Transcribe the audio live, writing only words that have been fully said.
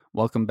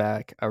Welcome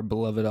back, our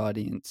beloved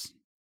audience.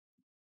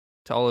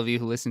 To all of you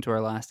who listened to our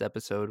last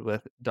episode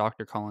with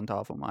Dr. Colin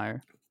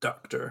Toffelmeyer,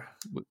 Doctor.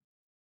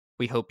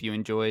 we hope you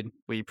enjoyed.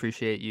 We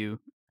appreciate you.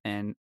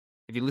 And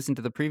if you listened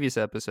to the previous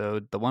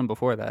episode, the one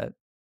before that,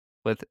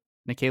 with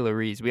Nikayla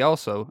Rees, we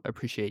also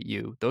appreciate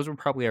you. Those were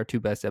probably our two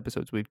best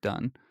episodes we've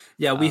done.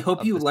 Yeah, we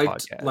hope of you this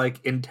liked podcast.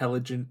 like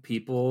intelligent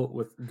people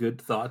with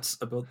good thoughts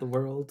about the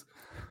world.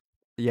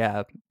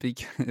 Yeah,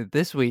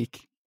 this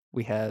week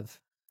we have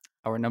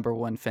our number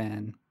one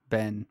fan,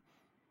 Ben,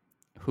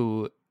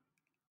 who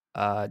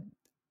I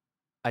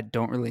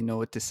don't really know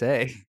what to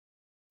say.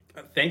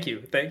 Thank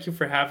you. Thank you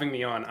for having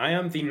me on. I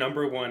am the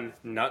number one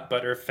Nut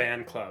Butter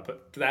fan club.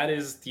 That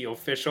is the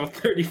official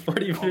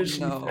 3040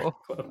 Vision fan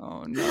club.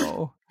 Oh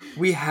no.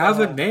 We have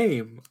a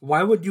name.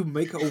 Why would you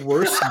make a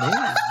worse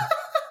name?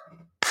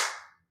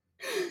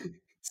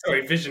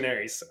 Sorry,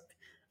 Visionaries.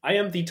 I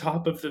am the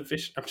top of the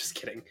vision. I'm just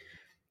kidding.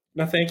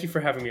 No, thank you for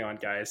having me on,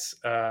 guys.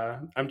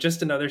 I'm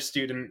just another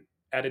student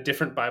at a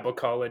different Bible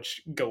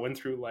college going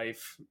through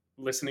life,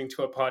 listening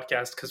to a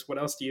podcast, because what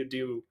else do you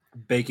do?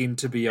 Baking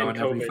to be on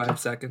every COVID. 5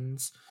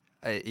 seconds.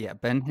 Yeah,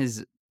 Ben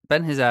has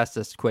asked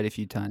us quite a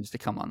few times to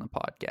come on the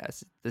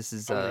podcast. This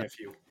is Only a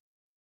few.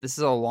 This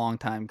is a long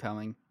time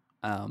coming.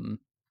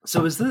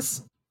 So is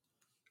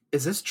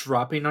this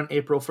dropping on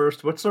April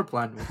 1st? What's our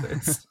plan with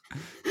this?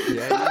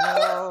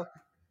 Yeah,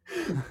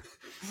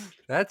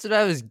 that's what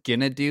I was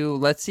gonna do.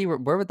 Let's see,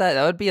 where would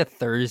that would be a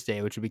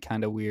Thursday, which would be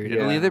kind of weird.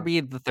 It'll Yeah. either be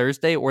the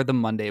Thursday or the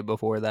Monday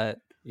before that.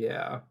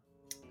 Yeah.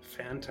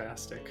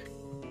 Fantastic.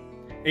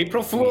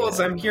 April Fools,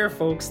 I'm here,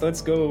 folks.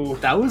 Let's go.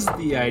 That was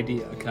the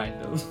idea, kind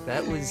of.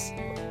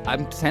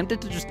 I'm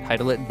tempted to just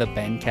title it the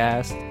Ben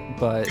Cast,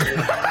 but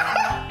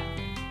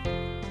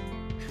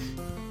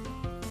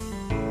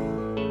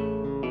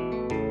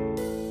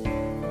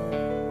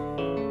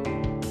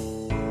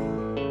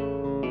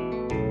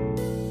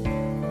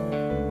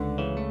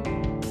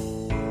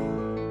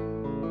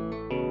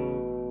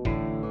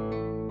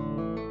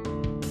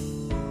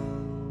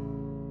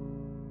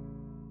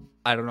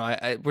I don't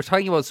know. We're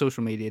talking about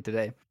social media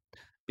today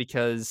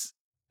because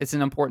it's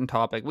an important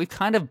topic. We've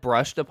kind of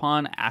brushed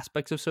upon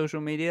aspects of social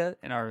media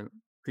in our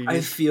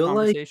previous I feel like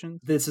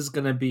conversations. this is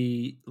gonna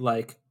be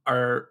like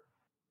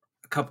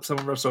some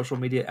of our social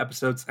media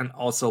episodes and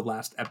also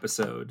last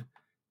episode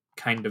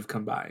kind of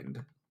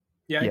combined.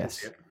 Yeah, I can Yes.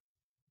 see it.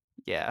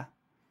 Yeah.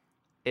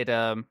 It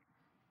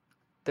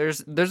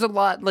there's a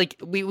lot, like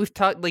we've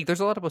talked, like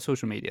there's a lot about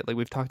social media. Like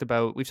we've talked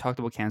about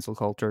cancel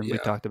culture, Yeah.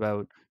 we've talked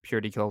about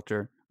purity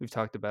culture, we've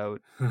talked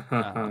about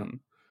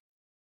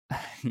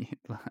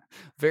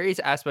various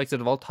aspects that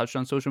have all touched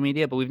on social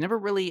media, but we've never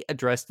really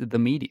addressed the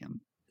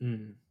medium.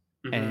 Mm.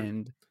 Mhm.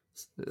 And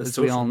The as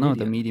we all social know,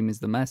 the medium. medium is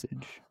the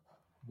message.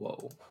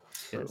 Whoa.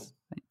 True. Yes.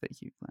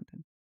 Thank you,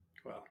 Clinton.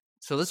 Well,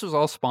 So this was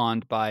all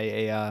spawned by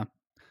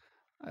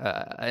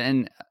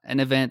an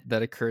event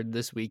that occurred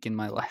this week in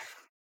my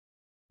life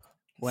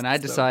when I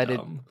So decided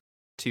dumb.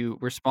 to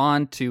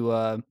respond to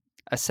a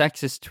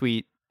sexist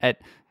tweet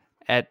at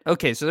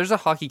okay, so there's a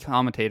hockey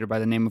commentator by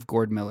the name of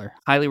Gord Miller,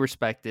 highly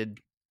respected,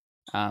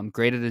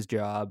 great at his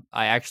job.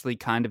 I actually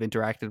kind of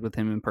interacted with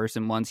him in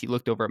person once. He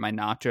looked over at my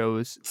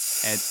nachos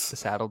at the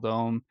Saddle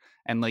Dome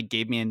and like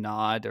gave me a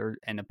nod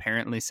and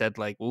apparently said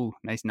like, "Ooh,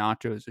 nice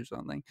nachos" or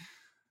something.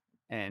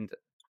 And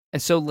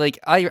so like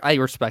I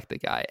respect the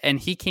guy, and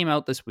he came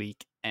out this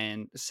week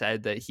and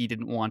said that he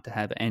didn't want to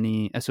have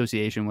any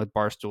association with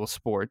Barstool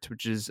Sports,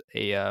 which is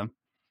a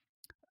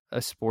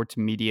sports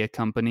media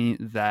company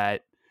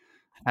that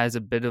has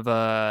a bit of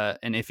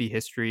an iffy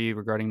history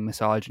regarding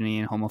misogyny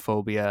and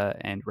homophobia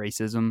and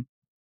racism.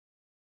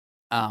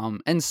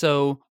 And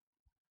so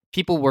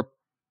people were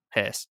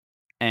pissed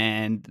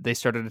and they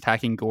started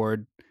attacking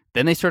Gord.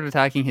 Then they started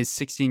attacking his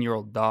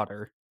 16-year-old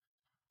daughter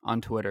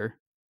on Twitter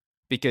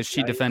because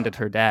she defended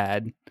her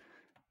dad.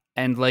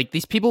 And like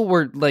these people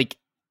were like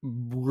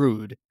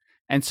rude.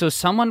 And so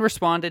someone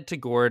responded to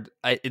Gord.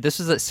 This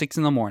was at 6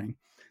 a.m.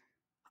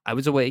 I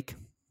was awake.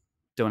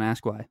 Don't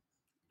ask why.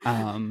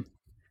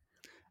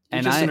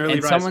 you're just an early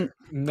riser. Someone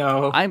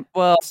no. I'm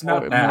It's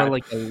not more bad.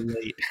 like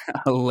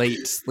a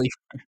late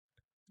sleeper.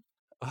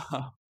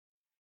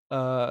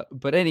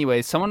 But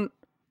anyway,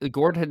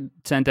 Gord had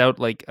sent out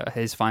like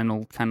his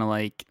final kind of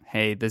like,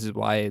 hey, this is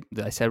why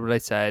I said what I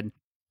said.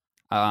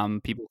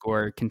 People who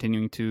are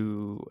continuing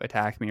to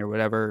attack me or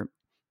whatever,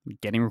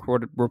 getting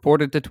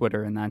reported to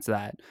Twitter, and that's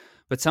that.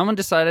 But someone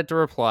decided to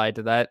reply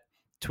to that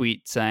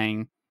tweet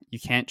saying, you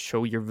can't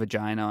show your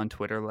vagina on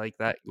Twitter like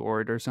that,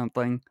 Gord, or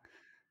something.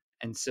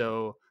 And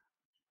so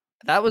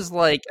that was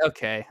like,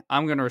 okay,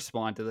 I'm going to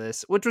respond to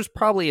this, which was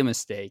probably a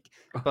mistake.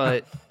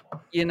 But,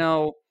 you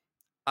know,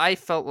 I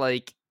felt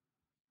like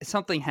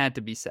something had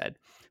to be said.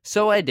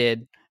 So I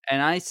did.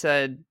 And I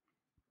said,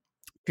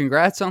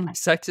 congrats on the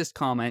sexist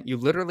comment. You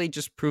literally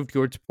just proved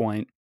Gord's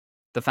point.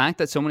 The fact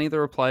that so many of the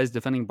replies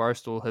defending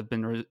Barstool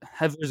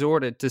have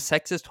resorted to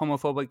sexist,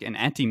 homophobic, and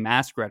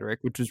anti-mask rhetoric,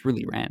 which was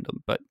really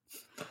random, but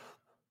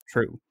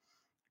true,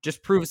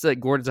 just proves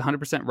that Gord is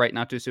 100% right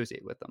not to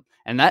associate with them.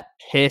 And that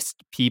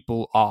pissed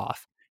people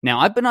off. Now,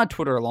 I've been on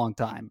Twitter a long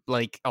time,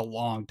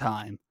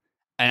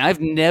 and I've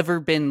never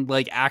been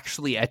like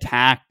actually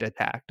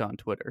attacked on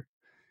Twitter.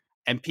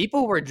 And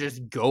people were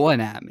just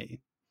going at me.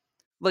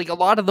 Like, a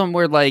lot of them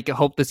were like,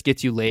 hope this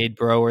gets you laid,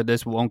 bro, or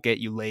this won't get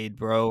you laid,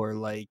 bro, or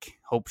like,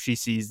 hope she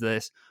sees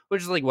this,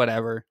 which is like,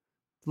 whatever.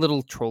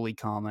 Little trolly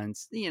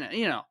comments, you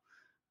know.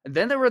 And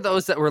then there were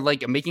those that were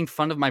like making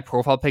fun of my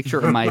profile picture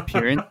and my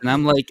appearance, and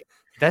I'm like,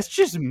 that's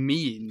just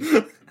mean.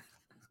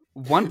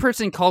 One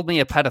person called me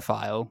a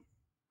pedophile,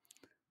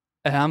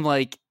 and I'm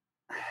like,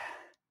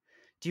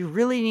 do you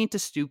really need to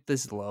stoop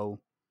this low?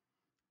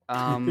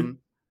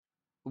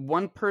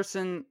 One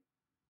person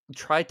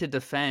tried to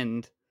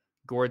defend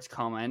Gord's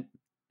comment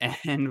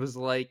and was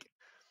like,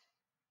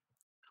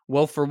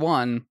 well, for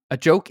one, a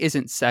joke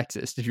isn't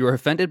sexist. If you're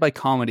offended by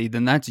comedy,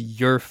 then that's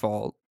your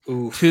fault.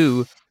 Oof.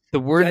 2, the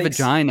word Yikes.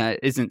 vagina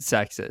isn't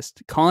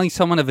sexist. Calling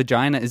someone a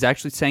vagina is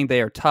actually saying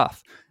they are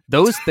tough.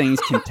 Those things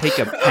can take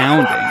a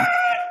pounding.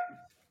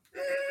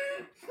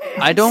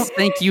 I don't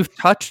think you've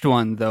touched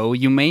one, though.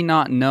 You may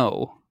not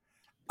know.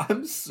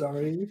 I'm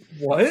sorry.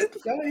 What?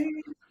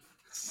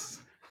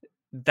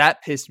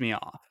 That pissed me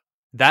off.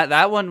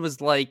 That one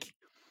was like,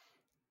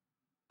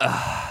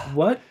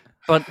 What?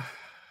 But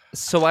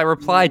so I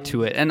replied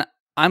to it, and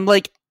I'm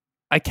like,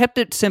 I kept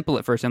it simple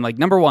at first. I'm like,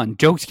 number 1,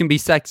 jokes can be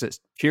sexist.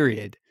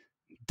 Period.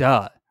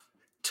 Duh.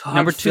 Todd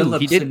Number 2,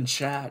 Phillips he didn't. in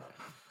chat.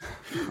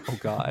 Oh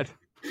God.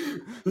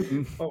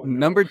 Oh, no.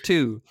 Number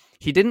 2,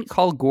 he didn't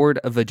call Gord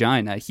a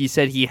vagina. He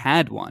said he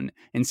had one,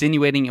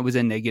 insinuating it was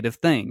a negative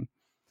thing.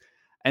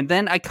 And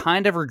then I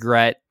kind of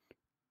regret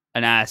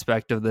an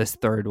aspect of this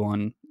third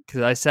one,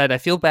 because I said, I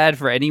feel bad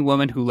for any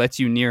woman who lets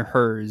you near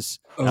hers.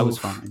 That was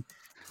Oof. fine.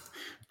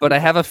 But I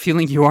have a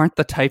feeling you aren't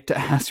the type to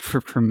ask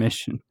for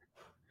permission.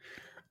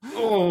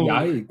 Oh,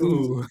 Yikes.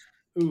 ooh.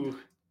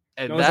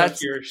 And Knows like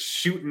that's, you're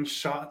shooting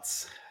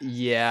shots.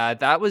 yeah,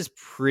 that was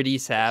pretty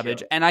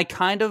savage. Yeah. And I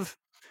kind of,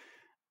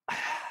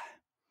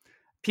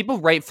 people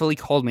rightfully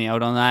called me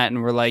out on that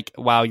and were like,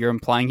 wow, you're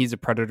implying he's a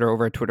predator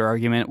over a Twitter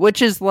argument,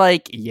 which is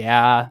like,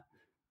 yeah,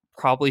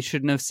 probably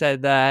shouldn't have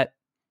said that.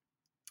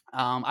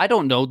 I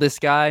don't know this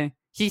guy.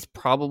 He's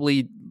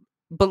probably,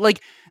 but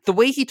like the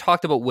way he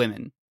talked about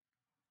women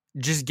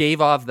just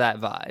gave off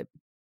that vibe.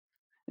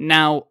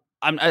 Now,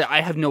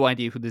 I have no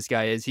idea who this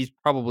guy is. He's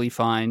probably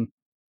fine.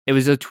 It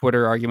was a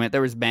Twitter argument.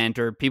 There was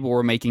banter. People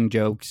were making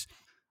jokes.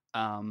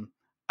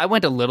 I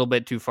went a little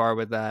bit too far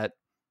with that.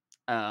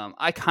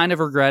 I kind of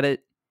regret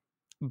it,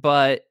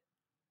 but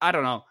I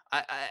don't know.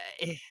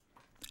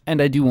 And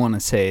I do want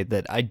to say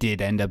that I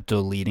did end up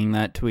deleting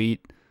that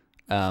tweet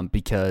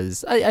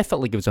because I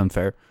felt like it was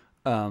unfair.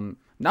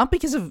 Not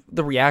because of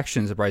the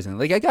reaction,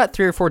 surprisingly. Like, I got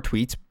 3 or 4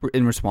 tweets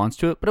in response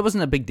to it, but it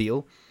wasn't a big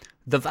deal.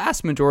 The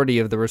vast majority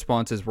of the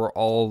responses were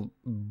all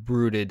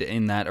rooted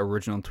in that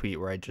original tweet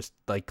where I just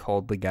like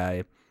called the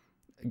guy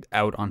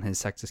out on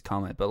his sexist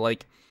comment. But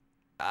like,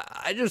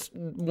 I just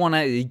want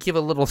to give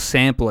a little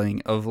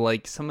sampling of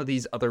like some of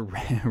these other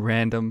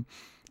random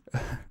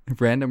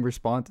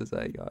responses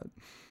I got.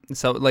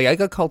 So like, I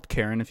got called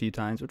Karen a few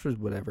times, which was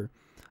whatever.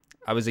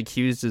 I was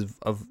accused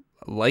of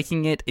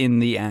liking it in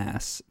the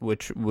ass,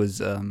 which was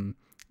a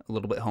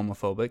little bit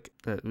homophobic.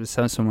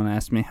 Someone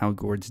asked me how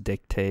Gord's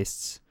dick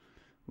tastes,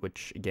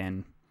 which,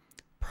 again,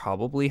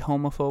 probably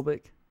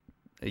homophobic.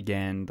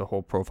 Again, the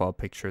whole profile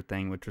picture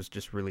thing, which was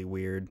just really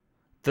weird.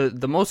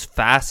 The most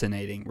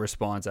fascinating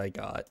response I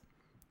got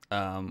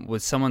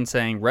was someone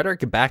saying,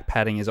 rhetoric and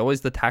backpatting is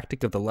always the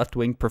tactic of the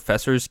left-wing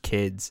professor's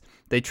kids.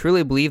 They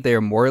truly believe they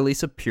are morally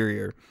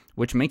superior,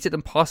 which makes it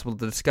impossible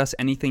to discuss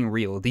anything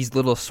real. These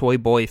little soy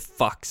boy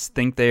fucks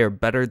think they are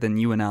better than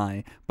you and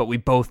I, but we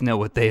both know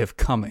what they have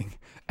coming.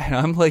 And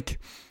I'm like,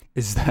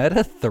 is that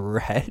a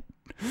threat?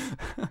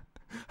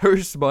 I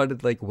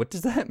responded like, what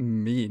does that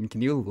mean?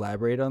 Can you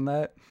elaborate on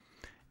that?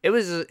 It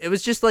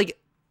was just like,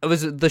 it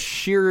was the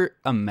sheer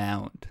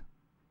amount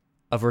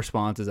of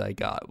responses I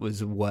got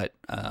was what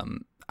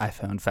I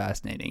found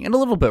fascinating and a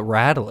little bit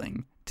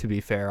rattling, to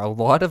be fair. A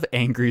lot of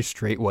angry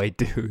straight white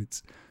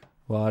dudes.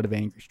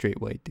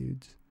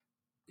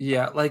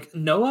 Yeah, like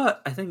Noah,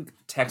 I think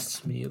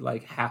texts me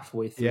like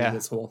halfway through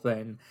this whole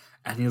thing,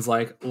 and he's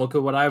like, "Look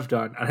at what I've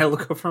done." And I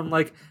look up from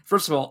like,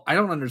 first of all, I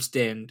don't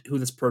understand who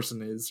this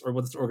person is or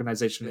what this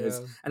organization is,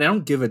 and I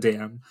don't give a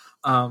damn.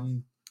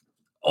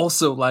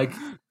 Also, like,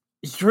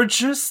 you're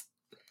just,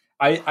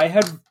 I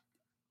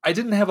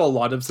didn't have a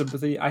lot of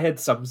sympathy. I had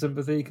some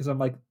sympathy because I'm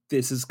like,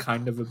 this is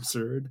kind of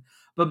absurd,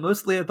 but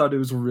mostly I thought it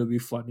was really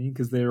funny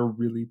because they were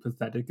really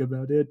pathetic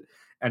about it,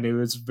 and it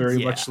was very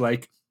much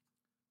like,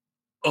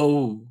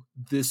 oh,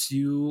 this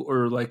you,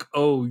 or like,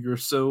 oh, you're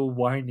so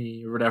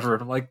whiny or whatever.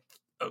 And I'm like,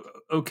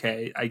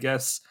 okay, I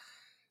guess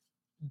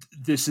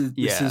this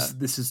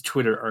is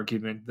Twitter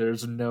argument.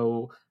 There's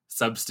no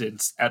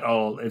substance at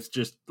all. It's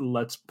just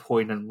let's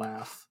point and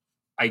laugh,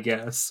 I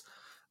guess.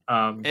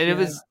 It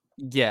was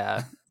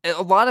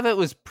a lot of it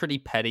was pretty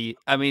petty.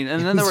 I mean,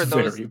 and then there were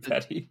those very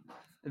petty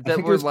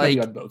that were like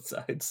on both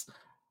sides.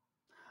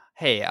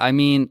 Hey, I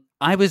mean,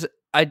 I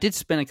did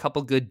spin a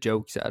couple good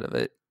jokes out of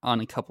it on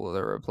a couple of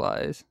the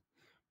replies.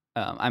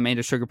 I made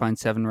a Sugar Pine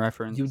 7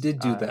 reference. You did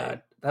do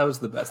that. That was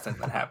the best thing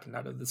that happened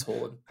out of this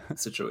whole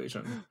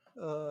situation.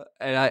 And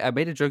I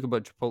made a joke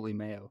about Chipotle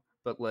mayo,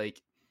 but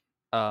like,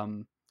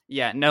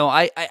 yeah, no,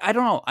 I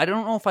don't know. I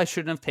don't know if I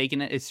shouldn't have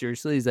taken it as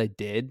seriously as I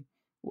did.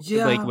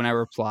 Yeah. Like when I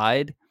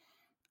replied,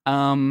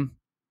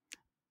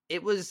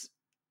 it was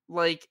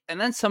like, and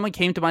then someone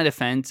came to my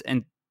defense,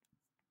 and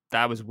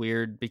that was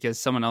weird because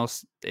someone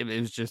else. It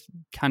was just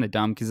kind of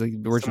dumb because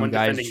like the original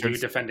guy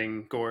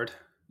defending Gord.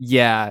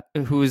 Yeah,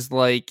 who was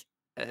like,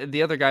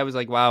 the other guy was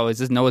like, "Wow, is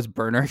this Noah's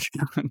burner?"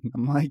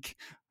 I'm like,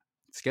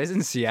 this guy's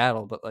in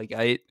Seattle, but like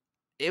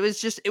it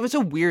was a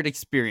weird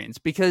experience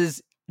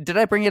because did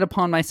I bring it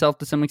upon myself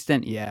to some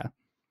extent? Yeah,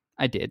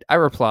 I did. I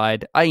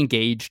replied. I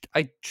engaged.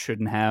 I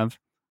shouldn't have,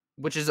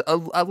 which is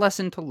a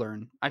lesson to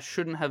learn. I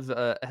shouldn't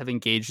have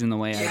engaged in the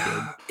way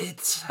I did.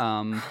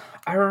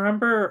 I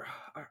remember.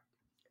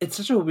 It's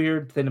such a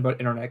weird thing about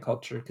internet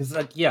culture because,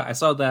 like, yeah, I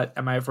saw that,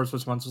 and my first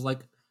response was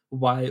like,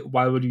 "Why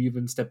would you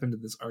even step into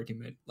this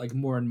argument?" Like,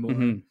 more and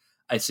more,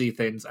 I see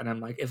things, and I'm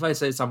like, if I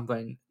say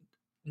something,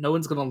 no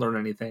one's gonna learn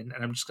anything,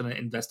 and I'm just gonna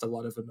invest a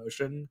lot of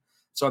emotion,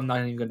 so I'm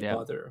not even gonna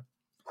bother.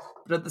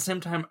 But at the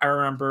same time, I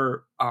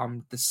remember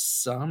this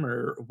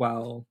summer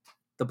while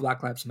the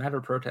Black Lives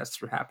Matter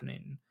protests were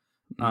happening,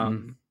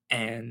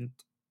 and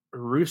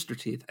Rooster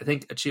Teeth, I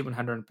think Achievement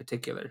Hunter in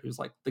particular, who's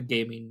like the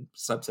gaming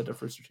subset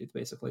of Rooster Teeth,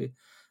 basically,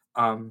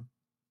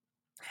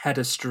 had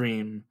a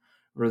stream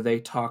where they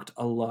talked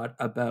a lot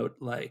about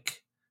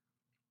like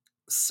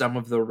some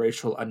of the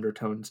racial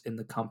undertones in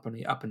the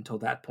company up until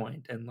that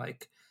point, and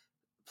like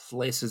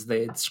places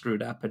they had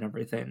screwed up and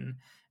everything.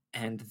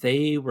 And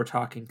they were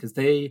talking because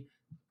the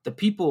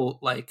people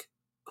like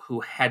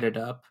who headed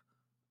up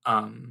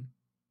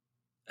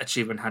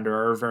Achievement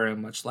Hunter are very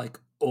much like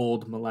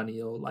old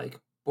millennial,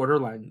 like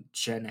borderline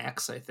Gen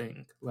X, I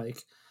think.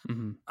 Like,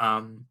 and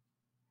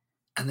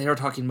they were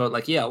talking about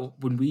like, yeah,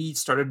 when we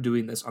started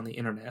doing this on the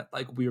internet,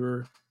 like we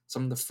were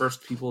some of the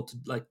first people to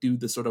like do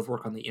this sort of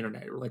work on the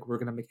internet, or like we're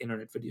gonna make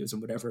internet videos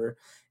and whatever.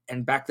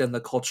 And back then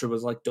the culture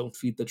was like, don't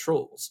feed the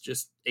trolls,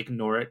 just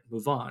ignore it,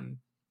 move on.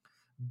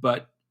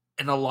 But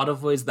in a lot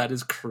of ways that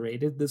has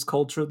created this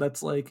culture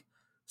that's like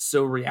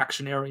so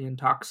reactionary and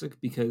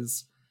toxic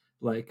because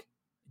like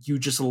you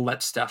just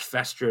let stuff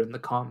fester in the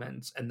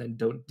comments and then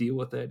don't deal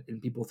with it,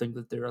 and people think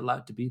that they're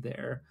allowed to be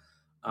there.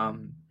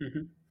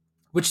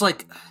 Which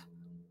like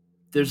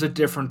there's a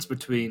difference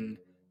between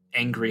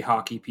angry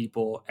hockey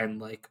people and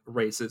like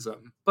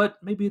racism, but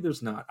maybe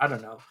there's not. I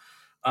don't know.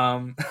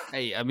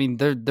 Hey, I mean,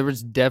 there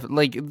was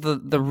like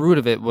the root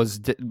of it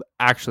was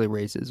actually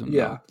racism.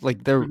 Yeah, though.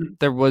 Like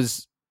there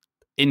was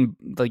in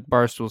like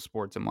Barstool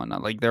Sports and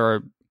whatnot. Like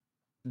there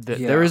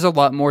is a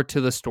lot more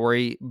to the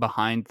story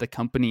behind the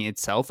company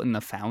itself and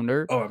the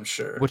founder. Oh, I'm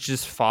sure. Which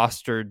has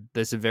fostered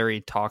this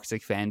very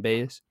toxic fan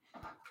base.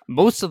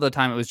 Most of the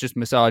time, it was just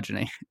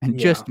misogyny and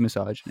just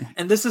misogyny.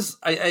 And this is,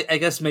 I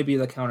guess, maybe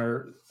the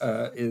counter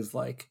is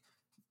like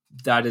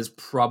that is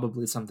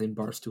probably something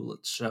Barstool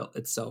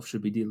itself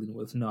should be dealing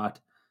with, not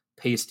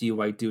pasty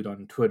white dude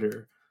on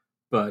Twitter.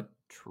 But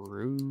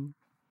true,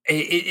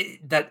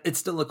 that it's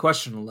still a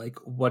question. Like,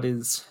 what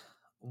is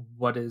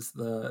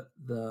the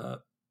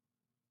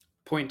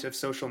point of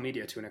social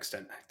media to an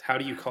extent? How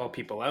do you call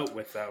people out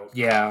without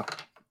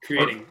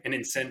creating and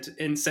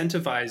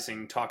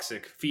incentivizing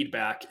toxic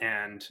feedback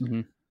and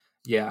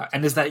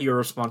and is that your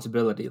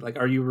responsibility? Like,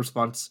 are you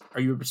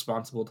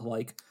responsible to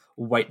like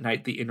white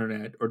knight the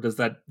internet, or does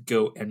that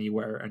go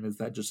anywhere, and is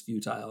that just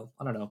futile?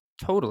 I don't know.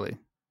 Totally.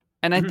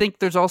 And I think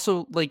there's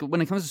also like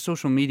when it comes to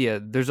social media,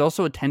 there's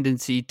also a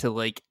tendency to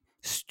like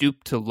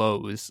stoop to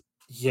lows.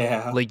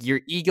 Yeah. Like your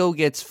ego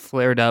gets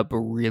flared up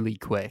really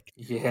quick.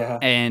 Yeah.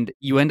 And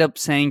you end up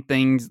saying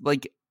things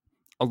like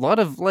a lot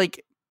of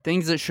like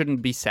things that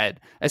shouldn't be said.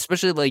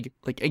 Especially like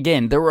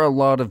again, there were a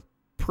lot of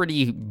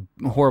pretty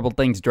horrible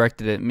things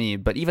directed at me,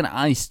 but even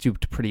I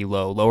stooped pretty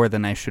low, lower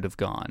than I should have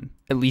gone,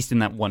 at least in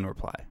that one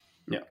reply.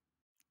 Yeah.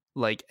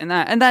 Like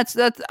that's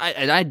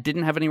I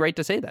didn't have any right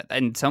to say that.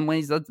 In some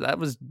ways that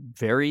was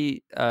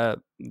very that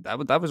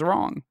was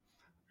wrong.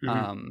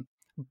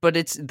 But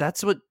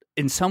that's what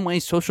in some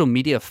ways social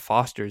media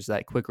fosters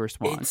that quick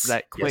response,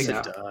 that quick.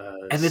 Yes, it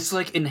does. And it's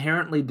like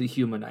inherently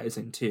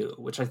dehumanizing too,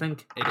 which I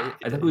think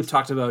we've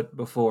talked about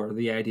before.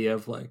 The idea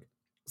of like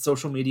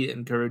social media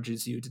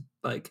encourages you to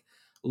like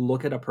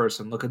look at a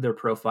person, look at their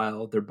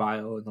profile, their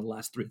bio, and the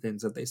last 3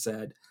 things that they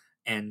said,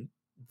 and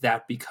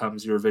that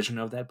becomes your vision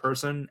of that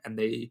person, and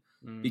they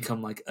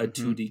become like a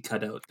 2D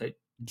cutout that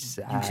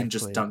you can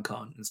just dunk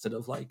on instead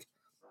of like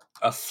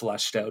a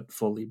fleshed out,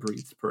 fully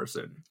breathed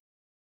person.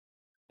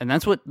 And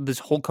that's what this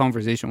whole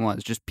conversation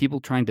was, just people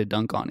trying to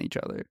dunk on each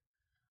other.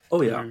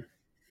 Oh, yeah.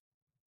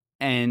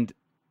 And,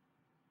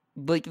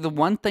 like, the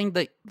one thing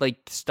that, like,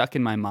 stuck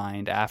in my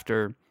mind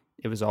after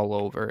it was all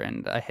over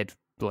and I had,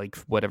 like,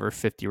 whatever,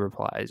 50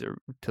 replies or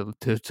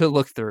to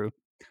look through,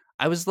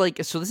 I was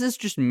like, so this is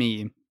just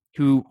me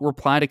who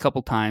replied a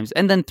couple times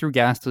and then threw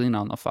gasoline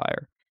on the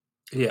fire.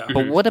 Yeah.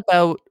 But what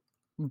about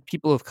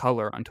people of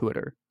color on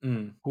Twitter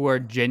who are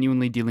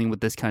genuinely dealing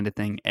with this kind of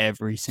thing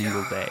every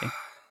single day.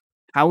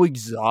 How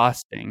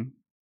exhausting.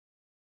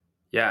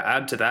 Yeah,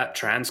 add to that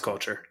trans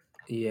culture.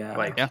 Yeah.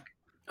 Like, Yeah.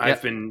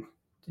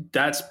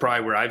 that's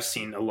probably where I've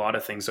seen a lot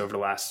of things over the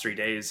last 3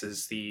 days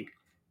is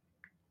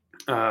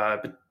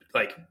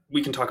like,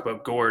 we can talk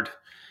about Gord,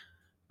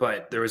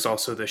 but there was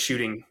also the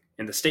shooting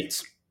in the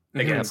States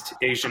against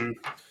Asian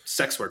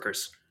sex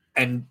workers.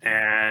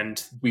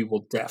 And we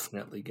will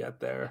definitely get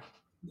there.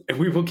 And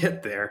we will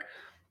get there.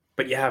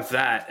 But you have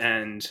that,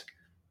 and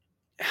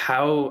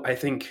how, I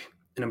think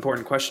an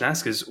important question to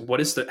ask is,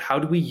 how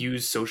do we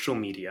use social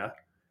media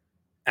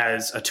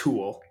as a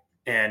tool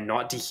and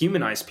not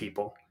dehumanize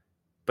people,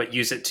 but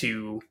use it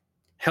to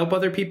help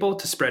other people,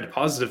 to spread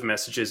positive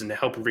messages, and to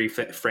help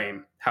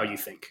reframe how you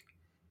think?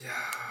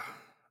 Yeah.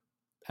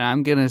 And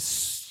I'm going to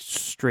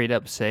straight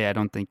up say I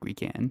don't think we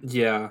can.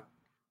 Yeah.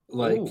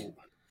 Like,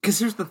 because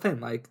here's the thing,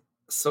 like,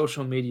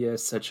 social media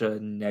is such a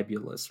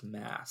nebulous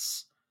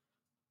mass.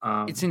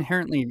 It's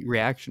inherently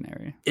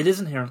reactionary. It is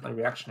inherently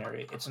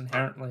reactionary. It's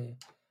inherently,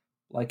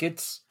 like,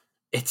 it's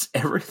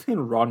everything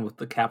wrong with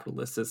the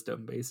capitalist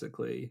system,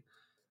 basically.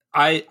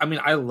 I mean,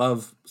 I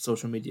love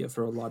social media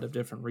for a lot of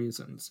different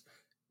reasons,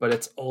 but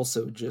it's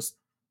also just,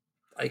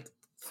 like,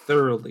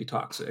 thoroughly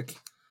toxic.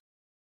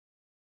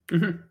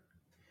 Mm-hmm.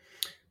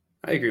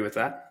 I agree with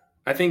that.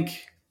 I think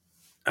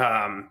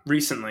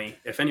recently,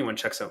 if anyone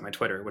checks out my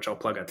Twitter, which I'll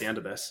plug at the end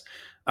of this,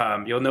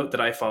 you'll note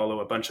that I follow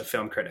a bunch of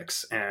film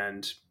critics,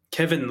 and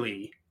Kevin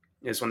Lee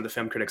is one of the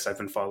film critics I've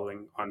been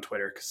following on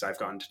Twitter because I've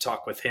gotten to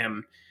talk with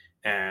him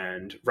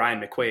and Ryan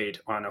McQuaid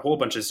on a whole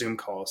bunch of Zoom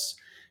calls.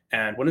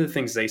 And one of the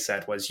things they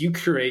said was, you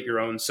create your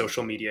own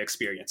social media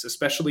experience,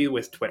 especially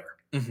with Twitter.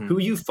 Mm-hmm. Who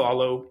you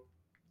follow,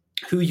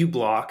 who you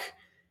block,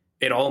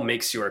 it all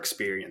makes your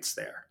experience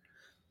there.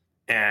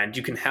 And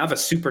you can have a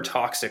super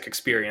toxic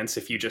experience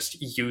if you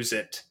just use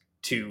it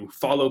to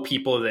follow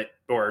people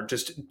or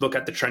just look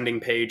at the trending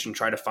page and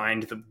try to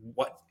find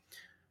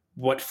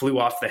what flew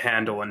off the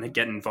handle and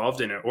get involved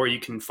in it. Or you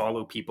can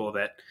follow people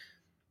that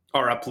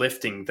are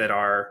uplifting, that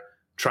are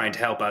trying to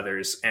help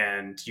others,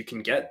 and you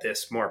can get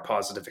this more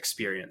positive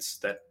experience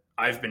that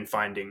I've been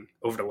finding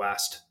over the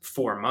last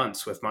 4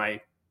 months with my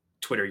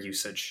Twitter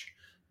usage.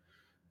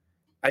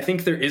 I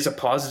think there is a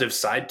positive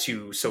side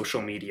to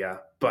social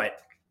media, but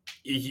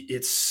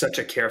it's such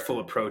a careful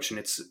approach, and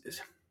it's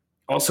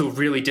also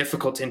really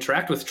difficult to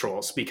interact with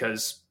trolls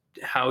because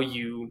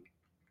the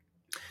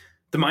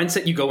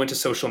mindset you go into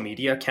social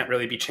media can't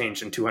really be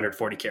changed in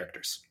 240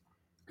 characters.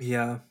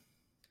 Yeah.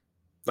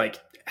 Like,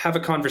 have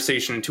a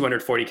conversation in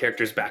 240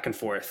 characters back and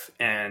forth,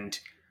 and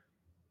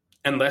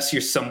unless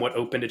you're somewhat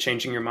open to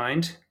changing your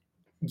mind,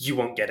 you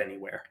won't get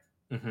anywhere.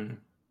 Mm-hmm.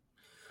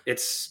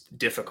 It's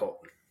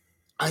difficult.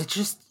 I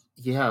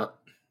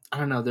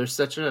don't know. There's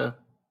such a,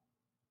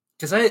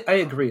 because I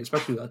agree,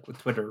 especially like with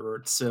Twitter, where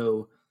it's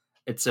so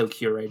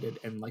curated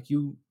and like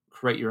you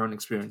create your own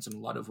experience in a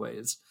lot of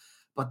ways,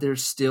 but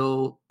there's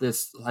still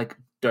this like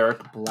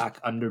dark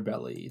black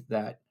underbelly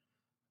that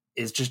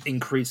is just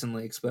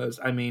increasingly exposed.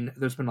 I mean,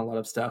 there's been a lot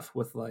of stuff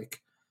with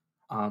like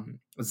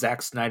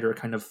Zack Snyder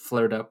kind of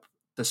flared up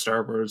the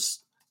Star Wars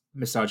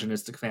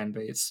misogynistic fan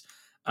base,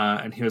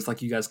 and he was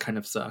like, "You guys kind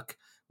of suck,"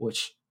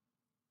 which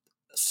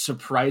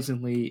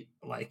surprisingly,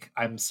 like,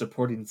 I'm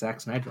supporting Zack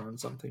Snyder on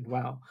something.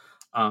 Wow.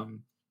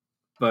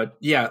 But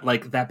yeah,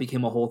 like that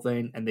became a whole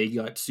thing, and they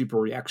got super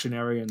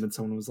reactionary, and then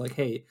someone was like,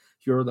 "Hey,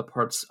 here are the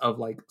parts of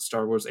like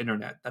Star Wars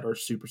internet that are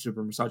super,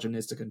 super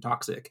misogynistic and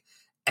toxic."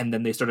 And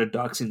then they started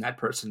doxing that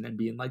person and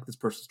being like, "This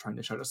person's trying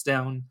to shut us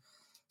down."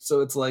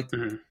 So it's like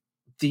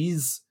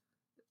these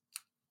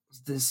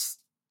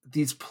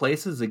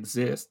places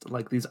exist,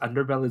 like these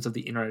underbellies of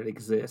the internet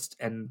exist,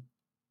 and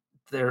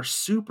they're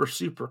super,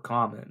 super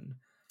common,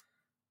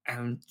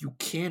 and you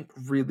can't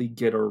really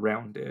get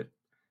around it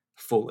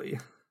fully.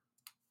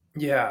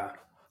 Yeah.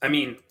 I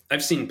mean,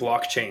 I've seen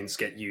blockchains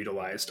get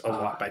utilized a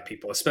lot by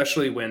people,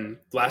 especially when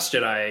Last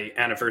Jedi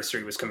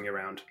Anniversary was coming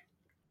around.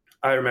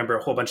 I remember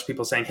a whole bunch of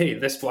people saying, "Hey,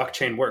 this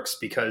blockchain works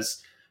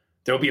because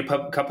there'll be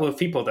a couple of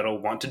people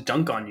that'll want to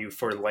dunk on you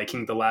for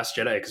liking The Last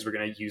Jedi because we're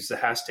going to use the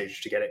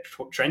hashtag to get it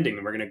trending,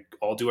 and we're going to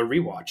all do a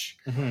rewatch."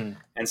 Mm-hmm.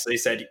 And so they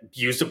said,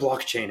 use the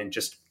blockchain and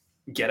just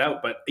get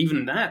out. But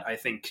even that, I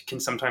think, can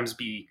sometimes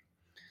be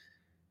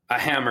a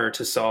hammer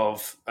to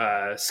solve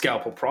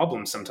scalpel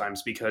problems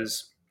sometimes,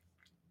 because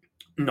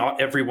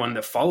not everyone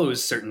that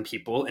follows certain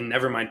people, and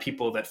never mind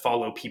people that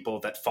follow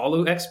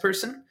X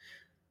person,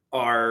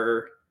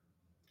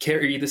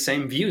 carry the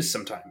same views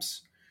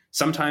sometimes.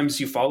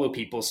 Sometimes you follow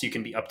people so you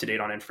can be up to date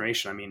on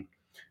information. I mean,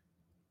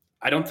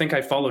 I don't think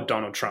I followed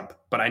Donald Trump,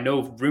 but I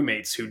know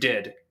roommates who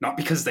did, not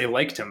because they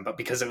liked him, but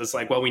because it was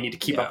like, well, we need to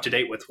keep up to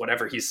date with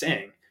whatever he's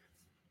saying.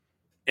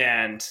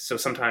 And so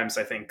sometimes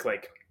I think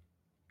like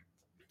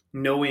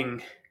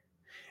knowing,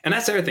 and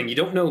that's the other thing, you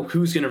don't know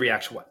who's going to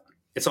react to what.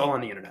 It's all on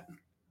the internet.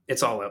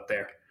 It's all out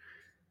there.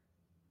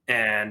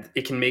 And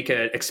it can make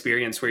an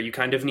experience where you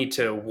kind of need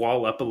to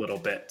wall up a little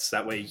bit, so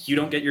that way you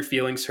don't get your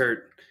feelings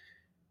hurt,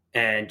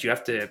 and you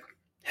have to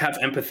have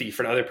empathy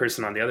for another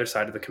person on the other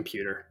side of the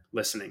computer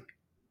listening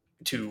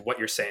to what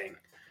you're saying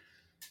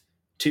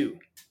too.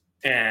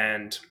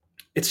 And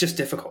it's just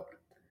difficult.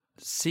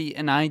 See,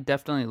 and I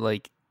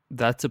definitely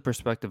that's a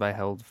perspective I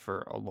held for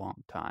a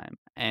long time.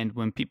 And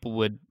when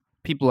people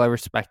I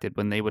respected,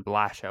 when they would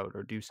lash out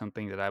or do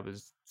something that I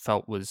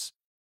felt was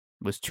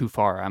too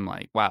far, I'm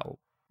like, wow,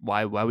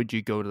 why would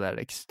you go to that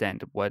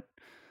extent?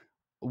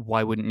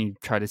 Why wouldn't you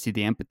try to see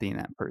the empathy in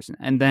that person?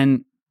 And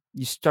then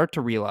you start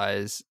to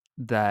realize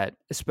that,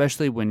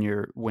 especially when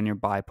you're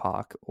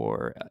BIPOC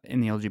or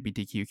in the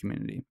LGBTQ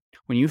community,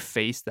 when you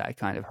face that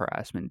kind of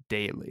harassment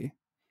daily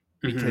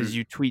because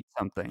you tweet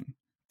something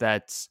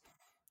that's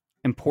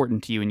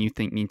important to you and you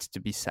think needs to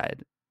be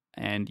said,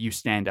 and you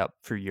stand up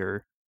for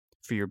your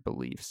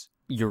beliefs,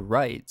 your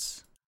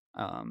rights,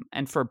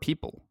 and for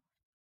people,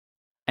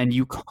 and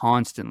you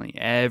constantly,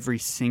 every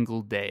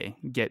single day,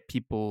 get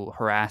people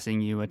harassing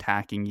you,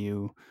 attacking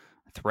you,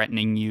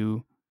 threatening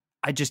you.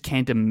 I just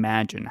can't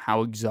imagine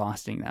how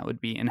exhausting that would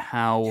be, and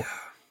how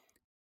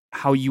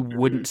you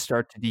wouldn't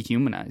start to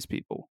dehumanize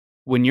people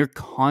when you're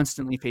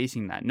constantly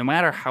facing that, no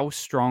matter how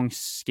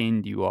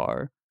strong-skinned you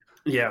are.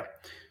 Yeah.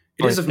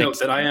 It is of note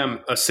that I am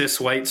a cis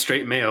white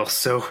straight male,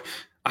 so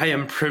I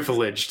am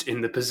privileged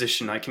in the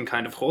position I can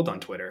kind of hold on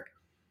Twitter.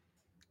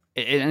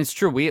 And it's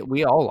true,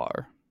 we all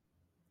are.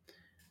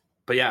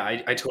 But yeah,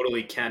 I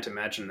totally can't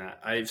imagine that.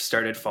 I've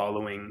started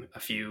following a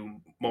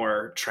few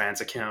more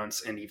trans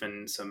accounts and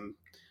even some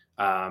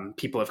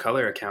people of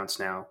color accounts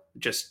now,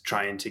 just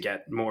trying to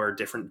get more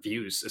different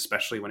views,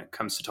 especially when it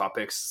comes to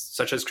topics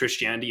such as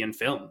Christianity and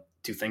film,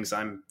 two things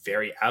I'm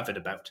very avid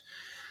about.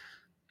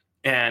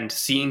 And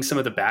seeing some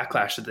of the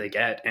backlash that they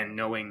get, and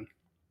knowing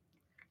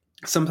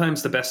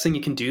sometimes the best thing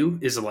you can do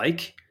is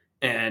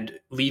and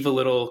leave a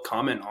little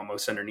comment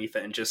almost underneath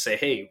it and just say,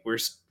 hey,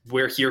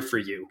 we're here for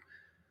you.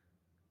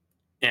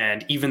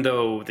 And even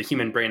though the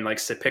human brain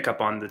likes to pick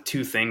up on the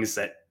two things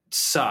that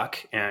suck,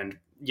 and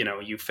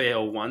you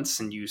fail once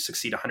and you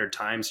succeed 100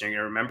 times, and you're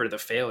going to remember the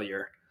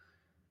failure,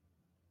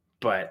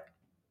 but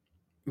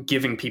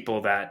giving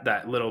people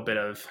that little bit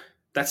of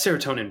that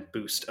serotonin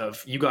boost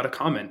of you got a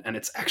comment and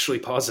it's actually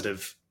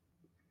positive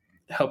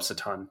helps a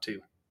ton too,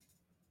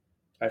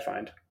 I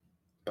find.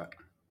 But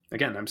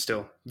again, I'm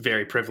still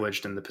very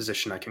privileged in the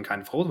position I can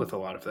kind of hold with a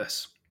lot of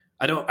this.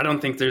 I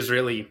don't think there's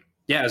really,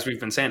 as we've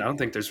been saying, I don't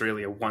think there's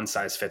really a one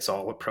size fits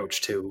all approach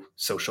to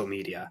social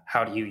media.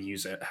 How do you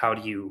use it? How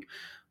do you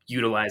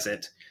utilize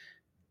it?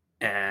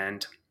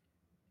 And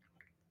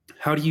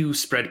how do you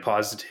spread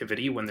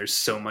positivity when there's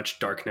so much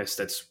darkness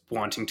that's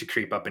wanting to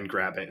creep up and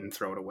grab it and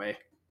throw it away?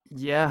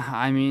 Yeah,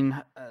 I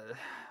mean,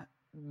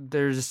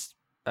 there's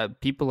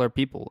people are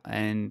people,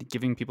 and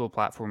giving people a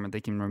platform where they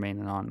can remain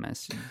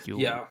anonymous.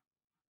 You'll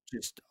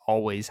just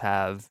always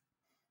have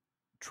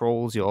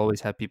trolls. You'll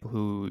always have people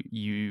who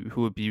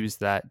abuse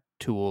that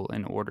tool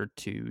in order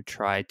to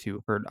try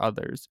to hurt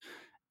others.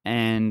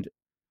 And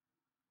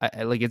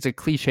I like, it's a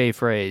cliche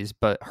phrase,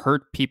 but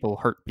hurt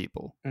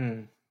people.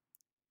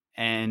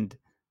 And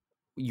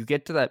you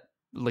get to that,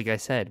 like I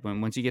said,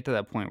 once you get to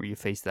that point where you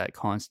face that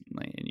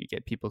constantly, and you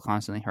get people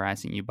constantly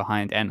harassing you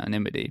behind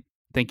anonymity,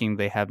 thinking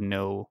they have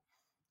no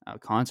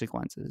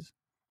consequences,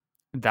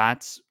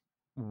 that's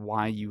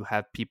why you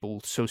have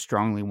people so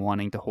strongly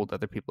wanting to hold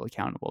other people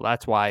accountable.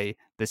 That's why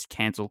this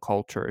cancel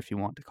culture, if you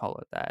want to call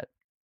it that,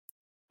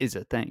 is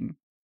a thing.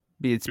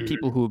 It's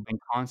people who have been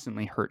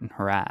constantly hurt and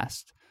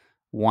harassed,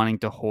 wanting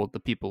to hold the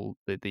people,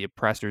 the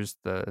oppressors,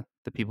 the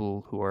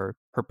people who are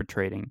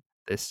perpetrating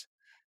this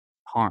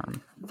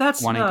harm,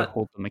 wanting to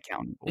hold them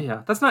accountable.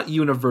 Yeah, that's not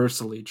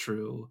universally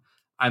true.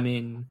 I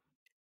mean,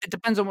 it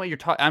depends on what you're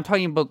talking. I'm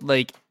talking about,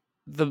 like,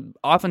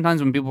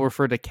 oftentimes when people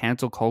refer to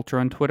cancel culture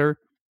on Twitter,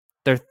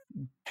 they're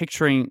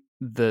picturing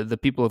the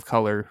people of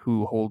color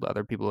who hold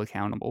other people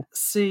accountable.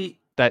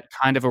 See, that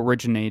kind of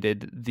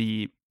originated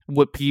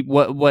what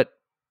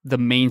the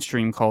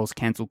mainstream calls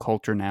cancel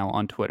culture now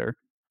on Twitter.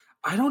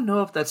 I don't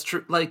know if that's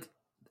true. Like,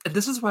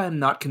 this is why I'm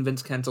not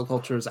convinced cancel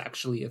culture is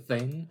actually a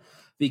thing,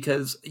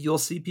 because you'll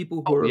see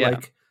people who are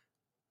like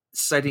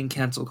citing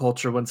cancel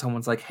culture when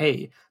someone's like,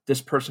 hey,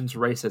 this person's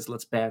racist,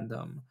 let's ban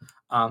them.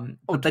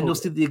 But then you'll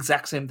see the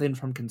exact same thing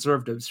from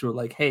conservatives who are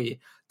like, hey,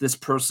 this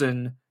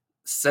person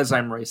says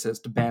I'm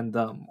racist, ban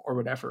them, or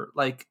whatever.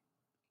 Like,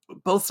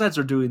 both sides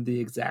are doing the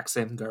exact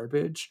same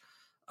garbage.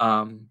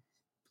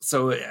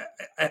 So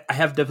I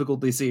have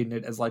difficulty seeing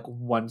it as like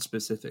one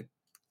specific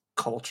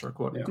culture,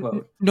 quote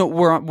unquote. No,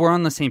 we're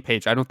on the same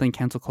page. I don't think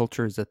cancel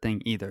culture is a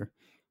thing either.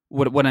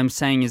 What I'm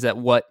saying is that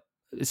what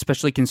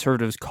especially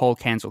conservatives call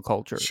cancel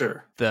culture,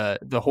 sure,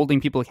 the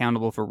holding people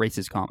accountable for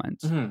racist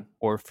comments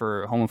or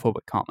for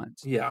homophobic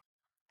comments. Yeah,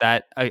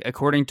 that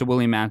according to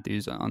William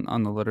Matthews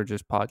on the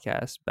Liturgist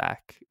podcast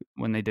back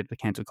when they did the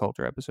cancel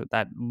culture episode,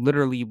 that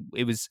literally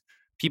it was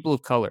people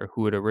of color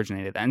who had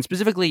originated that, and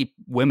specifically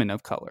women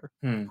of color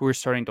who were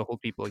starting to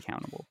hold people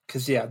accountable.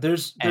 Because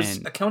there's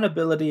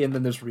accountability and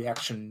then there's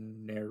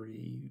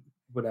reactionary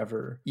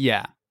whatever.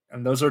 Yeah,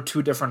 and those are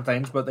two different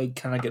things, but they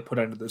kind of get put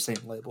under the same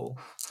label.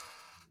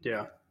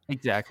 Yeah,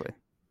 exactly.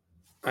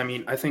 I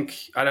mean, I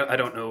think I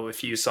don't know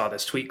if you saw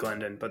this tweet,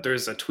 Glendon, but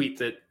there's a tweet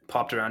that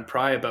popped around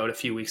probably about a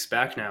few weeks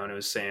back now, and it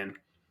was saying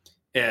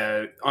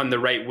on the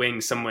right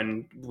wing,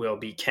 someone will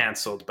be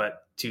canceled,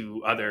 but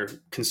to other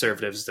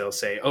conservatives, they'll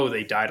say, "Oh,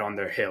 they died on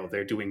their hill.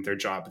 They're doing their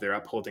job. They're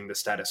upholding the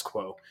status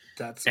quo."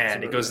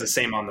 And it goes the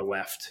same on the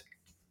left,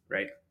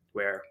 right?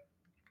 Where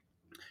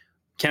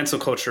cancel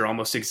culture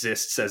almost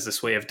exists as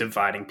this way of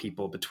dividing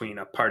people between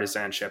a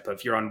partisanship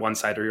of you're on one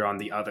side or you're on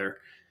the other.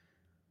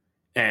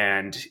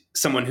 And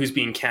someone who's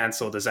being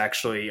canceled is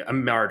actually a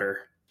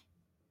martyr,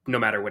 no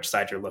matter which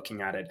side you're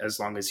looking at it, as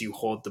long as you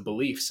hold the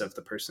beliefs of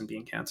the person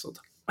being canceled.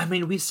 I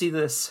mean, we see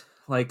this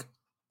like,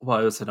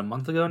 well, was it a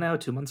month ago now,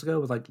 2 months ago,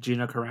 with like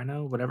Gina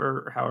Carano,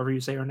 whatever, however you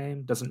say her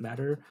name, doesn't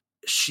matter.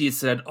 She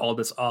said all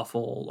this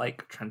awful,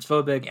 like,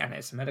 transphobic,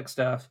 anti-Semitic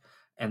stuff,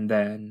 and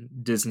then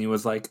Disney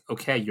was like,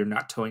 okay, you're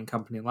not towing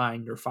company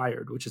line, you're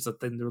fired, which is a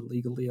thing they're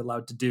legally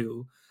allowed to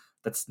do.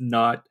 That's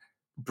not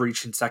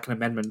breaching Second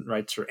Amendment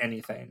rights or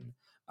anything.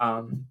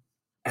 And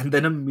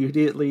then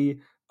immediately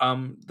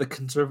the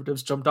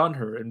conservatives jumped on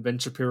her, and Ben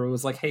Shapiro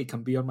was like, hey,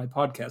 come be on my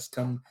podcast,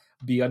 come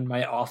be on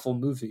my awful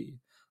movie.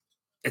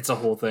 It's a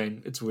whole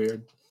thing. It's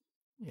weird.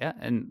 Yeah,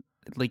 and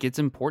like it's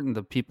important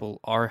that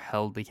people are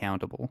held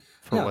accountable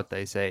for what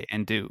they say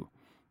and do.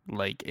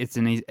 Like it's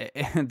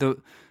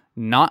the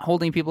not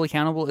holding people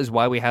accountable is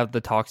why we have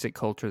the toxic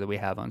culture that we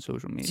have on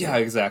social media. Yeah,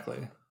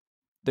 exactly.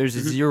 There's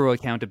zero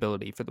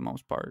accountability for the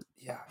most part.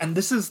 Yeah, and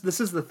this is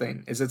the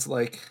thing, is it's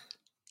like,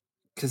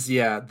 because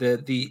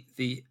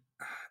the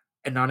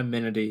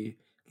anonymity,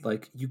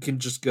 like you can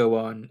just go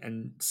on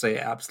and say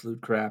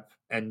absolute crap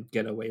and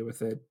get away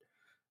with it,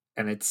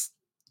 and it's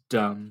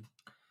dumb.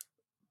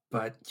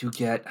 But you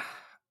get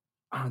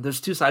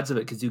there's two sides of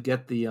it, because you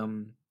get the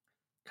kind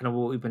of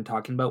what we've been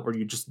talking about, where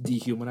you just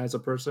dehumanize a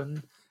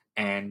person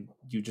and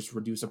you just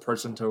reduce a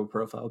person to a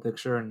profile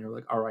picture, and you're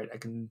like, all right, I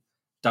can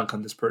dunk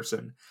on this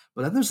person.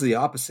 But then there's the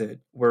opposite,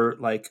 where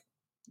like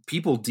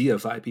people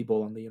deify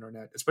people on the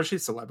internet, especially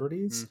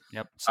celebrities.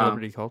 Yep,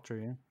 celebrity culture,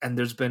 yeah. And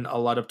there's been a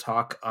lot of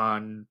talk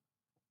on,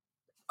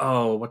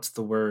 oh, what's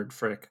the word,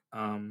 frick?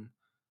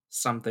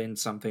 Something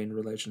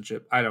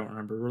relationship. I don't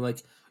remember. We're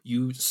like,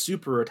 you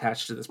super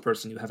attached to this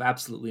person you have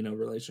absolutely no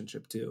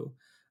relationship to,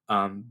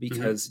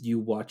 because you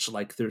watch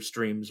like their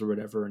streams or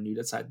whatever, and you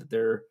decide that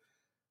they're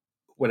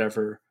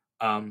whatever.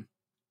 And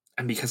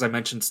because I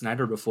mentioned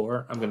Snyder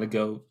before, I'm gonna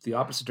go the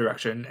opposite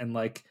direction, and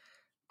like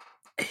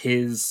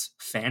his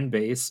fan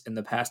base in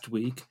the past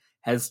week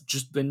has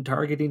just been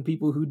targeting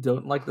people who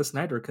don't like the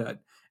Snyder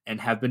Cut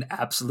and have been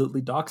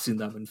absolutely doxing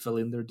them and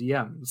filling their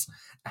DMs.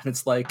 And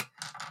it's like,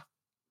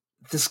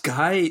 this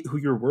guy who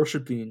you're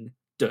worshiping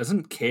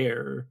doesn't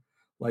care.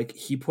 Like,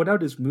 he put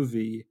out his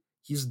movie,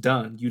 he's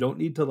done. You don't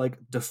need to like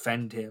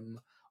defend him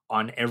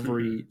on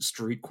every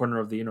street corner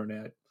of the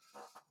internet.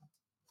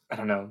 I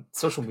don't know.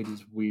 Social media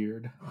is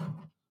weird.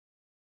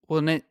 Well,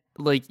 and it,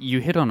 like you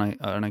hit on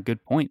a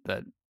good point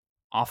that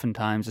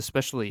oftentimes,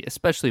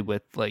 especially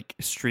with like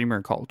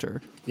streamer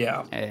culture,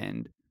 yeah,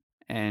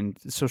 and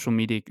social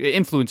media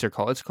influencer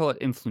culture. Let's call it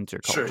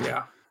influencer culture. Sure,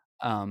 yeah.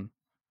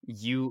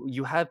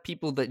 You have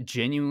people that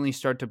genuinely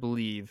start to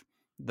believe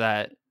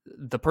that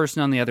the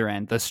person on the other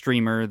end, the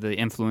streamer, the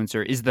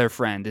influencer, is their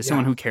friend, is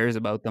someone who cares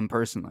about them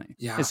personally,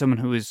 is someone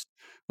who is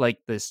like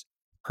this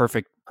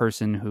perfect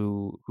person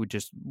who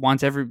just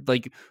wants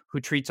who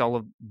treats all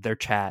of their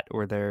chat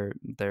or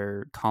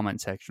their comment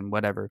section,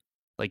 whatever,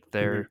 like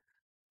their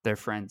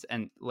friends.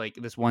 And like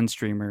this one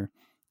streamer,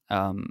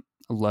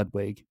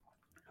 Ludwig,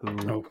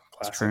 who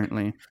is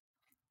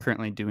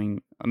currently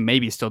doing,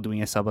 maybe still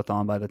doing a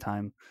subathon by the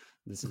time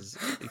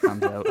it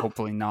comes out.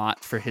 Hopefully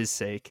not, for his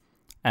sake.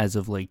 As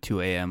of like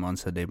 2 a.m. on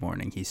Sunday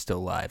morning, he's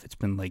still live. It's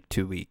been like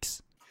 2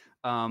 weeks.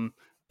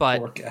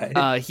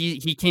 But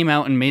he came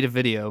out and made a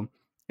video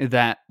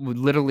that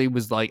literally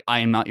was like, I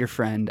am not your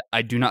friend.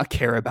 I do not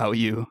care about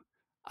you.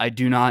 I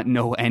do not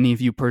know any of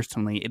you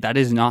personally. That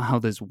is not how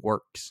this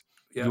works.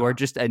 Yeah. You are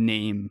just a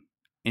name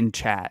in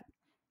chat.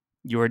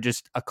 You are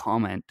just a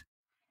comment.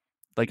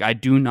 Like, I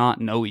do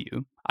not know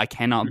you. I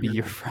cannot be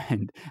your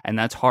friend. And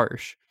that's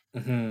harsh.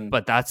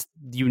 But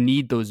you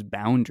need those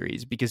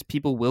boundaries, because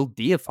people will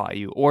deify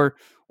you or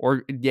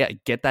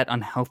get that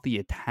unhealthy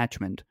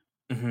attachment.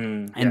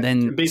 And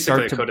then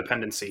basically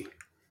codependency.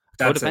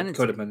 That's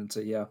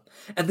codependency, yeah.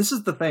 And this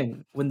is the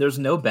thing, when there's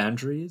no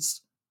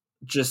boundaries,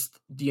 just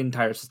the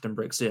entire system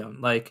breaks down.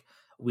 Like,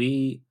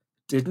 we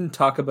didn't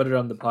talk about it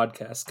on the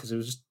podcast because it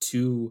was just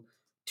too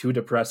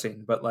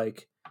depressing, but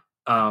like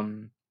a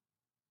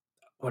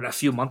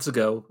few months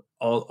ago,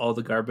 all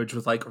the garbage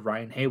with like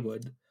Ryan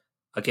Haywood,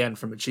 again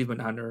from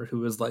Achievement Hunter, who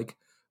was like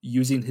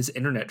using his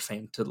internet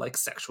fame to like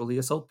sexually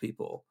assault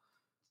people.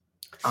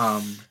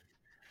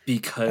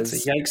 Because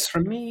that's a yikes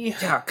from me.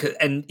 Yeah,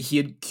 and he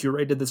had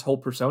curated this whole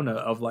persona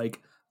of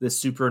like this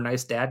super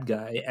nice dad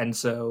guy, and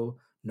so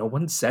no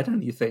one said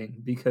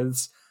anything,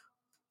 because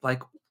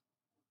like,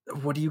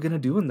 what are you gonna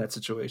do in that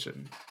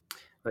situation?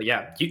 But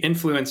yeah,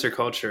 influencer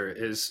culture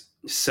is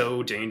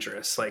so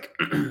dangerous. Like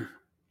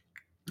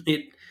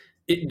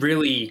it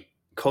really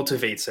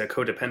cultivates a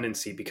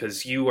codependency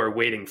because you are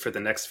waiting for the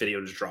next video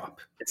to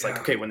drop. It's like,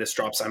 okay, when this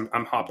drops,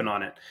 I'm hopping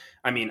on it.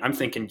 I mean, I'm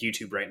thinking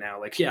YouTube right now.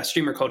 Like, yeah,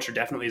 streamer culture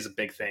definitely is a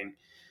big thing.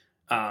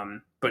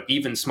 But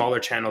even smaller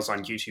channels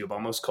on YouTube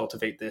almost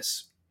cultivate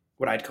this,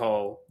 what I'd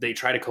call, they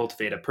try to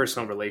cultivate a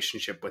personal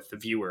relationship with the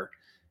viewer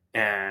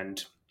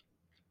and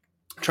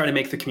try to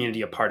make the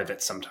community a part of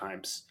it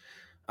sometimes.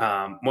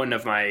 One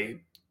of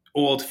my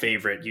old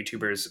favorite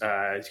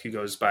YouTubers, who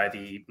goes by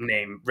the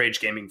name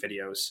Rage Gaming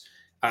Videos,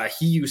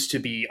 he used to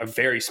be a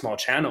very small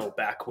channel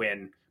back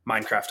when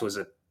Minecraft was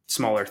a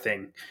smaller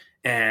thing.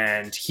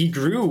 And he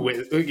grew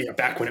with,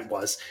 back when it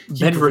was.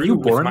 Ben, were you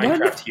born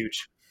Minecraft then?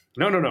 huge.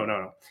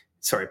 No.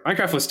 Sorry,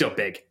 Minecraft was still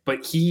big,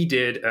 but he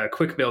did a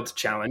quick build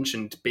challenge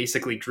and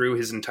basically grew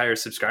his entire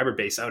subscriber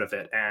base out of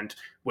it and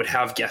would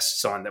have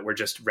guests on that were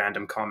just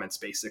random comments,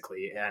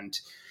 basically. And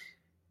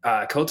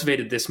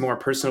cultivated this more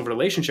personal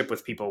relationship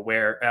with people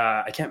where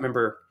I can't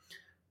remember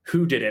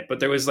who did it, but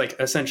there was like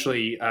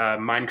essentially a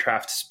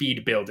Minecraft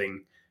speed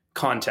building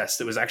contest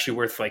that was actually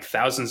worth like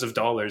thousands of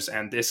dollars.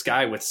 And this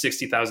guy with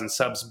 60,000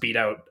 subs beat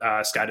out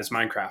Sky Does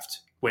Minecraft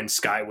when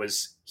Sky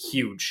was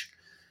huge.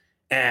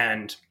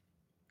 And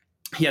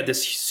he had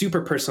this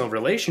super personal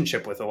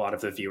relationship with a lot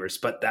of the viewers,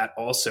 but that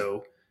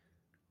also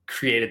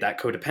created that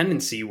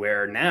codependency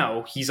where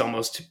now he's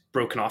almost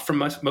broken off from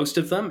most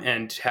of them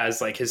and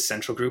has like his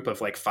central group of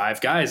like 5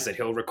 guys that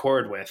he'll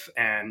record with,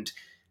 and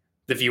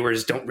the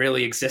viewers don't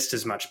really exist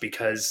as much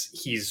because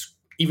he's,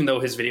 even though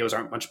his videos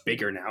aren't much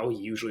bigger now, he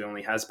usually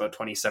only has about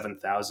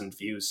 27,000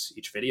 views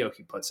each video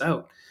he puts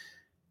out.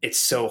 It's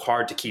so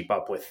hard to keep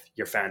up with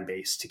your fan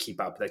base, to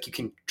keep up. Like, you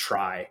can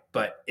try,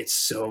 but it's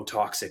so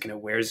toxic and it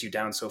wears you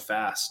down so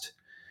fast.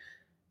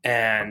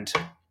 And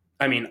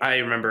I mean, I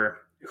remember,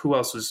 who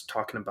else was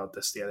talking about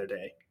this the other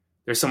day?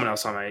 There's someone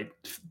else on my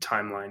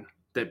timeline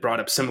that brought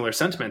up similar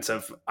sentiments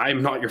of,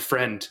 I'm not your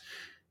friend,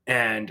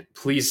 and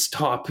please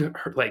stop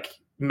like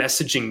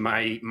messaging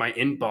my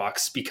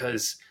inbox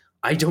because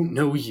I don't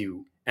know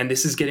you, and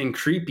this is getting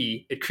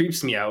creepy. It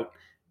creeps me out,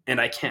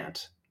 and I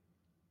can't.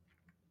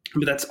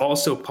 But that's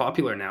also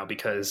popular now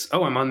because,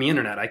 oh, I'm on the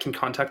internet. I can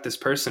contact this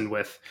person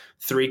with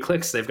 3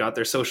 clicks. They've got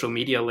their social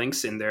media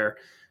links in their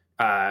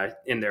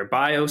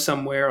bio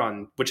somewhere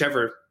on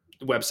whichever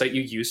website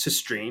you use to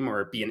stream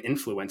or be an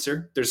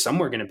influencer. There's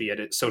somewhere going to be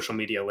a social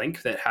media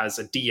link that has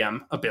a DM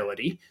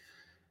ability,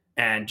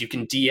 and you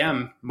can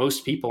DM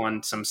most people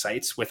on some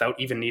sites without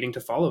even needing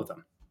to follow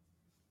them,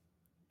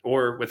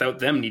 or without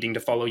them needing to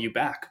follow you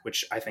back,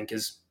 which I think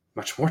is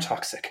much more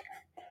toxic.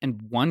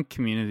 And one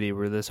community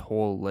where this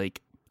whole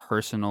like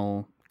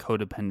personal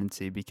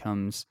codependency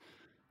becomes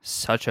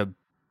such a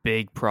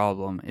big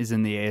problem is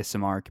in the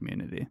ASMR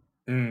community.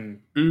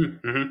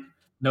 Mm-hmm.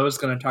 Noah's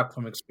going to talk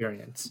from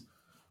experience.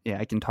 Yeah,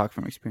 I can talk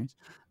from experience.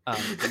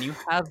 When you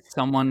have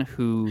someone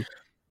who,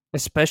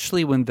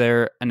 especially when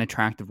they're an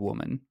attractive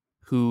woman,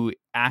 who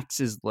acts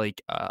as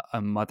like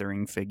a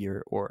mothering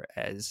figure, or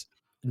as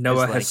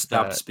Noah has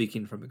stopped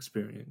speaking from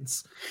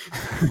experience.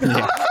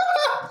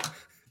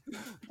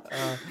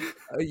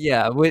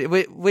 Yeah.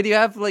 When you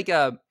have like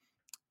a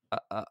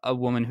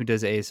woman who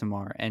does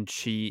ASMR and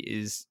she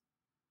is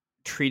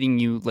treating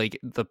you like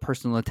the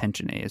personal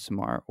attention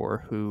ASMR,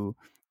 or who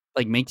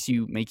like makes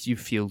you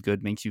feel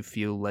good, makes you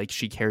feel like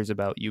she cares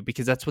about you,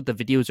 because that's what the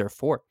videos are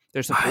for.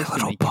 They're supposed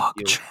to make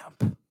you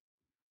feel.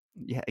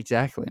 Yeah,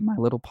 exactly. My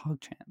little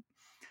PogChamp.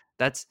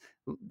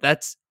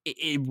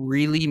 It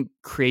really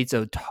creates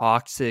a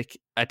toxic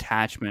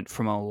attachment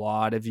from a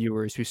lot of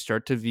viewers who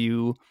start to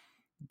view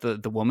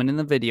the woman in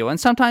the video, and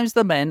sometimes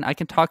the men. I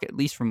can talk at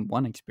least from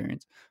one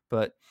experience,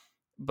 but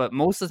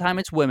most of the time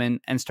it's women,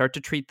 and start to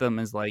treat them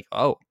as like,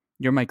 oh,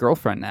 you're my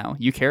girlfriend now.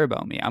 You care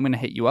about me. I'm gonna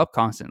hit you up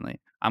constantly.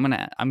 I'm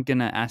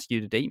gonna ask you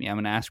to date me. I'm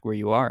gonna ask where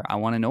you are. I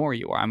want to know where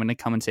you are. I'm gonna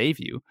come and save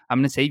you. I'm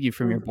gonna save you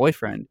from your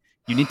boyfriend.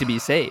 You need to be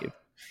saved.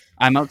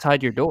 I'm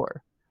outside your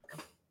door.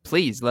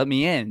 Please let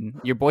me in.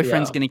 Your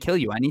boyfriend's gonna kill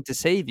you. I need to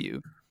save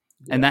you.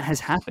 And that has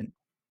happened.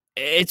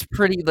 It's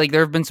pretty, like,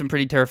 there have been some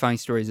pretty terrifying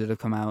stories that have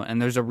come out, and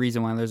there's a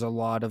reason why there's a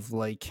lot of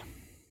like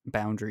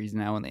boundaries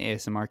now in the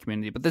ASMR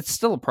community, but that's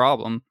still a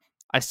problem.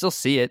 I still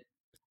see it.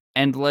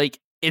 And like,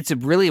 it's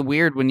really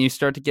weird when you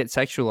start to get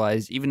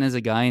sexualized, even as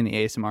a guy in the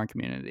ASMR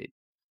community.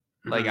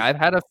 Like, I've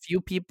had a few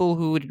people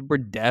who were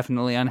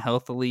definitely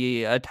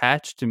unhealthily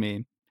attached to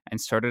me and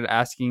started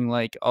asking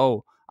like,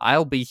 oh,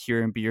 I'll be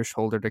here and be your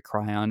shoulder to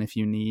cry on if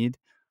you need.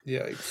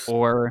 Yikes.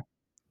 Or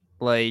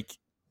like,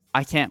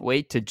 I can't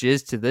wait to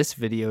jizz to this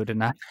video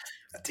tonight.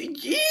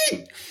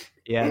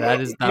 Yeah, that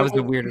was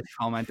the weirdest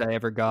comment I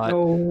ever got.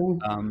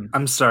 No.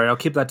 I'm sorry, I'll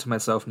keep that to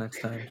myself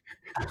next time.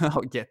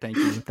 Oh yeah, thank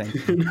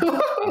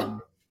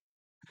you.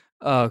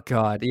 Oh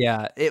god,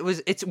 yeah.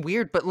 It's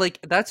weird, but like,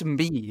 that's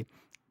me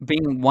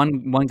being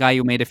one guy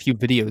who made a few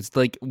videos.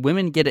 Like,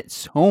 women get it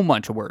so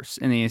much worse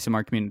in the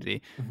ASMR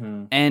community.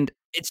 Mm-hmm. And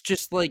it's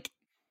just like,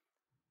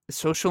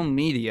 social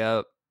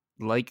media,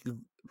 like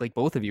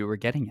both of you were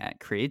getting at,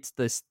 creates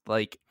this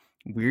like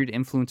weird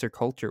influencer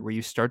culture where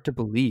you start to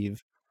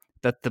believe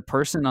that the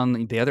person on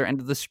the other end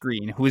of the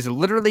screen, who is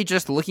literally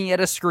just looking at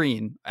a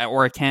screen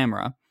or a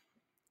camera,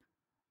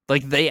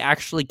 like they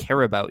actually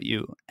care about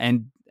you,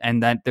 and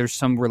that there's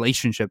some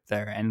relationship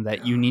there, and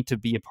that you need to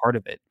be a part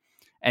of it.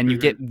 And you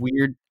get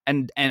weird,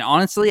 and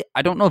honestly,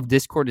 I don't know if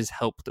Discord has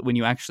helped when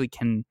you actually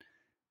can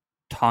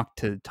talk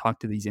to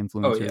these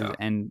influencers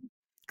and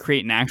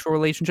create an actual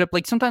relationship.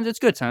 Like sometimes it's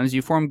good, sometimes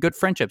you form good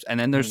friendships, and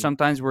then there's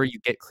sometimes where you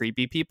get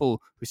creepy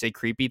people who say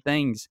creepy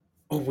things.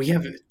 Oh,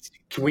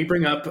 can we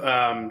bring up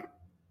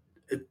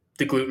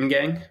the Gluten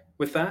Gang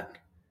with that?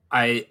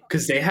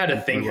 Because they had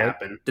a thing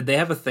happen. Did they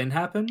have a thing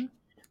happen?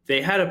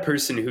 They had a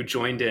person who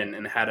joined in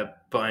and had a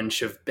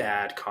bunch of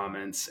bad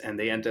comments, and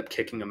they ended up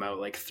kicking him out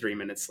like 3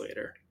 minutes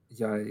later.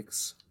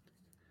 Yikes.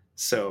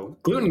 So,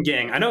 Gluten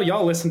Gang, I know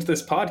y'all listen to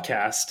this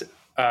podcast,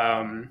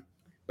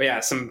 but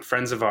yeah, some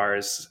friends of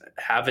ours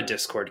have a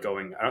Discord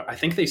going. I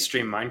think they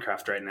stream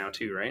Minecraft right now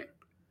too, right?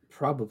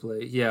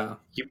 Probably, yeah.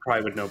 You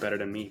probably would know better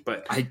than me,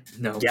 but I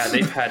know. Yeah,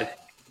 they've had...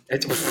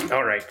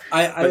 all right.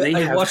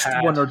 I watched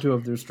one or two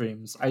of their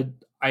streams.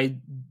 I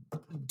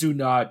do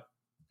not...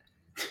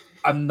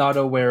 I'm not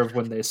aware of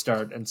when they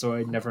start, and so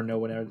I never know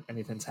when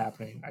anything's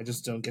happening. I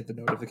just don't get the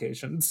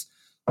notifications.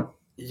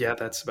 Yeah,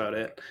 that's about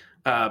it.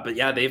 But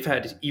yeah, they've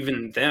had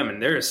even them,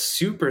 and they're a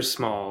super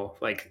small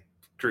like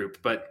group,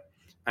 but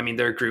I mean,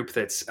 they're a group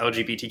that's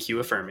LGBTQ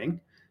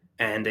affirming,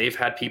 and they've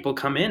had people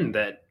come in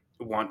that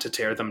want to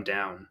tear them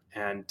down,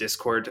 and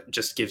Discord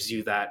just gives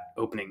you that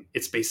opening.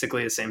 It's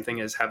basically the same thing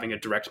as having a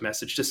direct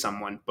message to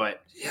someone,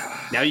 but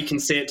now you can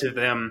say it to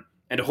them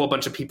and a whole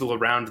bunch of people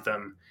around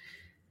them,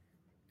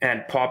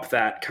 and pop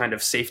that kind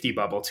of safety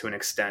bubble to an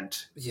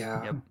extent,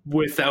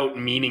 without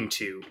meaning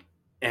to,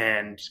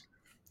 and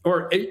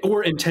or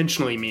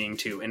intentionally meaning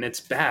to, and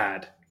it's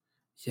bad.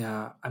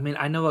 Yeah, I mean,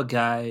 I know a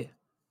guy.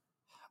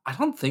 I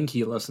don't think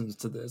he listens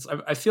to this.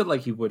 I feel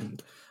like he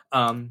wouldn't,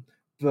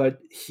 but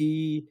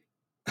he.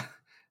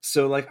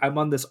 So like, I'm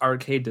on this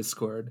arcade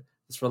Discord,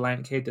 this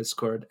Reliant K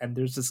Discord, and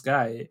there's this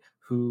guy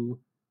who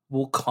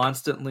will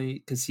constantly,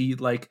 because he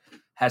like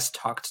has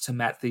talked to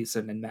Matt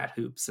Thiessen and Matt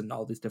Hoops and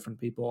all these different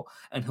people,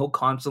 and he'll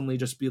constantly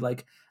just be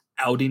like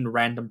outing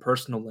random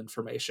personal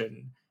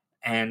information,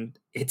 and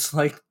it's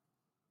like,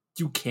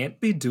 you can't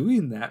be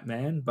doing that,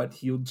 man. But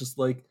he'll just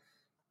like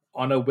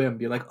on a whim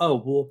be like, oh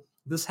well,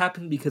 this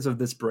happened because of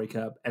this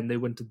breakup, and they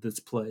went to this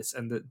place,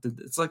 and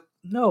it's like,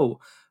 no,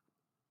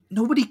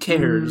 nobody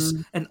cares,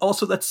 and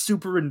also that's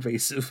super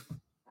invasive.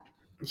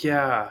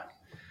 Yeah,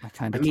 I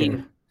kind of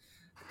care.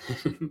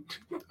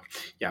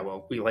 Yeah,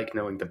 well, we like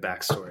knowing the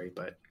backstory,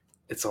 but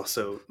it's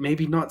also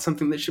maybe not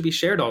something that should be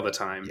shared all the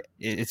time.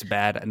 It's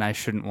bad, and I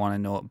shouldn't want to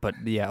know it. But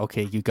yeah,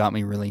 okay, you got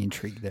me really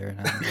intrigued there,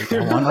 and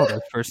I want all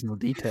those personal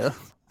details.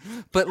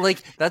 But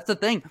like, that's the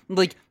thing,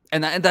 like,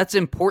 and that's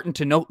important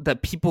to note,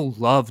 that people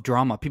love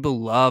drama, people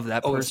love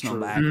that personal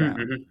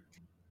background,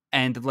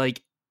 and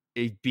like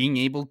being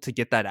able to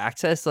get that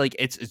access, like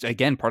it's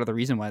again part of the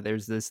reason why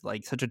there's this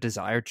like such a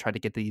desire to try to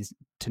get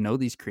to know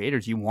these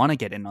creators. You want to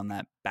get in on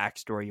that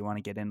backstory, you want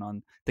to get in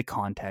on the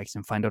context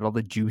and find out all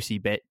the juicy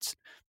bits,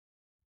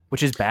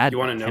 which is bad. You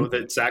want to know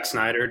that Zack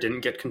Snyder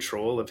didn't get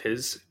control of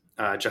his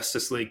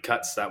Justice League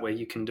cuts, that way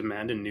you can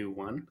demand a new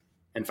one,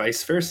 and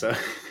vice versa.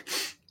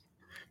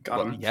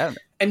 Got him. Yeah,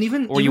 and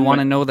even you want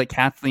to know that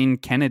Kathleen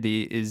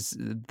Kennedy is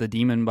the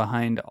demon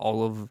behind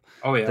all of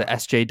the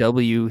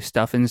SJW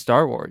stuff in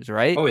Star Wars,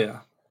 right? Oh yeah.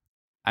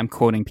 I'm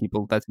quoting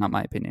people. That's not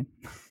my opinion.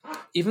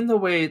 Even the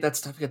way that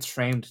stuff gets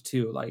framed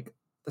too, like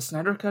the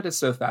Snyder Cut is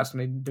so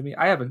fascinating to me.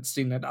 I haven't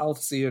seen it. I'll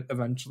see it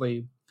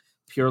eventually,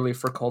 purely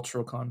for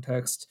cultural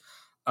context.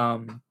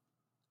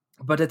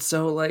 But it's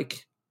so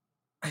like,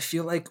 I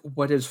feel like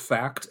what is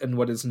fact and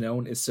what is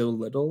known is so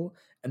little,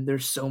 and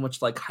there's so much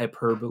like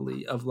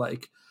hyperbole of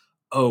like,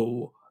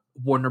 oh,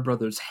 Warner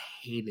Brothers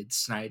hated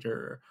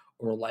Snyder,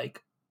 or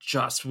like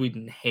Joss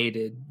Whedon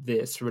hated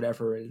this or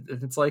whatever,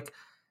 and it's like,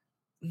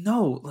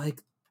 no,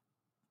 like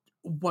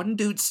one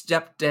dude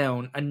stepped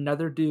down,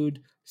 another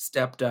dude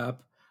stepped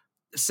up.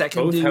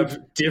 Both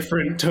have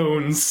different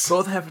tones.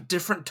 Both have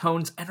different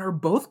tones and are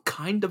both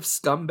kind of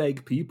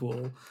scumbag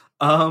people.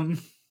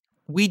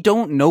 We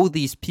don't know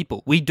these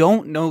people. We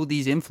don't know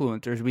these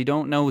influencers. We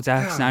don't know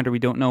Zack Snyder. We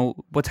don't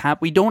know what's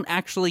happening. We don't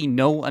actually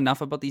know enough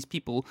about these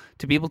people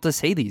to be able to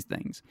say these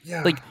things.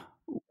 Yeah.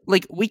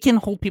 Like we can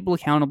hold people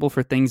accountable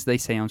for things they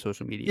say on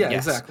social media. Yeah,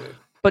 yes. Exactly.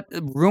 But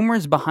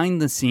rumors behind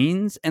the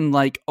scenes and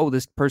like, oh,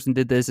 this person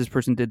did this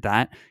person did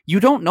that. You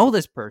don't know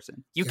this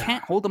person. You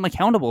can't hold them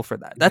accountable for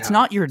that. That's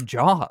not your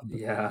job.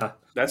 Yeah.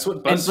 That's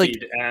what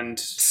BuzzFeed and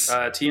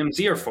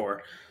TMZ are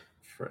for.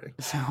 Right.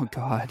 Oh,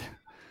 God.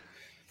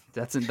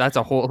 That's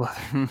a whole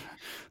other...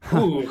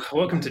 Ooh,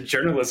 welcome to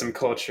journalism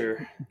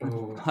culture.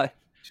 But,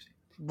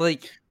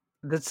 like,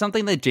 that's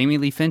something that Jamie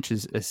Lee Finch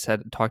has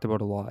talked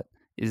about a lot,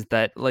 is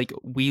that like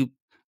you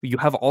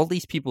have all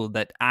these people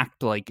that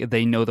act like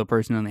they know the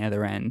person on the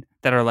other end,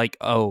 that are like,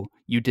 oh,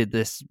 you did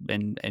this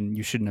and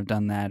you shouldn't have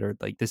done that, or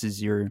like this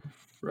is your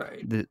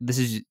this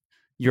is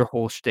your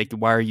whole shtick.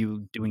 Why are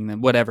you doing that?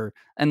 Whatever.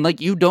 And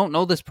like, you don't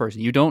know this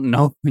person. You don't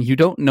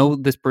know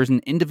this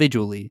person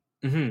individually.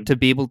 to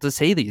be able to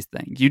say these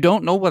things. You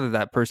don't know whether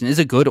that person is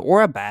a good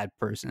or a bad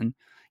person.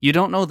 You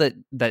don't know that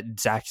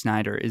Zack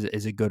Snyder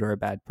is a good or a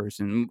bad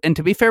person. And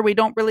to be fair, we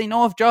don't really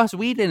know if Joss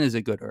Whedon is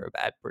a good or a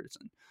bad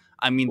person.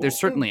 I mean, there's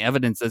certainly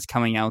evidence that's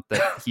coming out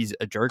that he's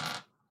a jerk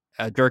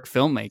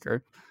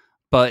filmmaker,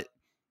 but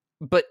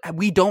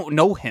we don't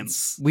know him.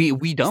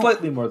 We don't.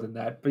 Slightly more than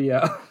that, but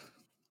yeah.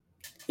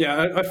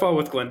 Yeah, I fall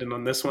with Glendon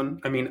on this one.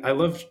 I mean, I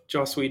love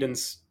Joss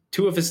Whedon's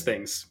two of his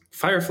things,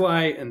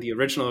 Firefly and the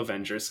original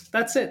Avengers.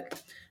 That's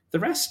it. The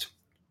rest,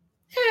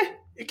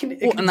 it can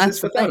and that's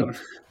exist without him.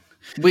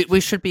 We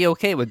should be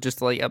okay with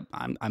just like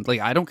I'm like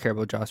I don't care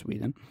about Joss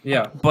Whedon.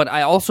 Yeah, but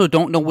I also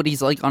don't know what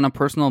he's like on a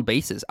personal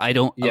basis. I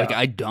don't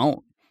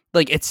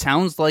like. It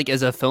sounds like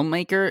as a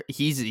filmmaker,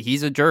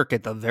 he's a jerk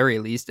at the very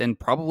least, and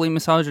probably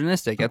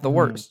misogynistic at the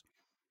worst.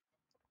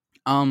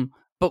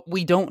 But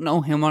we don't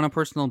know him on a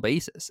personal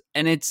basis,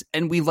 and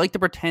we like to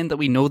pretend that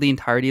we know the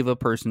entirety of a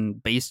person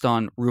based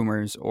on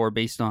rumors or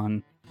based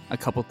on a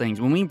couple things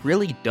when we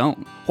really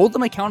don't. Hold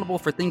them accountable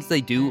for things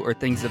they do or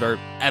things that are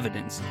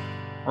evidence,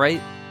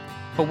 right?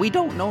 But we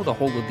don't know the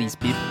whole of these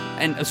people,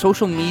 and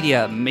social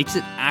media makes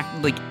it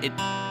act like it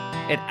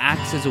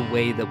acts as a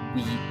way that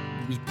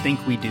we think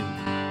we do.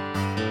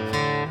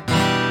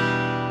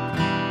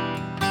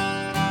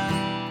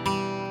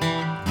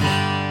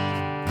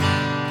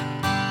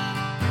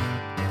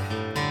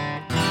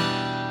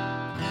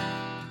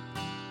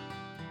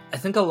 I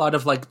think a lot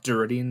of like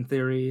Derridian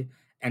theory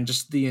and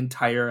just the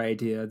entire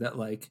idea that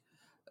like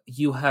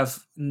you have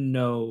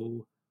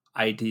no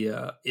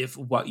idea if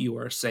what you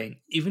are saying,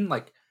 even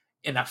like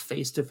in a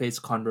face-to-face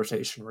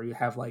conversation where you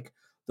have like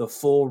the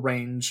full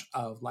range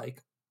of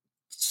like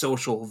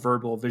social,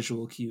 verbal,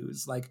 visual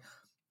cues, like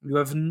you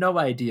have no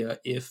idea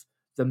if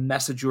the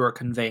message you are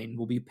conveying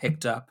will be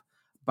picked up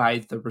by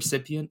the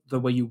recipient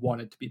the way you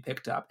want it to be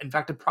picked up. In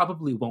fact, it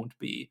probably won't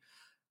be.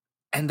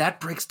 And that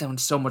breaks down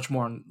so much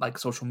more on like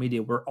social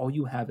media where all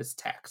you have is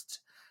text,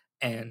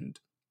 and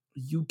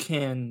you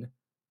can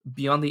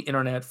be on the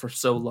internet for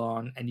so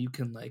long and you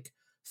can like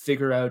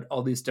figure out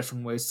all these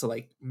different ways to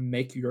like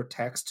make your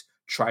text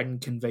try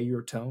and convey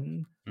your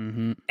tone,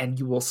 and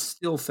you will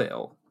still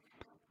fail.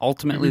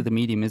 Ultimately, the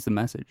medium is the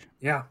message.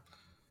 Yeah.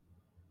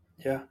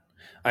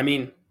 I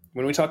mean,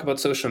 when we talk about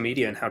social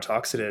media and how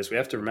toxic it is, we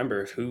have to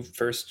remember who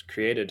first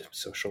created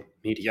social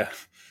media.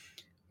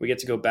 We get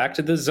to go back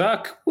to the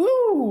Zuck.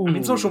 Woo! I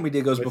mean, social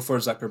media goes before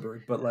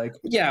Zuckerberg, but like...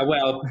 Yeah,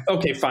 well,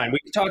 okay, fine. We're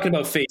talking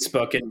about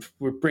Facebook, and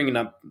we're bringing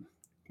up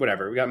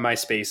whatever. We got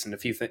MySpace and a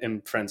few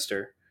and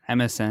Friendster.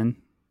 MSN.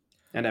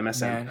 And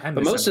MSN. Man,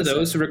 but most of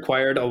those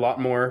required a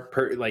lot more,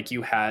 like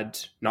you had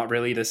not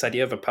really this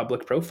idea of a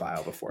public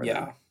profile before.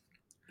 Yeah. Then.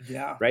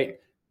 Yeah. Right?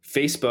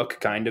 Facebook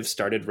kind of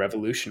started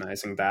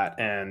revolutionizing that.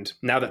 And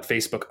now that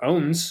Facebook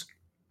owns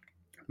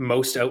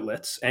most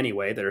outlets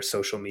anyway that are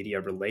social media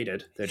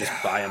related, they just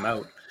buy them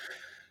out,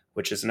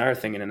 which is another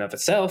thing in and of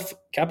itself.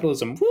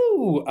 Capitalism,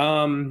 woo!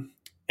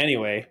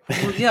 Anyway.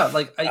 Well, yeah,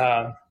 like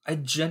I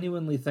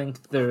genuinely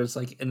think there's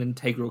like an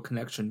integral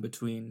connection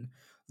between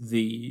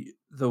the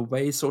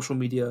way social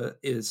media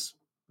is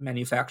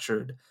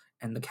manufactured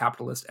and the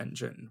capitalist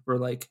engine. Where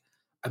like,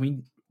 I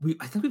mean,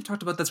 I think we've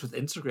talked about this with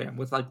Instagram,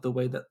 with like the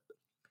way that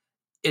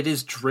it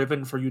is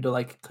driven for you to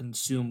like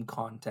consume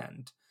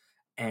content,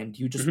 and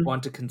you just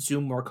want to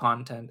consume more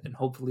content, and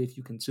hopefully if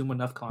you consume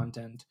enough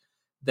content,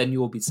 then you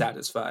will be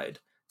satisfied.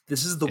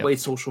 This is the way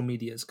social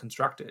media is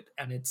constructed,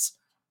 and it's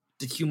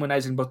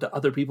dehumanizing both to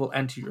other people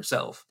and to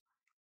yourself.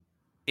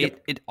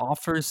 It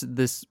offers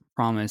this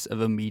promise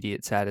of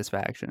immediate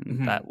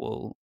satisfaction that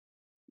will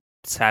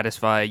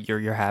satisfy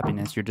your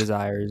happiness, your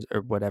desires,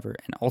 or whatever,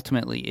 and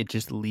ultimately it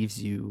just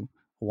leaves you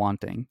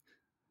wanting.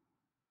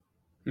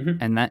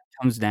 And that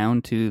comes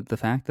down to the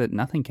fact that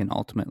nothing can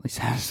ultimately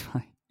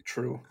satisfy.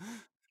 True.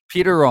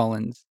 Peter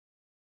Rollins.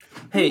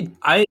 Hey,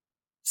 I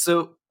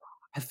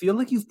feel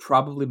like you've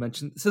probably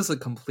mentioned, this is a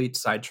complete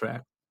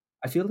sidetrack.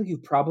 I feel like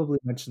you've probably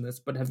mentioned this,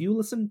 but have you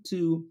listened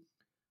to,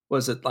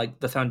 was it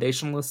like the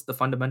Foundationalist, the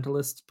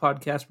Fundamentalist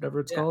podcast, whatever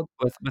it's called?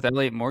 With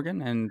Elliot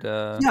Morgan and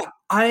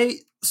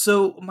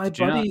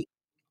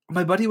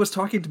my buddy was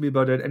talking to me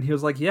about it, and he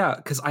was like, yeah,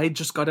 because I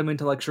just got him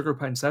into like Sugar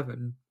Pine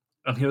 7,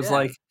 and he was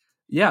like,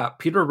 yeah,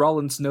 Peter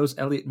Rollins knows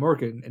Elliot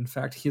Morgan. In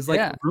fact, he's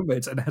like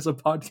roommates and has a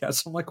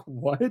podcast. I'm like,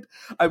 what?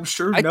 I'm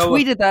sure I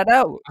tweeted that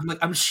out. I'm like,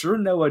 I'm sure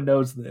Noah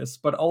knows this,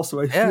 but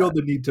also I feel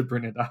the need to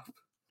bring it up.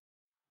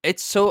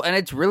 It's and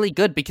it's really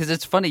good because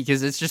it's funny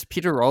because it's just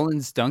Peter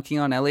Rollins dunking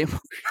on Elliot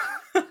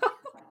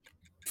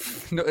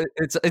Morgan.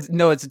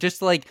 It's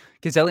just like,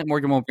 because Elliot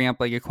Morgan won't bring up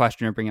like a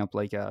question or bring up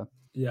like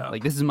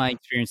like this is my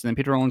experience, and then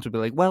Peter Rollins would be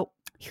like, well,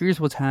 here's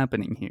what's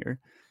happening here.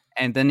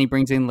 And then he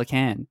brings in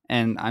Lacan,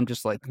 and I'm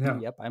just like,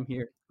 yep, I'm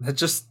here.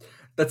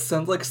 That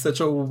sounds like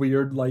such a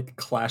weird like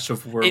clash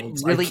of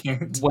worlds. It really,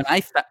 when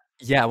I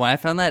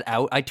found that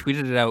out, I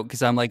tweeted it out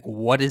because I'm like,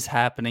 what is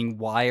happening?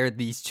 Why are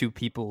these two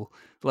people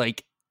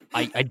like?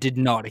 I did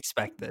not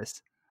expect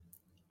this.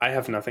 I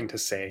have nothing to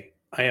say.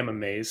 I am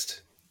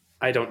amazed.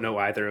 I don't know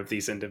either of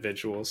these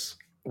individuals.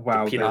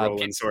 Wow, Peter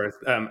Rollins or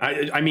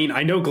I mean,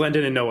 I know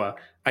Glendon and Noah.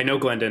 I know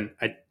Glendon.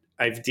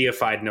 I've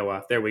deified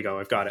Noah. There we go.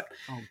 I've got it.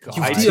 Oh God!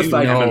 You've I too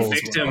deified am me a as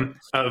victim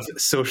of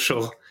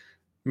social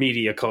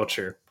media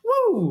culture.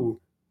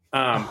 Woo!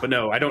 But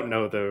no, I don't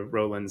know the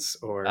Rollins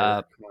or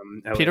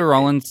Peter Elliot.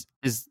 Rollins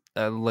is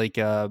like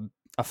a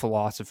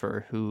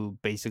philosopher who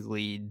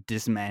basically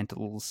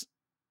dismantles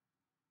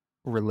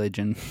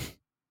religion,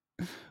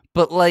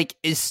 but like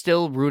is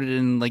still rooted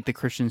in like the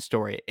Christian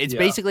story. It's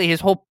basically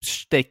his whole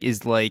shtick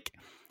is like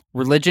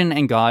religion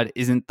and God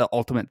isn't the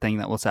ultimate thing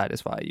that will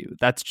satisfy you.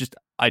 That's just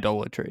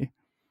idolatry.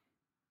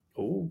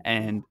 Ooh.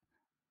 And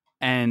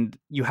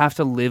you have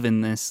to live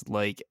in this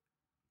like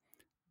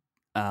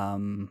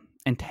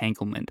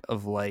entanglement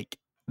of like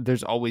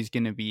there's always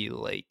going to be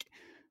like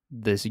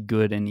this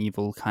good and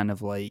evil kind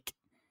of like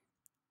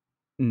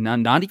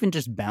not even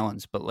just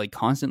balanced but like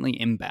constantly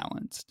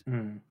imbalanced.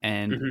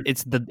 And Mhm.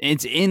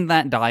 it's in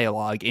that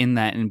dialogue, in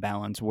that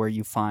imbalance, where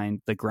you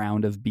find the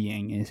ground of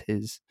being is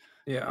his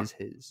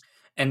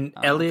And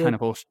kind of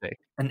whole shtick.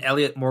 And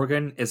Elliot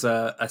Morgan is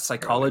a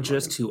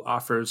psychologist who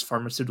offers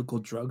pharmaceutical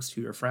drugs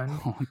to your friend.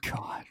 Oh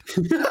God.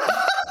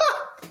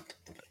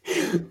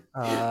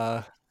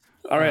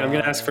 All right, I'm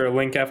gonna ask for a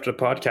link after the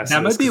podcast.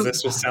 That might be.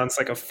 This just sounds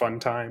like a fun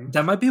time.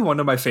 That might be one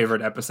of my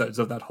favorite episodes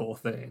of that whole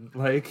thing.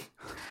 Like,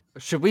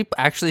 should we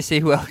actually say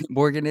who Elliot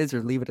Morgan is,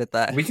 or leave it at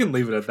that? We can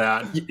leave it at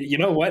that. You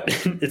know what?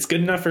 It's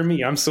good enough for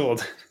me. I'm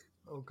sold.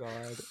 Oh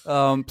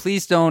God.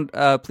 Please don't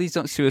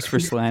sue us for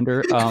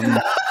slander.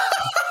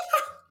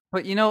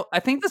 But you know,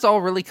 I think this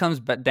all really comes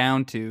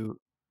down to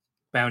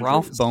Boundaries.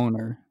 Ralph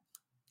Boner.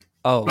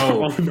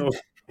 Oh no.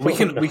 We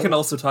can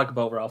also talk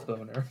about Ralph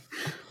Boner.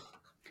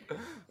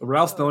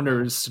 Ralph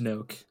Boner is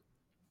Snoke.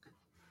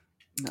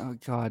 Oh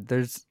God,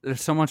 there's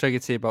so much I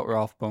could say about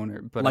Ralph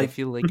Boner, but like, I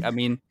feel like, I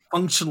mean,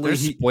 functionally,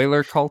 there's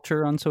spoiler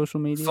culture on social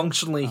media.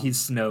 Functionally, he's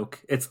Snoke.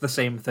 It's the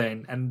same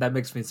thing, and that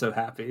makes me so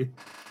happy.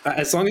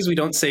 As long as we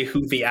don't say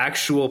who the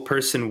actual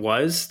person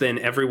was, then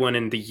everyone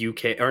in the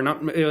UK, or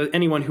not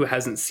anyone who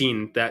hasn't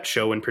seen that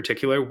show in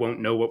particular, won't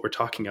know what we're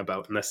talking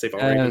about unless they've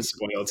already been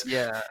spoiled.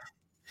 Yeah.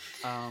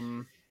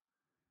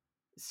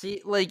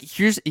 See, like,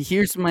 here's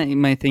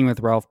my thing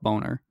with Ralph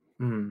Boner.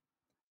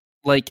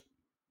 Like,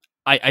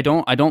 I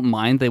don't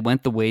mind they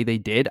went the way they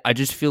did. I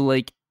just feel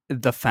like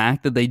the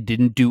fact that they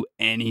didn't do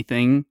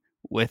anything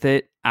with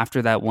it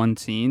after that one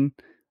scene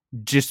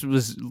just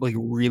was like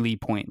really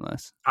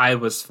pointless. I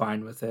was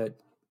fine with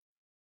it.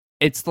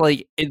 It's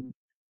like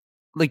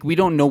we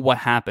don't know what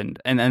happened,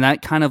 and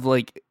that kind of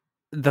like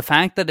the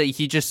fact that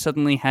he just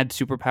suddenly had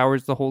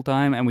superpowers the whole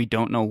time and we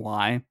don't know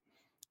why.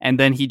 And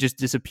then he just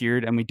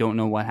disappeared, and we don't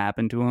know what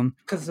happened to him.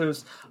 Because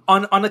there's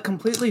on a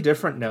completely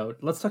different note.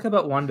 Let's talk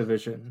about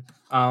WandaVision.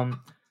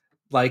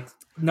 Like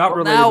not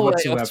related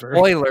whatsoever.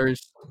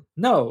 Spoilers.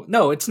 No,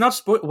 it's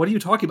not. What are you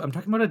talking about? I'm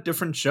talking about a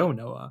different show,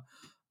 Noah.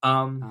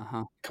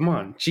 Come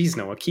on, jeez,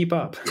 Noah, keep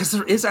up. Because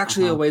there is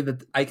actually a way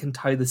that I can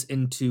tie this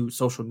into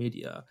social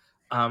media.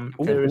 I think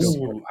I know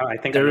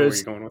where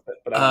you're going with it.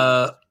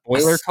 But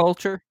spoiler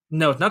culture?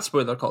 No, it's not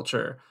spoiler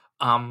culture.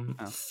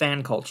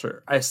 Fan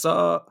culture. I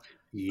saw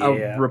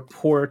a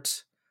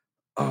report.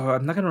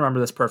 I'm not going to remember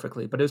this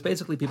perfectly, but it was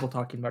basically people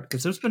talking about it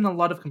because there's been a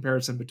lot of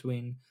comparison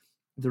between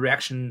the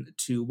reaction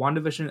to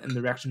WandaVision and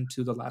the reaction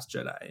to The Last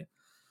Jedi.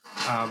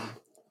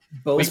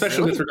 Both,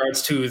 especially with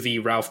regards to the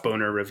Ralph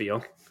Boner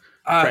reveal,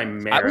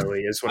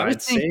 primarily is what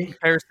I'd say.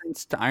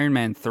 Comparisons to Iron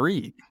Man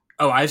 3.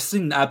 Oh, I've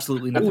seen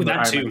absolutely nothing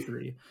about Iron Man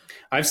 3.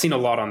 I've seen a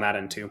lot on that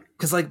end too.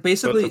 Because like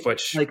basically,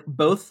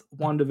 both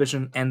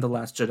WandaVision and The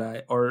Last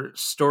Jedi are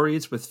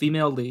stories with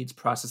female leads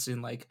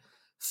processing like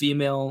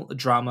female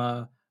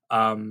drama,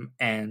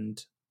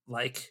 and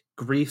like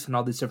grief and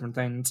all these different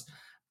things,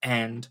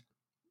 and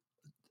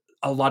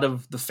a lot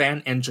of the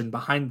fan engine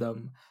behind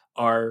them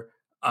are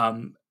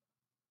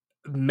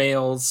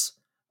males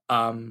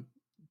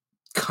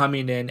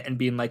coming in and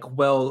being like,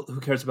 well, who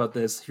cares about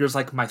this? Here's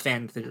like my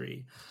fan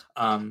theory.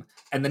 And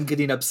then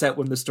getting upset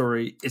when the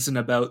story isn't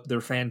about their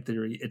fan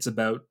theory. It's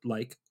about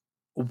like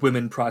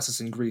women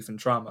processing grief and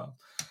trauma.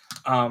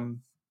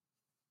 And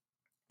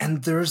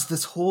there's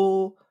this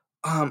whole,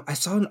 I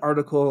saw an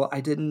article.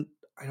 I don't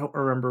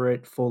remember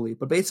it fully,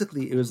 but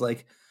basically it was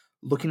like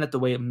looking at the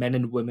way men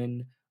and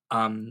women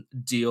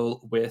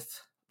deal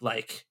with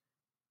like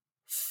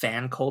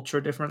fan culture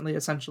differently,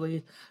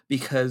 essentially,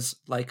 because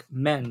like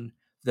men,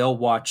 they'll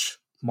watch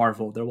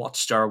Marvel, they'll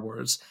watch Star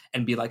Wars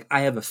and be like,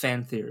 I have a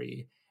fan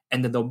theory,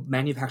 and then they'll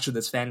manufacture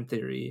this fan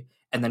theory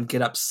and then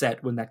get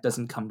upset when that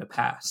doesn't come to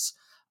pass,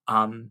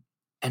 and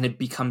it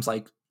becomes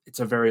like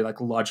it's a very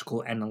like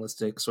logical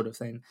analytic sort of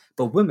thing.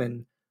 But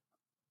women,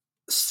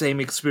 same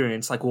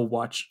experience, like we'll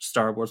watch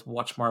Star Wars, we'll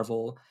watch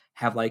Marvel,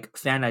 have like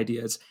fan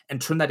ideas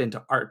and turn that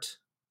into art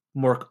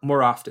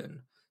more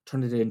often,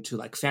 turn it into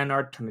like fan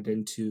art, turn it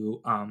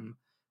into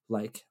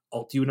like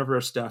alt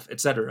universe stuff,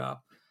 etc.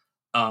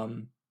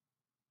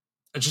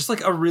 It's just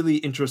like a really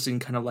interesting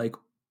kind of like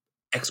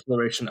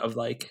exploration of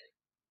like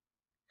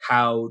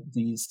how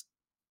these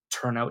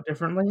turn out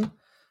differently,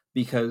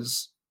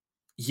 because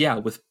yeah,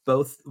 with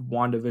both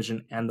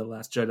WandaVision and The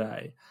Last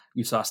Jedi,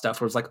 you saw stuff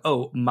where it's like,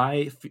 oh,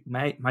 my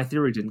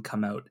theory didn't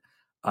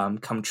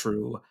come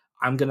true.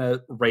 I'm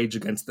gonna rage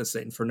against this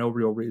thing for no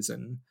real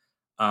reason.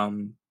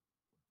 Um,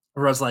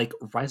 Whereas like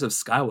Rise of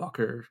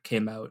Skywalker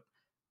came out,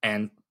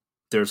 and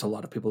there's a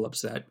lot of people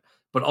upset,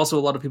 but also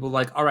a lot of people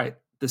like, all right,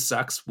 this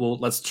sucks. Well,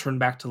 let's turn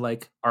back to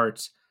like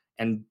art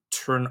and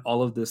turn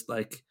all of this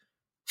like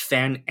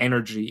fan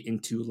energy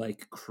into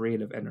like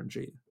creative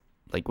energy.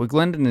 Like what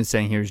Glendon is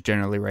saying here is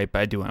generally right,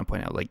 but I do want to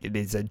point out like it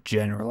is a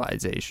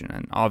generalization,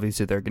 and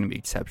obviously there are going to be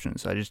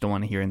exceptions. So I just don't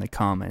want to hear in the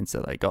comments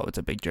that like, oh, it's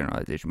a big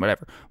generalization,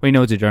 whatever. We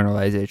know it's a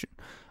generalization,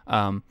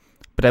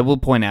 but I will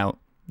point out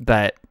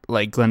that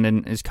like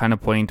Glendon is kind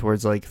of pointing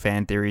towards like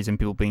fan theories and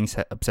people being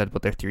upset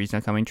about their theories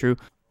not coming true.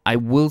 I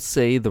will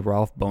say the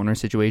Ralph Bohner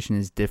situation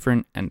is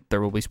different, and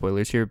there will be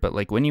spoilers here, but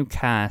like when you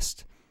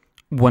cast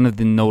one of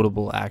the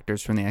notable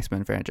actors from the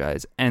X-Men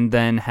franchise and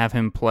then have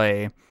him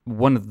play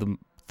one of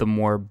the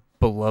more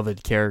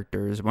beloved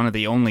characters, one of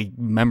the only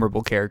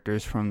memorable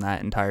characters from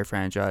that entire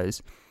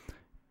franchise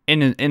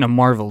in a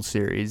Marvel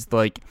series,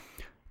 like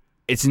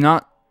it's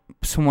not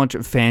so much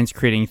fans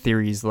creating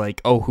theories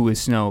like, oh, who is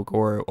Snoke,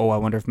 or oh, I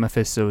wonder if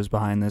Mephisto is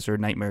behind this, or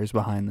Nightmare is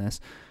behind this.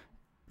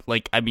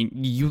 Like, I mean,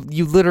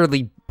 you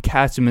literally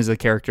cast him as a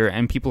character,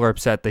 and people are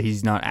upset that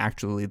he's not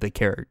actually the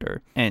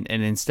character, and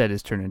instead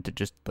is turned into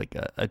just like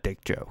a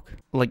dick joke.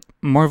 Like,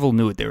 Marvel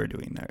knew what they were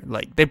doing there.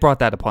 Like, they brought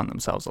that upon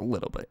themselves a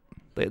little bit.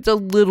 It's a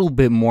little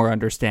bit more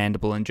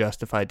understandable and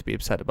justified to be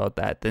upset about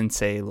that than,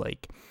 say,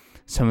 like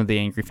some of the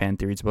angry fan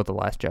theories about The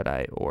Last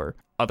Jedi or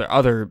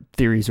other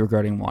theories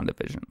regarding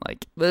WandaVision.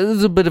 Like,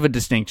 there's a bit of a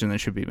distinction that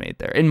should be made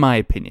there, in my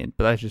opinion,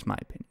 but that's just my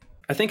opinion.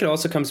 I think it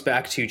also comes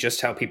back to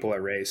just how people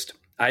are raised.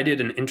 I did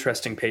an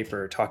interesting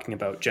paper talking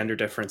about gender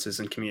differences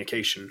in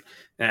communication,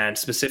 and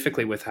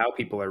specifically with how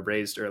people are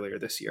raised earlier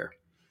this year,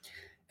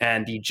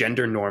 and the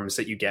gender norms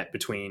that you get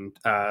between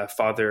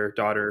father,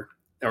 daughter,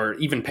 or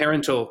even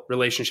parental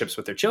relationships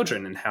with their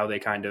children, and how they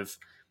kind of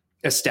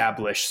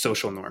establish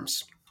social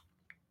norms.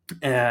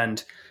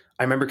 And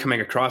I remember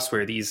coming across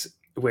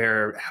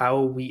where how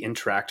we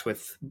interact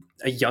with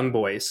young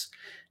boys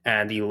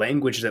and the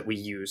language that we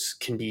use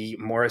can be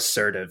more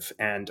assertive,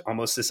 and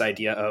almost this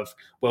idea of,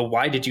 well,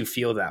 why did you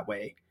feel that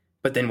way?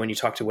 But then when you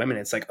talk to women,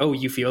 it's like, oh,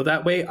 you feel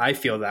that way? I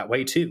feel that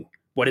way too.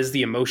 What is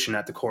the emotion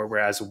at the core?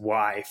 Whereas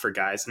why for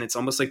guys? And it's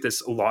almost like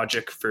this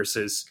logic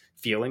versus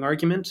feeling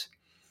argument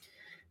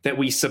that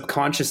we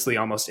subconsciously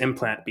almost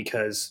implant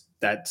because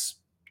that's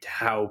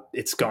how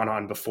it's gone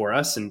on before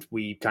us, and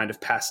we kind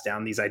of pass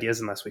down these ideas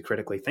unless we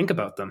critically think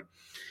about them.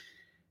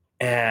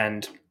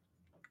 And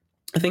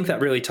I think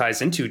that really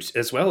ties into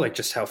as well, like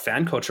just how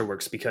fan culture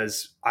works,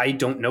 because I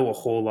don't know a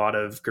whole lot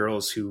of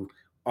girls who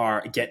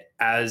get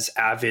as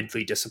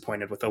avidly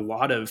disappointed with a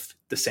lot of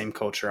the same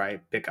culture I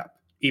pick up.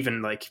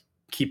 Even like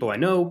people I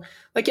know,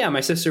 like, yeah,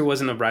 my sister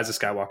wasn't a Rise of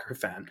Skywalker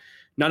fan.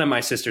 None of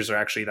my sisters are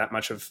actually that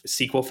much of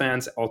sequel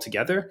fans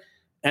altogether.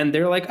 And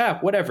they're like,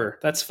 whatever,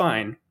 that's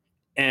fine.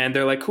 And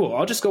they're like, cool,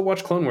 I'll just go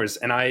watch Clone Wars.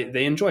 And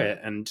they enjoy it.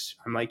 And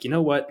I'm like, you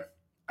know what?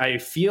 I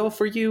feel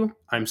for you.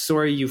 I'm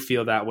sorry you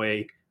feel that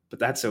way, but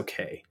that's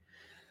okay.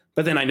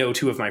 But then I know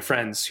two of my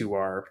friends who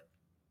are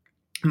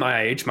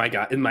my age, my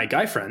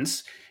guy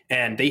friends,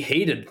 and they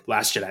hated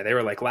Last Jedi. They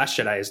were like, Last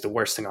Jedi is the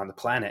worst thing on the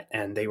planet.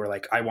 And they were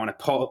like, I want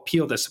to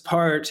peel this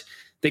apart.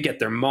 They get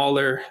their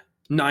Mauler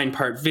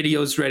 9-part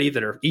videos ready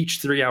that are each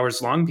 3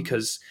 hours long,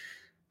 because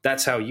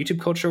that's how YouTube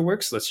culture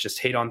works. Let's just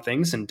hate on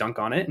things and dunk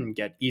on it and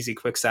get easy,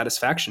 quick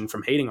satisfaction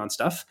from hating on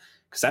stuff,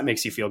 because that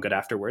makes you feel good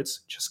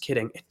afterwards. Just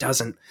kidding. It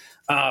doesn't.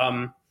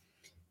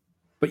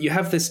 But you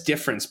have this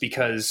difference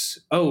because,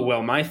 oh,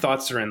 well, my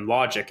thoughts are in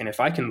logic. And if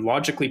I can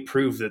logically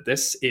prove that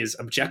this is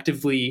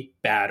objectively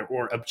bad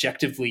or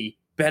objectively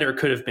better,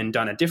 could have been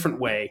done a different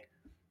way,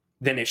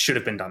 then it should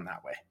have been done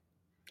that way.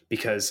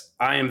 Because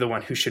I am the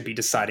one who should be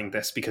deciding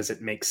this because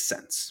it makes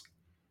sense.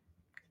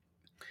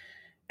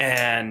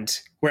 And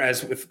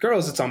whereas with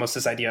girls, it's almost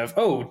this idea of,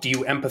 oh, do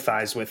you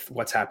empathize with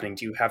what's happening?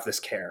 Do you have this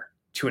care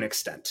to an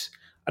extent?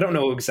 I don't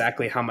know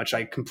exactly how much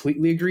I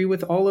completely agree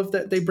with all of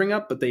that they bring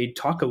up, but they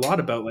talk a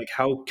lot about like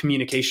how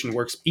communication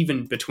works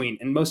even between,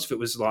 and most of it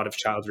was a lot of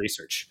child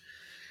research.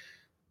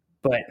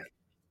 But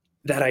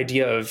that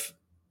idea of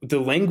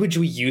the language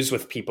we use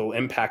with people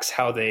impacts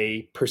how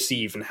they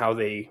perceive and how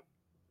they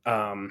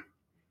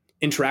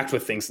interact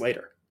with things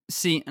later.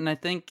 See, and I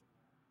think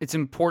it's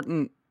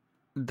important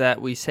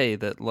that we say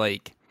that,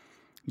 like,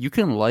 you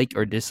can like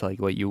or dislike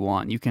what you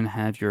want. You can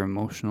have your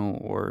emotional,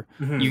 or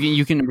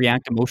you can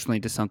react emotionally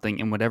to something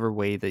in whatever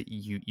way that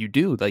you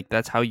do. Like,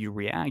 that's how you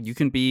react. You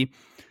can be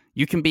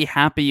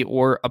happy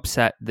or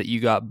upset that you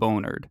got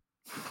bonered.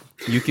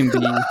 You can be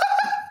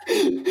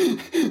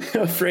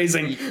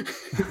phrasing.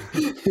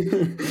 You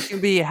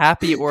can be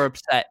happy or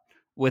upset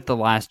with The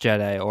Last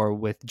Jedi or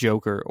with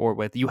Joker or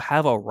with, you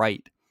have a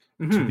right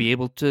to be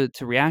able to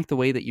react the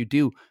way that you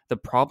do. The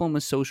problem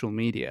with social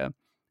media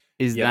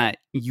is that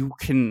you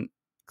can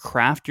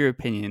craft your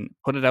opinion,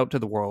 put it out to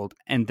the world,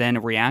 and then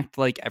react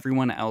like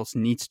everyone else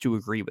needs to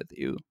agree with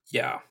you.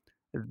 Yeah.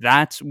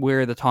 That's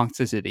where the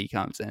toxicity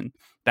comes in.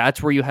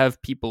 That's where you have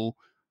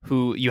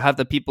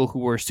the people who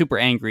were super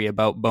angry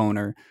about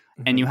Boner,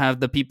 and you have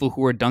the people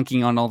who are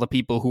dunking on all the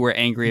people who were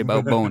angry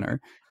about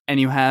Boner, and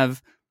you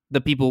have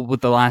the people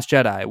with The Last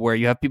Jedi, where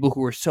you have people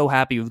who are so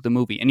happy with the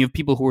movie, and you have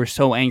people who are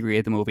so angry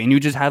at the movie, and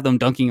you just have them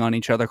dunking on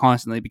each other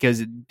constantly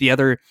because the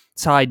other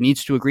side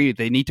needs to agree.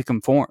 They need to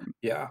conform.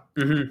 Yeah.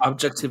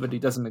 Objectivity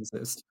doesn't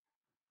exist.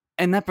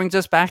 And that brings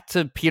us back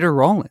to Peter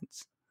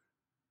Rollins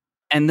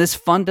and this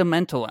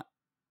fundamental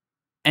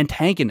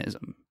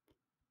antagonism.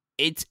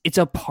 It's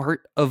a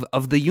part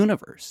of the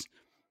universe.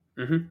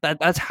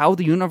 That's how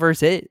the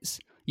universe is.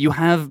 You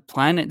have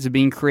planets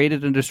being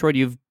created and destroyed.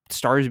 You have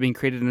stars being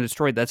created and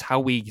destroyed. That's how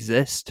we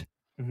exist.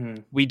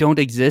 We don't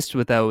exist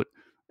without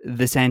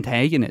this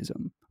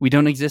antagonism. We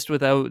don't exist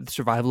without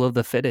survival of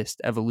the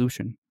fittest,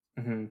 evolution.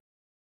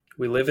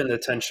 We live in the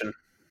tension.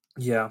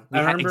 Yeah,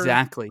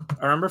 exactly.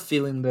 I remember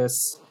feeling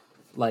this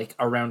like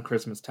around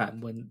Christmas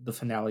time when the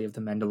finale of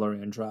The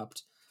Mandalorian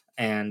dropped,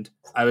 and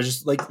I was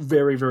just like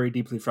very, very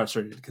deeply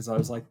frustrated because I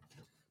was like,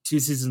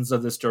 2 seasons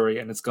of this story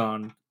and it's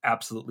gone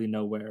absolutely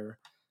nowhere.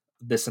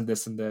 This and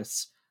this and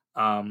this.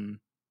 And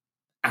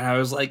I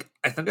was like,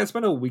 I think I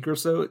spent a week or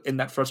so in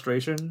that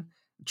frustration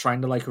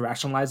trying to like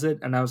rationalize it,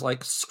 and I was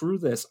like, screw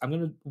this, I'm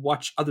gonna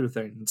watch other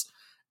things.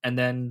 And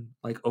then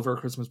like over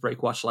Christmas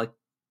break watched like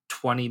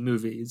 20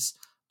 movies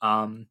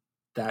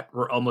that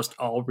were almost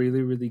all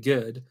really, really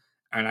good.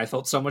 And I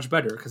felt so much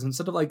better because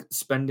instead of like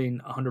spending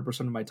 100%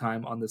 of my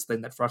time on this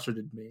thing that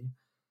frustrated me,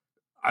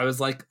 I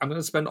was like, I'm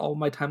going to spend all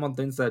my time on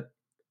things that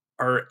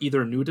are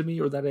either new to me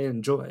or that I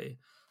enjoy.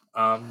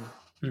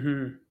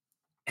 And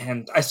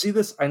I see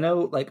this, I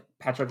know like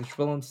Patrick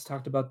Swillens has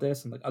talked about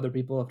this, and like other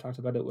people have talked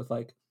about it with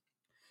like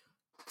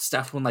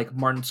stuff when like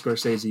Martin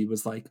Scorsese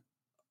was like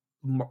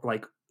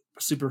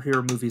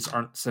superhero movies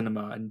aren't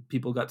cinema, and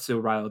people got so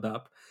riled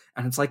up.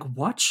 And it's like,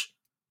 watch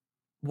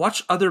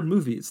other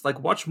movies,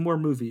 like watch more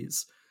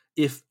movies.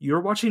 If you're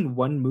watching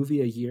one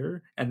movie a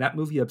year and that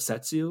movie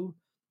upsets you,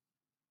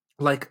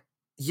 like,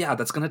 yeah,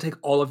 that's going to take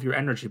all of your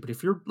energy. But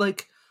if you're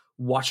like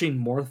watching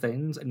more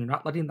things and you're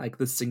not letting like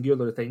the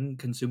singular thing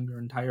consume your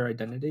entire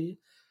identity,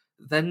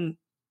 then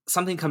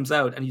something comes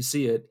out and you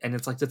see it and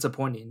it's like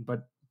disappointing,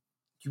 but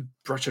you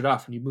brush it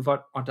off and you move on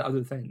onto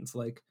other things.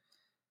 Like,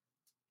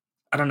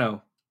 I don't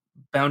know,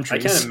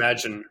 boundaries. I can't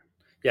imagine.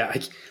 Yeah,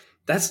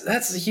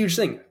 that's a huge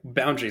thing.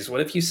 Boundaries.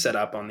 What if you set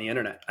up on the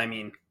internet? I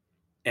mean,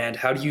 and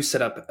how do you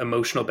set up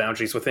emotional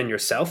boundaries within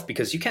yourself?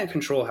 Because you can't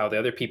control how the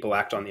other people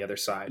act on the other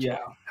side. Yeah.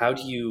 How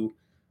do you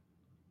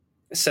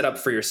set up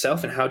for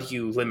yourself, and how do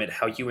you limit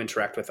how you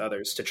interact with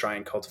others to try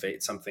and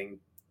cultivate something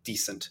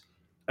decent?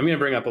 I'm going to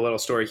bring up a little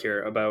story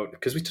here about,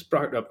 because we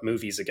brought up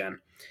movies again,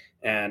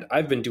 and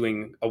I've been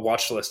doing a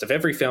watch list of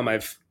every film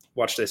I've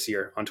watched this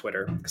year on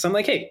Twitter, because I'm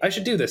like, hey, I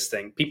should do this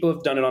thing. People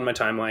have done it on my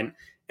timeline.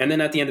 And then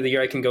at the end of the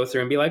year, I can go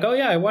through and be like, oh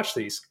yeah, I watched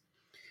these.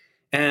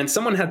 And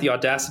someone had the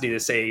audacity to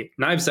say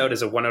Knives Out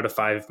is a 1 out of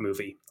 5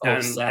 movie.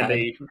 And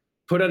they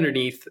put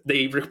underneath,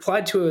 they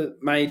replied to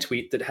my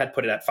tweet that had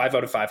put it at 5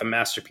 out of 5, a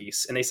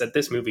masterpiece. And they said,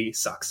 this movie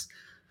sucks.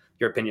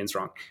 Your opinion's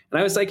wrong. And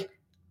I was like,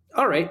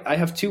 all right, I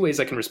have 2 ways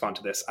I can respond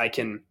to this. I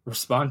can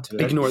respond to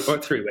ignore, or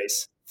 3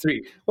 ways.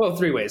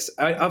 3 ways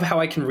of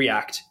how I can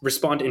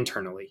respond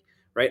internally.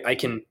 Right? I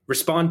can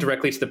respond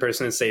directly to the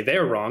person and say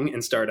they're wrong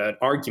and start an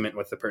argument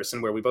with the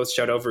person where we both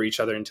shout over each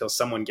other until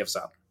someone gives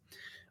up.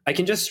 I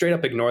can just straight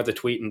up ignore the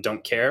tweet and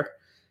don't care,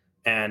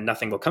 and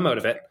nothing will come out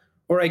of it.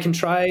 Or I can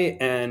try,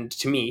 and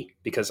to me,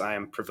 because I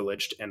am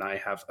privileged and I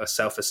have a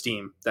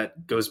self-esteem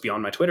that goes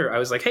beyond my Twitter, I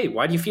was like, hey,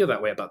 why do you feel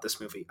that way about this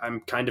movie?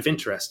 I'm kind of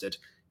interested.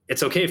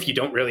 It's okay if you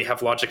don't really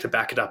have logic to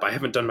back it up. I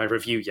haven't done my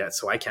review yet,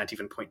 so I can't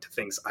even point to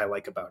things I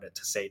like about it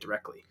to say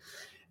directly.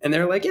 And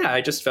they're like, yeah,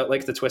 I just felt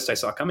like the twist I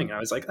saw coming. And I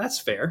was like, that's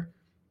fair.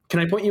 Can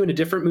I point you in a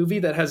different movie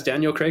that has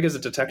Daniel Craig as a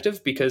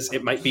detective? Because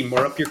it might be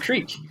more up your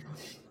creek.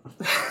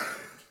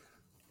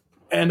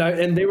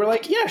 And they were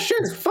like, yeah,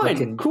 sure,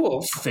 fine,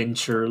 cool.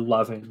 Fincher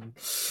loving.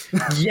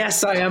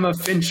 Yes, I am a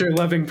Fincher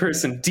loving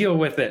person. Deal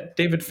with it.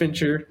 David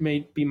Fincher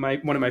may be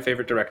one of my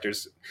favorite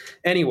directors.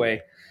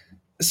 Anyway,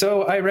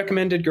 so I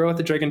recommended Girl with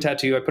the Dragon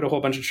Tattoo. I put a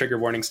whole bunch of trigger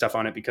warning stuff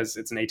on it because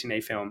it's an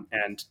 18A film.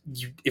 And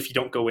if you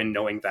don't go in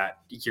knowing that,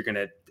 you're going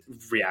to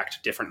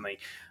react differently.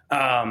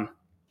 And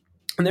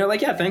they're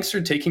like, yeah, thanks for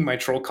taking my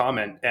troll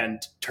comment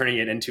and turning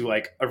it into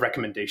like a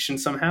recommendation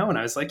somehow. And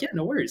I was like, yeah,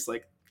 no worries.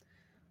 Like,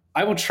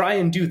 I will try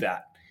and do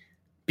that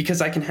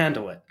because I can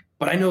handle it.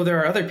 But I know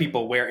there are other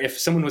people where if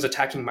someone was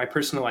attacking my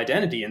personal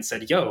identity and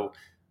said, yo,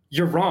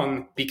 you're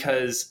wrong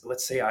because,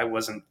 let's say I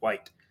wasn't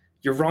white.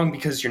 You're wrong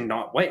because you're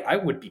not white. I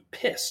would be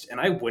pissed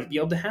and I wouldn't be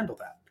able to handle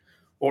that.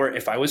 Or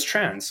if I was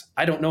trans,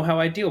 I don't know how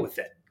I deal with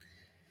it.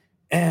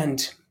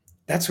 And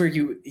that's where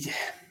you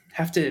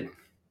have to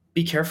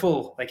be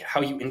careful, like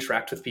how you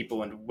interact with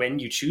people and when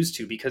you choose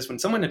to, because when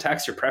someone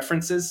attacks your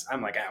preferences,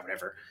 I'm like,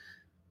 whatever.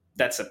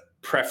 That's a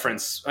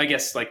preference, I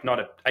guess, like not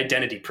an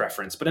identity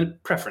preference, but a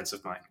preference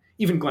of mine.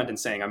 Even Glendon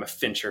saying I'm a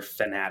Fincher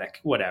fanatic,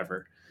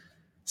 whatever.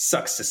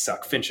 Sucks to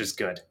suck. Fincher's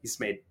good. He's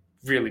made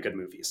really good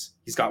movies.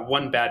 He's got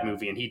one bad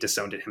movie and he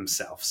disowned it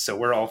himself, so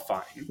we're all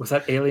fine. Was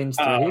that Aliens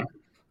 3?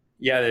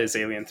 Yeah, it is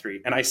Alien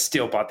 3. And I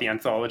still bought the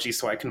anthology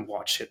so I can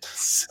watch it.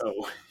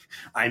 So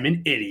I'm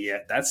an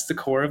idiot. That's the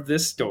core of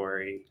this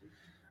story.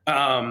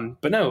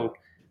 But no,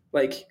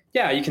 like,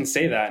 yeah, you can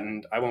say that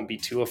and I won't be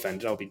too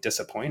offended. I'll be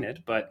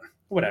disappointed, but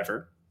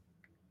whatever.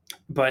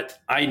 But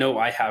I know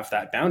I have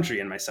that boundary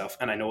in myself,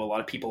 and I know a lot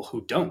of people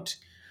who don't.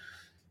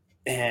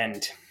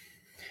 And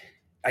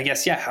I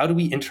guess, yeah, how do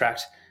we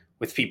interact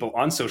with people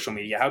on social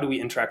media? How do we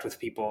interact with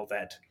people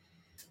that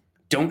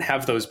don't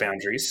have those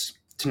boundaries,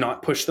 to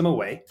not push them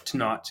away, to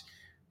not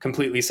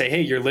completely say,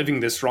 hey, you're living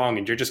this wrong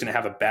and you're just going to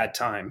have a bad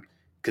time?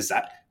 Because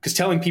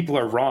telling people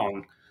are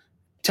wrong,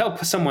 tell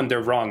someone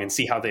they're wrong and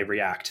see how they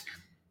react.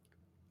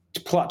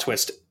 Plot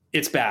twist,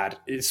 it's bad.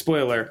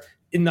 Spoiler,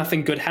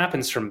 nothing good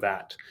happens from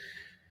that.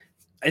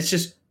 It's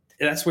just,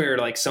 that's where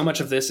like so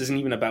much of this isn't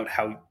even about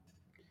how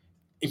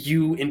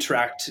you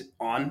interact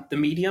on the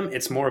medium.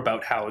 It's more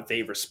about how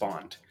they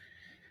respond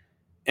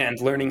and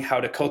learning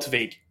how to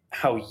cultivate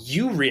how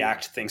you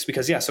react to things,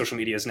 because yeah, social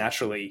media is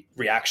naturally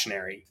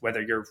reactionary,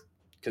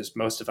 because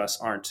most of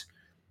us aren't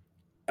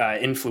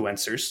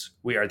influencers.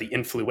 We are the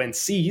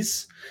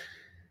influencees.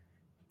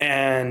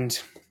 And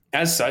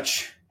as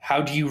such,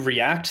 how do you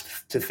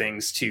react to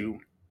things to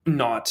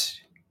not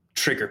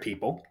trigger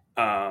people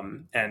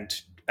and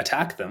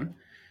attack them?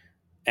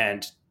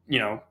 And,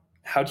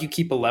 how do you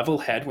keep a level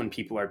head when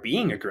people are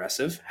being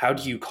aggressive? How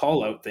do you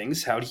call out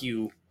things? How do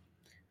you,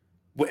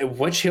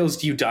 which hills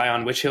do you die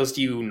on? Which hills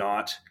do you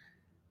not?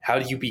 How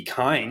do you be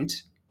kind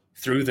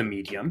through the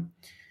medium?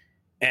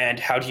 And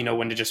how do you know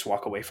when to just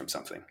walk away from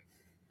something?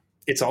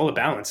 It's all a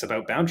balance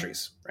about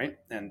boundaries, right?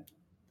 And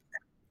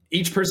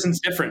each person's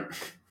different.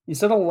 You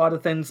said a lot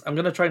of things. I'm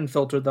going to try and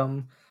filter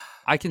them.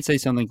 I can say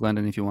something,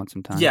 Glendon, if you want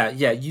some time. Yeah,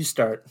 you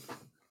start.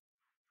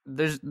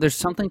 There's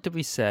something to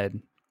be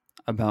said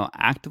about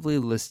actively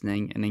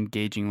listening and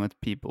engaging with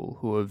people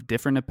who have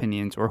different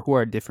opinions or who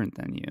are different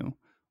than you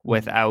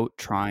without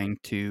trying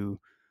to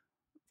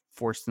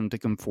force them to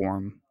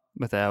conform,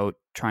 without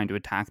trying to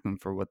attack them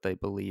for what they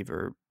believe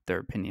or their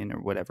opinion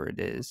or whatever it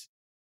is,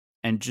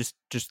 and just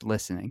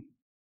listening.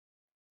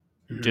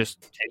 Mm-hmm.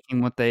 Just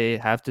taking what they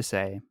have to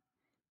say,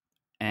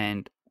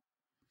 and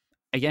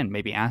again,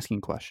 maybe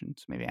asking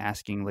questions, maybe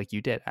asking like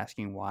you did,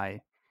 asking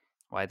why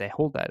they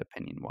hold that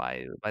opinion,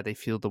 why they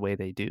feel the way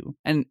they do,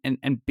 and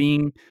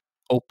being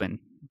open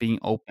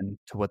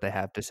to what they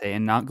have to say,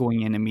 and not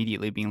going in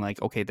immediately being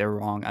like, okay, they're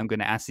wrong, I'm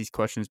going to ask these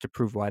questions to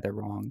prove why they're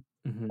wrong,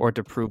 or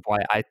to prove why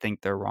I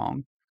think they're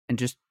wrong, and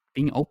just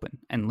being open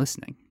and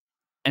listening.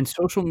 And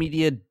social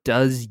media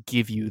does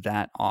give you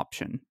that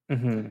option.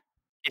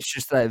 It's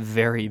just that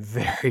very,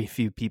 very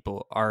few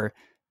people are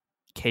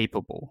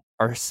capable,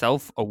 are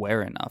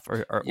self-aware enough,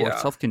 or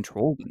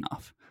self-controlled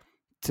enough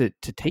to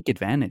take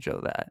advantage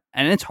of that.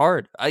 And it's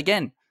hard.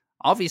 Again,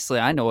 obviously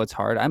I know it's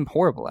hard. I'm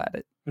horrible at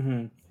it.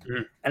 And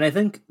I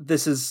think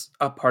this is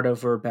a part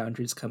of where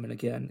boundaries come in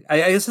again. I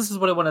guess this is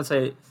what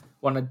I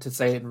wanted to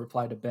say in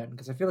reply to Ben,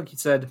 because I feel like he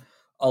said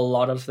a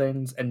lot of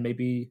things and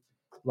maybe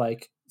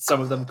like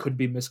some of them could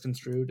be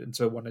misconstrued, and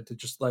so I wanted to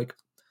just like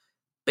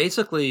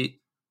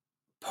basically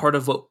part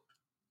of what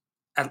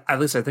at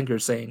least I think you're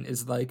saying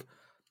is like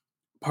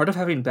part of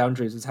having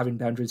boundaries is having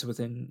boundaries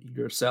within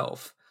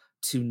yourself,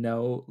 to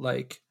know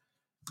like,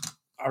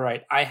 all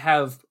right, I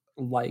have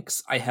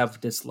likes, I have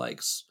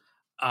dislikes,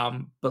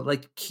 but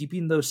like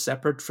keeping those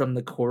separate from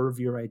the core of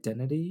your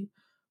identity,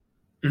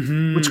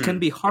 which can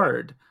be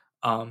hard,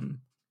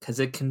 because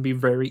it can be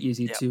very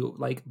easy to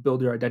like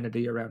build your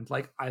identity around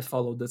like, I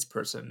follow this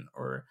person,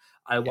 or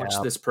I watch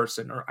this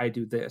person, or I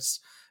do this.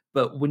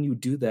 But when you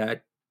do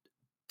that,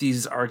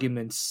 these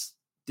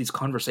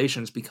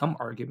conversations become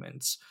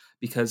arguments,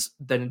 because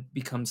then it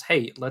becomes,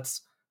 hey,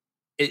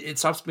 it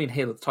stops being,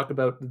 hey, let's talk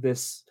about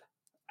this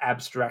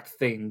abstract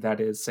thing that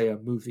is, say, a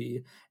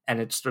movie, and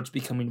it starts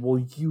becoming, well,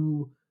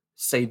 you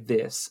say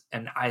this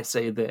and I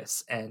say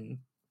this, and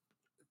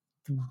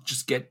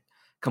just get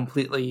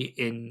completely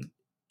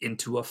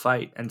into a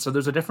fight. And so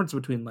there's a difference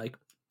between like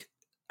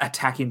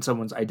attacking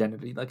someone's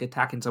identity, like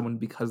attacking someone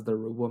because they're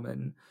a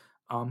woman,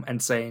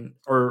 and saying,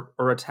 or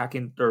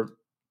attacking or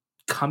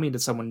coming to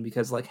someone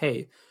because like,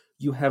 hey,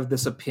 you have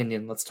this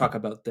opinion, let's talk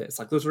about this.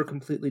 Like those are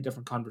completely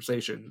different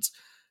conversations.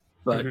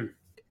 But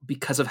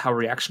because of how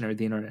reactionary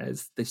the internet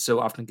is, they so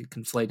often get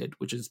conflated,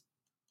 which is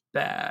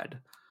bad.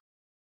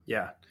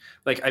 Yeah.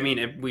 Like, I mean,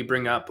 if we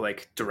bring up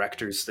like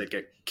directors that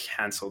get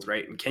canceled,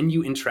 right? And can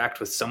you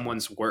interact with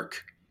someone's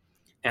work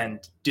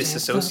and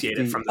disassociate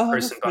it from the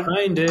person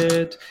behind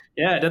it?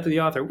 Yeah, Death of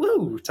the Author.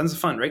 Woo! Tons of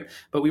fun, right?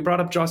 But we brought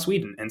up Joss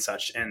Whedon and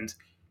such. And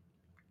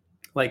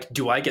like,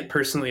 do I get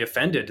personally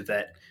offended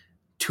that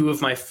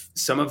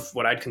some of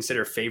what I'd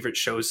consider favorite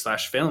shows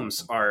 /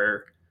 films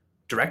are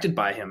directed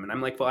by him? And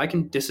I'm like, well, I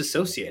can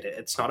disassociate it.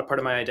 It's not a part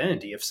of my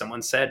identity. If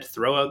someone said,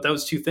 throw out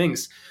those two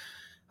things,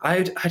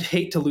 I'd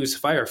hate to lose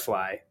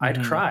Firefly.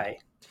 I'd cry.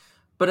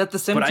 But at the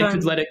same time, I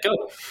could let it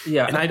go.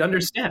 Yeah. And I'd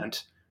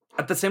understand.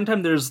 At the same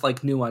time, there's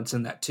like nuance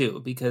in that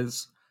too,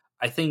 because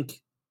I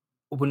think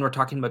when we're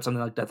talking about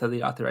something like Death of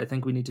the Author, I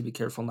think we need to be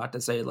careful not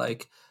to say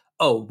like,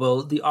 oh,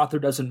 well, the author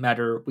doesn't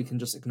matter, we can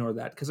just ignore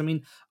that. Because I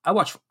mean,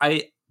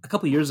 a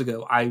couple years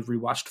ago I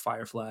rewatched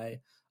Firefly,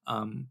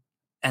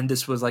 and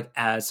this was like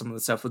as some of the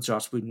stuff with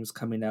Joss Whedon was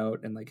coming out,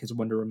 and like his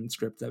Wonder Woman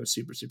script that was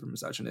super super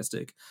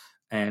misogynistic,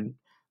 and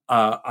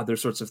other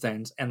sorts of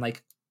things, and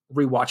like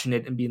rewatching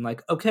it and being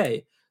like,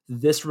 okay,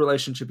 this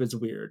relationship is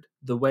weird.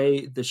 The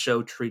way the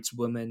show treats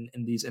women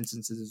in these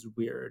instances is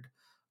weird.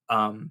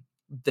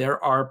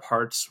 There are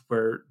parts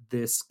where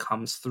this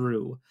comes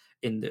through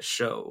in this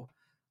show.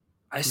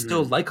 I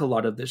still like a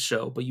lot of this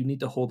show, but you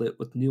need to hold it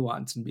with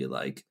nuance and be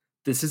like,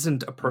 this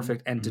isn't a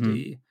perfect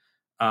entity.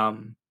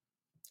 And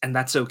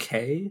that's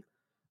okay.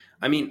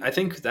 I mean, I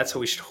think that's how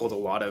we should hold a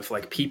lot of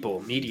like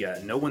people,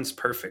 media. No one's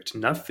perfect.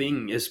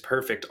 Nothing is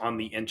perfect on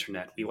the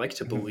internet. We like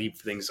to believe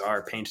things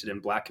are painted in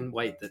black and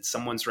white, that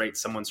someone's right,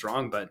 someone's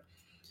wrong, but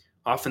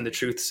often the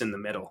truth's in the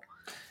middle.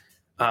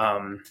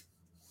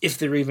 If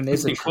there even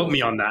is a truth. Quote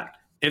me on that.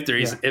 If there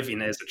is,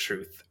 even is a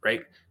truth,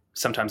 right?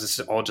 Sometimes it's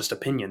all just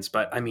opinions.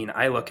 But I mean,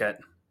 I look at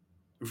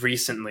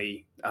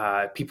recently,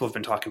 people have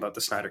been talking about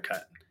the Snyder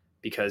Cut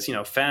because, you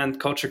know, fan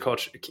culture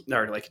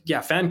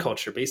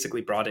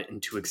basically brought it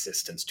into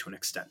existence to an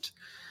extent.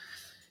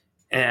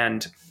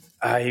 And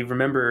I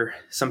remember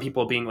some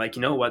people being like,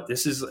 you know what,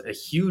 this is a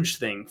huge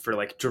thing for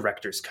like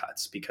director's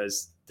cuts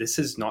because this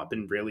has not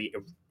been really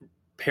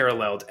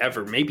paralleled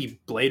ever. Maybe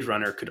Blade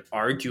Runner could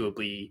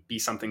arguably be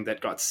something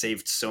that got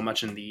saved so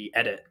much in the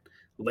edit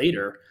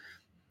later,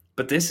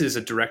 but this is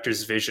a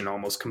director's vision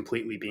almost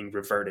completely being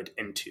reverted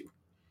into.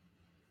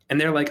 And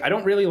they're like, I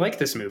don't really like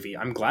this movie.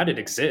 I'm glad it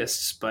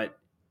exists, but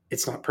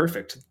it's not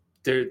perfect.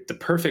 The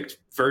perfect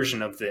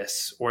version of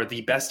this, or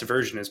the best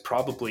version, is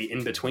probably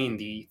in between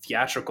the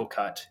theatrical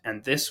cut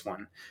and this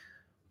one,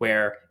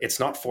 where it's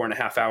not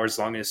 4.5 hours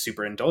long and is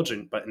super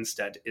indulgent, but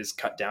instead is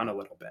cut down a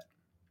little bit.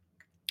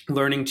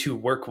 Learning to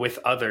work with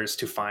others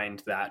to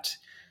find that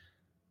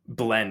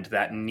blend,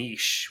 that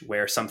niche,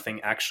 where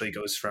something actually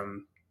goes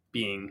from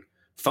being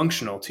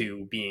functional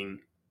to being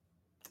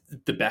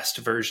the best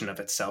version of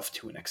itself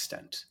to an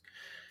extent.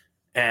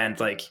 And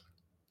like,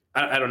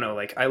 I don't know,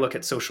 like I look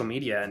at social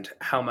media and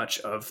how much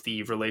of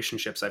the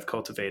relationships I've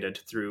cultivated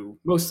through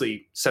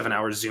mostly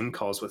 7-hour Zoom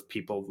calls with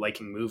people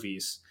liking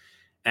movies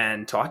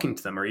and talking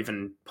to them, or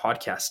even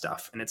podcast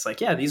stuff. And it's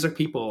like, yeah, these are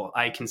people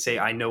I can say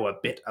I know a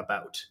bit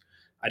about.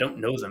 I don't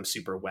know them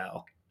super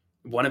well.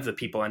 One of the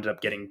people ended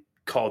up getting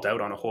called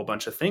out on a whole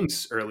bunch of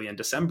things early in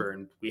December,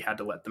 and we had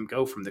to let them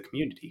go from the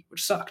community,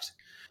 which sucked.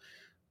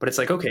 But it's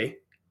like, okay,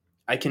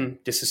 I can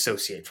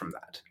disassociate from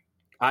that.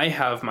 I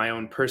have my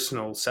own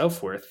personal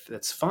self-worth,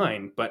 that's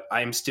fine, but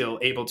I'm still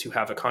able to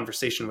have a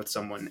conversation with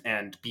someone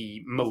and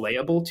be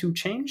malleable to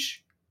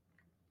change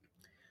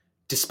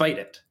despite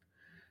it,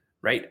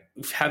 right?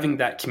 Having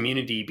that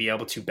community be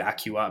able to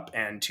back you up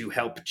and to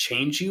help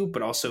change you,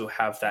 but also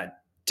have that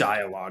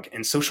dialogue.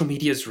 And social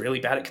media is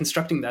really bad at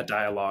constructing that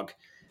dialogue.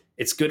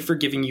 It's good for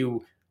giving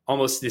you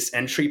almost this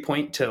entry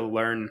point to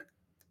learn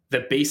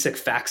the basic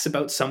facts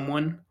about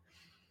someone.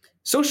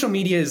 Social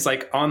media is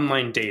like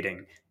online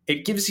dating.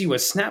 It gives you a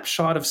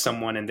snapshot of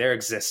someone and their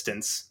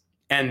existence,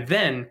 and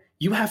then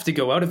you have to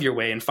go out of your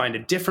way and find a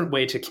different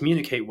way to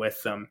communicate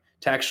with them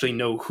to actually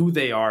know who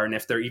they are and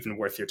if they're even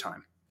worth your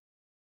time.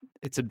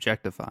 It's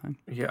objectifying.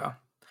 Yeah.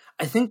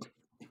 I think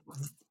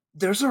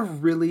there's a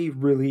really,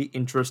 really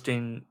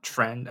interesting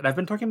trend, and I've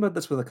been talking about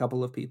this with a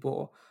couple of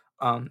people,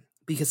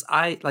 because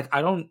I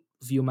don't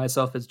view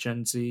myself as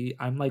Gen Z.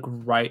 I'm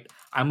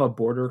a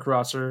border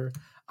crosser.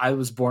 I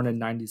was born in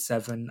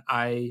 97.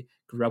 I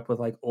grew up with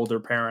like older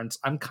parents.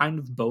 I'm kind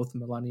of both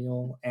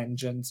millennial and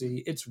Gen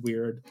Z. It's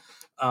weird.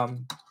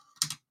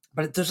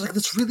 But there's like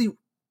this really,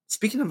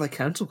 speaking of like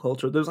cancel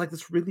culture, there's like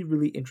this really,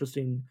 really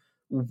interesting,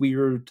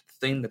 weird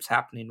thing that's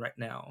happening right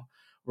now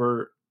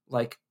where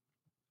like,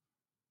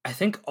 I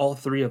think all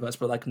three of us,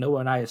 but like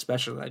Noah and I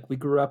especially, like we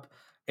grew up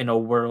in a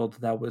world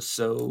that was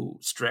so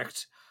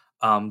strict,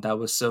 that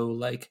was so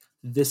like,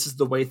 this is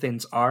the way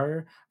things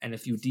are, and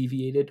if you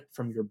deviated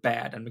from, you're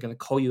bad, and we're going to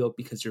call you out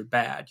because you're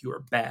bad. You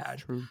are bad.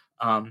 True.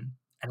 And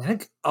I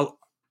think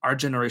our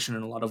generation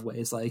in a lot of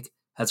ways like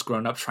has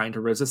grown up trying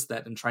to resist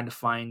that and trying to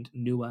find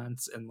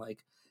nuance and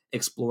like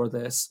explore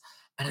this.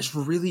 And it's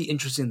really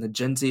interesting that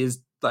Gen Z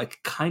is like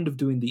kind of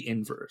doing the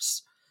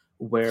inverse,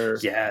 where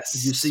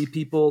yes, you see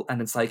people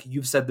and it's like,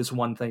 you've said this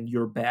one thing,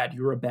 you're bad,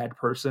 you're a bad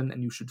person,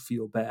 and you should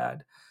feel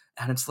bad.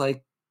 And it's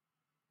like,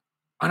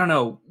 I don't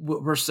know,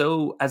 we're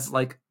so, as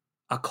like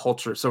a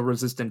culture, so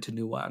resistant to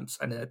nuance,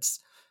 and it's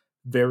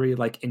very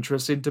like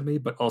interesting to me,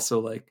 but also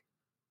like,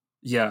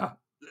 yeah,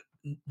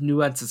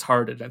 nuance is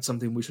hard, and that's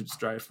something we should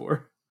strive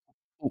for.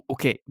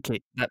 Okay,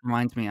 that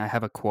reminds me, I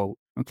have a quote,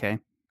 okay?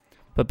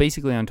 But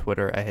basically on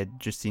Twitter, I had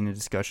just seen a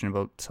discussion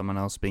about someone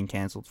else being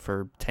canceled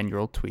for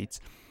 10-year-old tweets,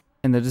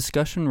 and the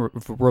discussion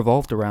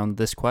revolved around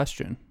this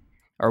question: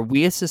 are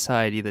we a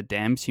society that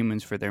damns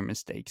humans for their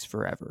mistakes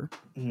forever?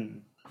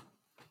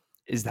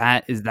 Is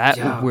that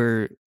Yeah.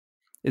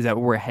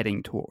 what we're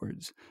heading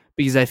towards?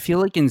 Because I feel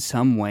like in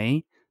some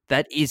way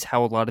that is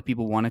how a lot of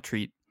people want to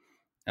treat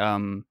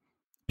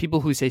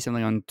people who say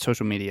something on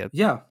social media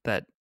Yeah.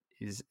 that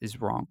is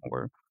wrong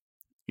or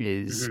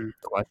is Mhm.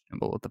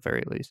 questionable at the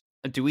very least.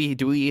 Do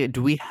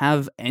we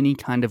have any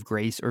kind of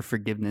grace or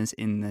forgiveness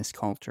in this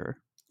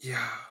culture?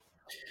 Yeah.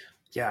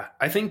 Yeah,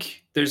 I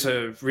think there's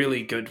a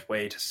really good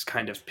way to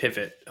kind of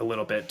pivot a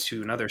little bit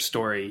to another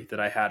story that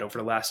I had over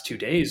the last 2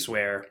 days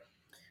where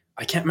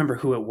I can't remember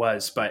who it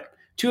was, but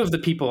two of the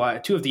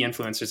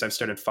influencers I've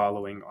started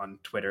following on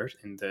Twitter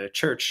in the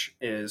church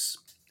is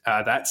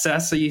that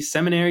sassy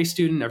seminary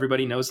student.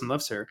 Everybody knows and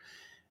loves her.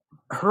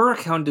 Her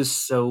account is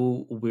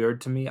so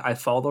weird to me. I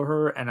follow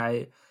her and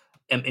I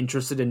am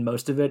interested in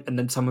most of it, and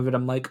then some of it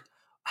I'm like,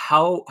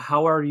 how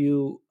are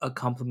you a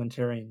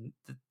complementarian?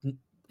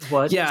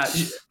 What? Yeah,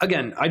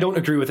 again, I don't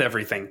agree with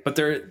everything, but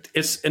there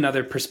is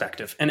another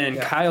perspective. And then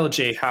Yeah. Kyle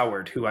J.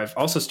 Howard, who I've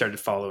also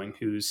started following,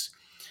 who's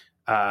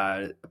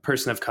a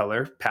person of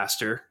color,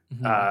 pastor,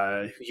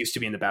 who used to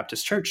be in the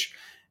Baptist church.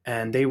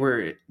 And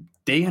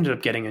they ended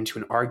up getting into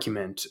an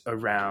argument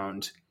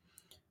around,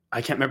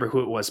 I can't remember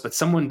who it was, but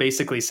someone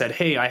basically said,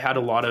 hey, I had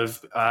a lot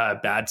of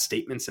bad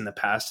statements in the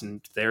past,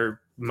 and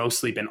they're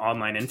mostly been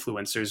online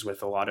influencers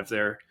with a lot of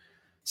their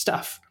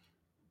stuff.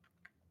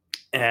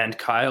 And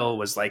Kyle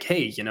was like,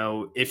 hey,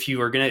 if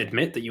you are going to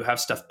admit that you have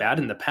stuff bad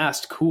in the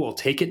past, cool,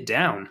 take it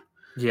down.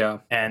 Yeah.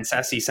 And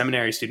sassy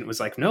seminary student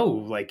was like, no,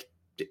 like,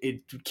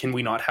 can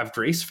we not have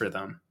grace for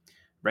them?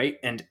 Right.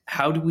 And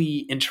how do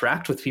we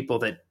interact with people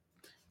that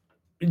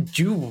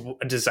do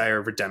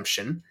desire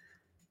redemption?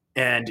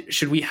 And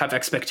should we have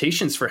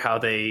expectations for how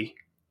they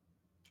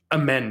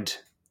amend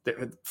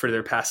for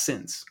their past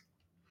sins?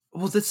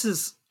 Well, this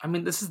is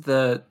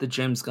the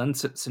James Gunn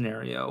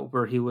scenario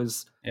where he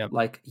was Yep.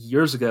 like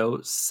years ago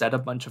said a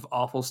bunch of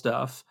awful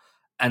stuff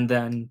and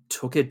then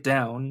took it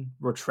down,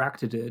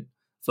 retracted it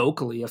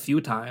vocally a few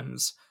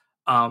times.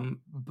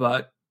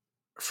 But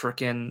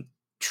freaking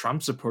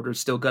Trump supporters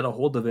still got a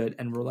hold of it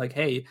and were like,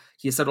 "Hey,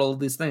 he said all of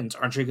these things.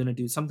 Aren't you going to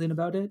do something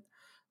about it?"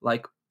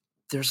 Like,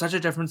 there's such a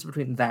difference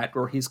between that,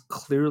 where he's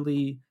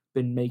clearly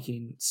been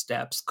making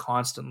steps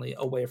constantly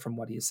away from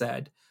what he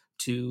said,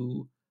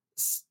 to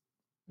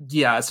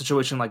a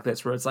situation like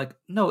this where it's like,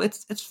 no,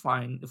 it's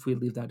fine if we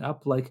leave that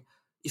up. Like,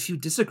 if you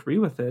disagree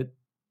with it,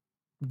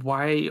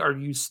 why are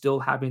you still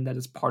having that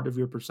as part of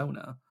your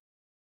persona?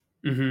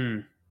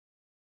 Mm-hmm.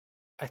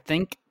 I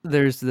think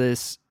there's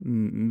this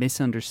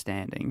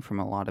misunderstanding from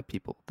a lot of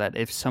people that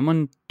if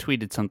someone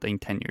tweeted something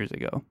 10 years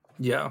ago,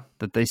 Yeah,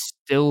 that they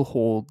still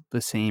hold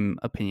the same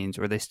opinions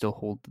or they still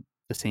hold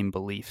the same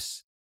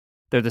beliefs.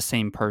 They're the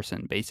same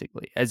person,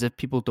 basically, as if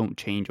people don't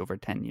change over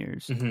 10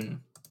 years.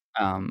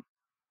 mm-hmm.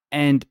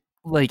 And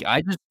like,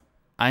 I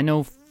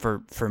know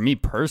for me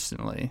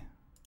personally,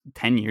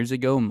 10 years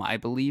ago, my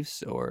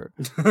beliefs or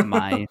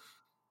my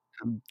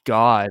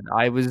God,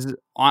 I was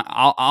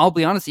I'll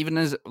be honest, even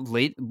as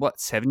late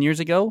 7 years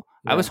ago,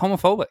 I was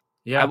homophobic.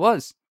 Yeah.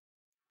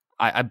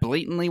 I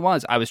blatantly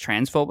was. I was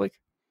transphobic.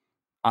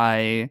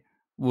 I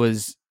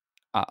was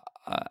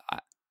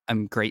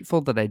I'm grateful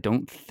that I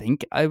don't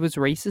think I was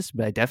racist,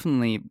 but I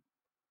definitely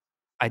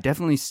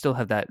still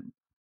have that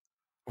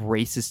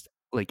racist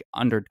like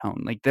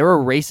undertone. Like, there were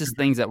racist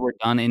things that were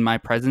done in my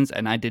presence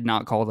and I did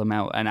not call them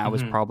out, and I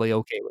was probably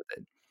okay with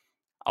it.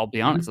 I'll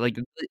be honest. Like,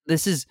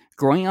 this is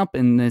growing up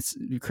in this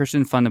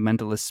Christian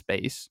fundamentalist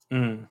space,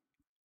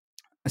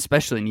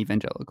 especially in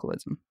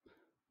evangelicalism.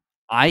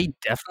 I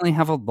definitely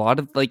have a lot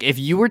of, like, if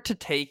you were to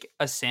take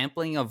a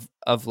sampling of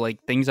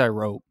like things I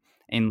wrote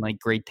in like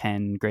grade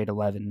 10, grade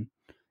 11,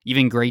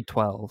 even grade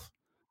 12,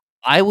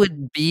 I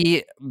would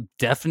be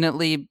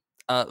definitely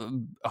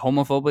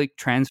homophobic,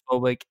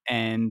 transphobic,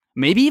 and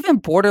maybe even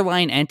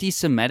borderline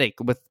anti-Semitic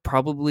with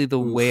probably the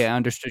way I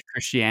understood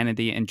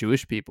Christianity and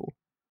Jewish people.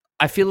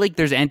 I feel like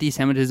there's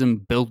anti-Semitism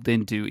built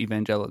into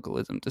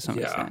evangelicalism to some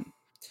extent,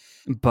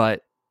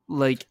 but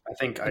like, I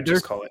think I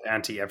just call it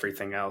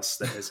anti-everything else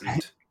that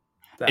isn't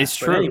that. It's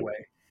but true.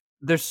 Anyway,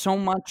 there's so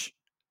much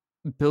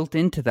built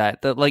into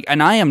that like,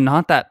 and I am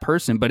not that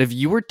person, but if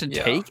you were to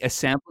take a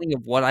sampling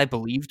of what I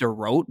believed or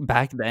wrote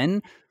back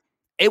then,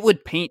 it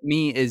would paint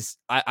me as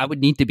I would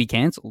need to be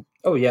canceled.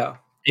 Oh yeah.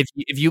 If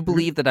you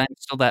believe that I'm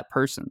still that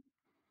person.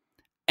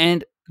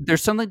 And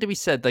there's something to be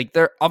said. Like,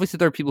 there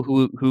are people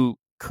who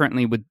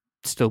currently would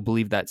still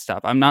believe that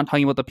stuff. I'm not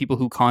talking about the people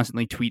who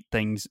constantly tweet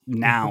things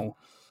now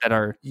that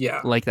are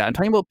like that. I'm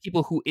talking about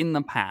people who in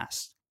the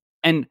past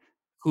and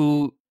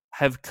who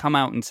have come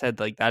out and said,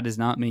 like, that is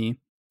not me.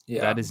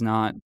 That is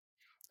not,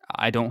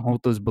 I don't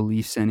hold those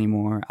beliefs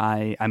anymore.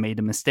 I made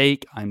a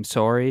mistake. I'm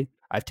sorry.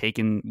 I've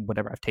taken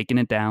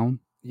it down.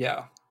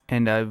 Yeah.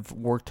 And I've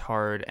worked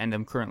hard and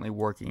I'm currently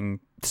working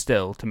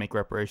still to make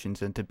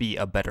reparations and to be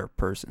a better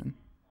person.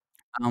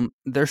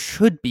 There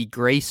should be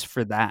grace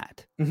for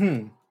that.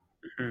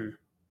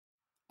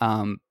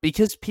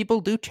 Because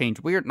people do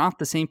change. We're not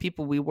the same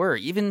people we were.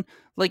 Even,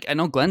 like, I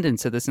know Glendon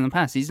said this in the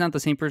past. He's not the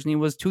same person he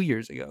was 2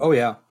 years ago. Oh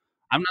yeah.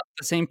 I'm not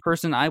the same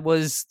person I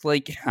was,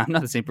 like, I'm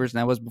not the same person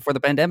I was before the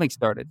pandemic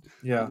started.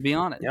 Yeah. To be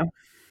honest. Yeah.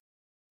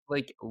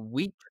 Like,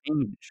 we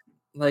change.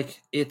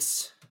 Like,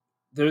 it's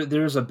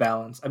there's a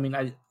balance. I mean,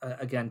 I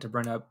again, to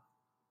bring up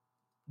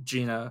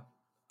Gina,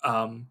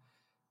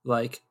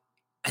 like,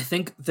 I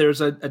think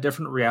there's a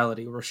different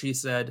reality where she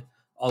said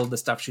all of the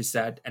stuff she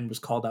said and was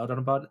called out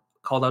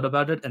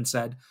about it and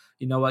said,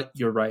 you know what,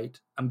 you're right,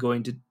 I'm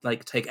going to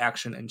like take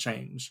action and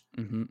change.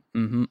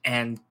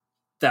 And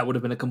that would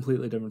have been a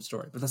completely different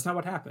story, but that's not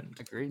what happened.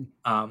 Agreed.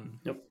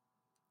 Yep.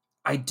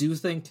 I do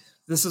think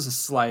this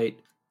is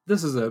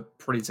a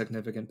pretty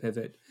significant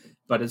pivot,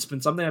 but it's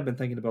been something I've been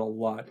thinking about a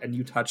lot, and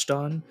you touched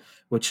on,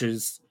 which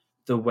is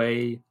the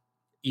way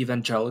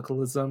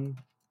evangelicalism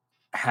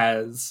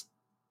has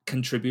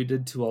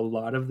contributed to a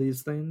lot of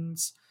these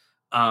things.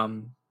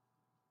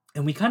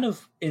 And we kind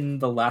of, in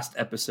the last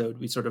episode,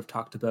 we sort of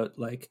talked about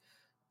like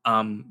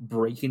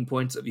breaking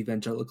points of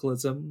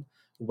evangelicalism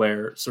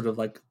where sort of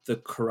like the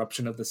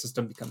corruption of the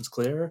system becomes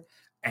clear,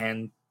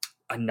 and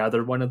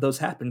another one of those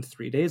happened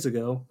 3 days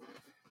ago.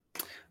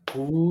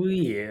 Oh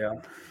yeah.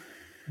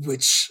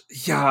 Which,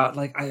 yeah,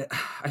 like I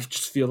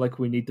just feel like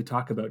we need to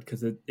talk about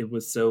because it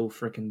was so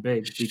freaking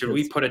big. Should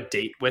we put a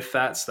date with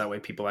that so that way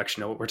people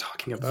actually know what we're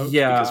talking about?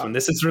 Yeah. Because when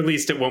this is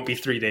released, it won't be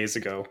 3 days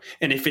ago.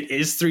 And if it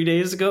is 3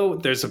 days ago,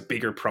 there's a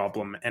bigger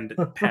problem and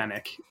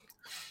panic.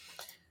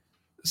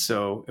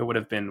 So it would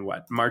have been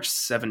what, March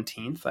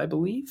 17th, I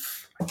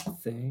believe? I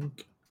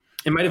think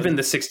it might have been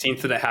the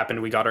 16th that it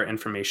happened. We got our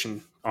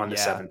information on the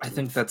 17th. I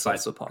think that's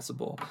also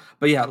possible.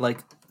 But yeah, like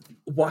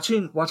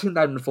watching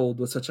that unfold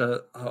was such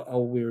a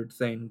weird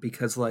thing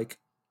because like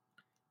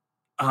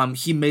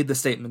he made the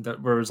statement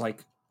that where it was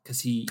like,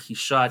 because he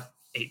shot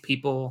 8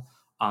 people,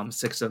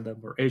 6 of them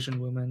were Asian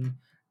women,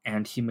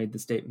 and he made the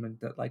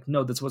statement that like,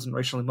 no, this wasn't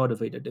racially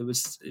motivated, it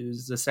was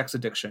a sex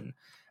addiction.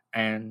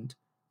 And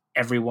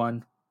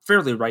everyone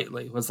fairly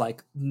rightly was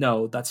like,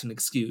 no, that's an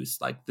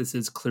excuse, like this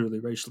is clearly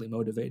racially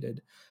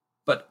motivated.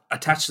 But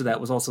attached to that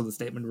was also the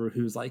statement where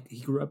he was like, he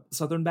grew up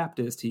Southern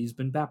Baptist, he's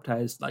been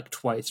baptized like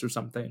twice or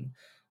something.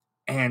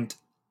 And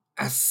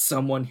as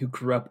someone who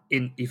grew up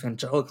in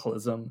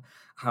evangelicalism,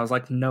 I was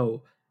like,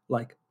 no,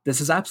 like this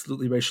is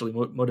absolutely racially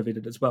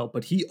motivated as well.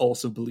 But he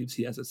also believes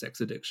he has a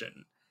sex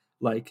addiction,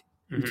 like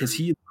because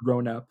he's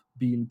grown up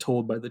being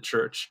told by the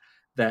church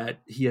that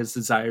he has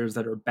desires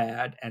that are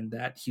bad and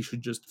that he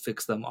should just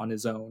fix them on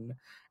his own.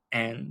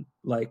 And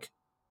like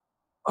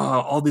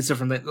all these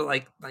different things,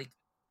 like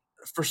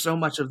for so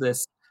much of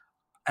this,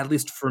 at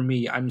least for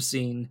me, I'm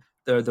seeing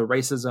the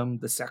racism,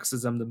 the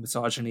sexism, the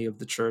misogyny of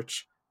the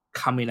church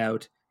coming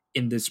out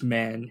in this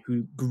man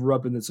who grew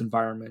up in this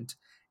environment,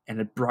 and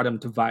it brought him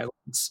to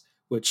violence,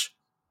 which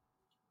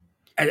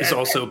is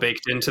also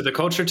baked into the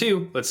culture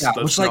too. Let's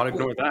not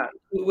ignore that.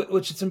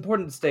 Which it's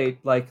important to state,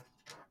 like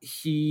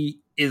he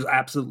is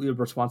absolutely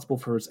responsible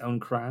for his own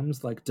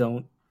crimes. Like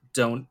don't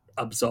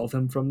absolve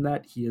him from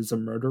that. He is a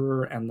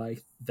murderer, and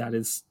like that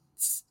is,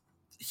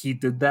 he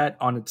did that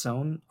on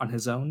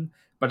his own.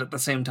 But at the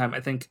same time, I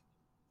think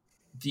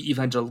the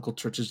evangelical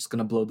church is just going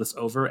to blow this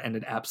over, and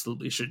it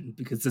absolutely shouldn't,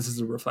 because this is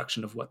a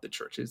reflection of what the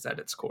church is at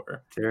its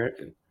core.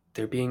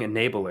 They're being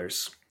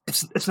enablers.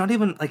 It's not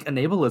even like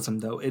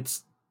enablism though.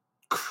 It's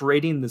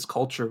creating this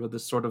culture where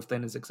this sort of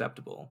thing is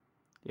acceptable.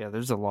 Yeah,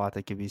 there's a lot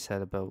that could be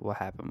said about what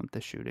happened with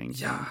the shooting.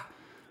 Yeah.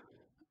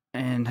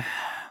 And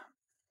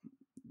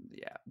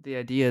yeah, the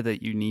idea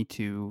that you need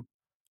to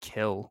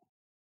kill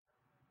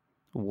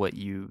what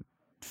you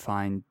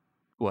find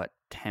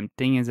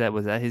tempting,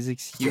 was that his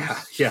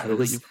excuse? Yeah.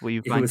 What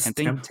you find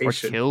tempting,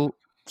 temptation. Or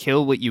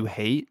kill what you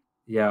hate.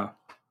 Yeah.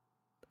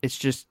 It's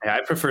just,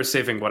 I prefer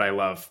saving what I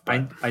love.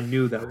 But I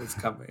knew that was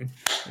coming.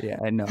 Yeah,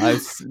 I know. I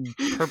was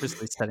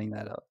purposely setting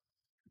that up.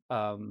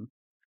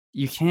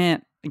 You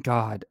can't,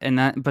 God, and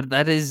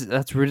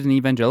that's rooted in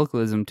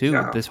evangelicalism too.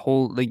 Yeah. This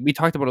whole, like we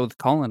talked about it with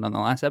Colin on the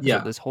last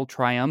episode. This whole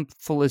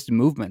triumphalist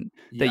movement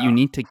that you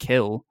need to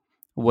kill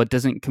what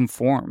doesn't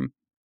conform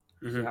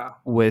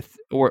with,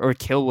 or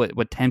kill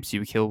what tempts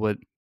you, kill what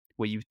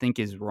you think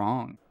is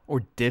wrong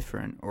or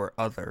different or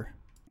other,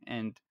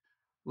 and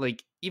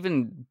like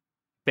even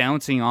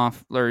bouncing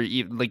off or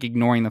like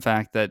ignoring the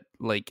fact that,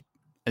 like,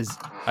 as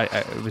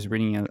I was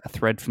reading a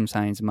thread from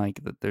Science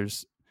Mike, that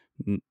there's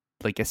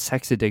like a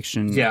sex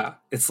addiction. Yeah,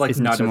 it's like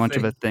isn't not so much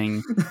of a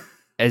thing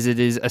as it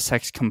is a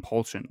sex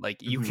compulsion.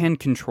 Like you can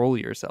control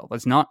yourself.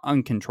 It's not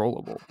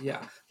uncontrollable.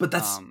 Yeah, but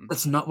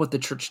that's not what the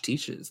church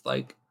teaches.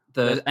 Like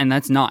and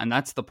that's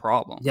the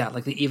problem. Yeah,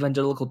 like the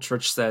evangelical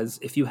church says,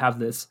 if you have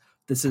this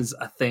is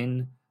a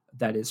thing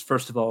that is,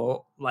 first of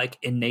all, like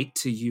innate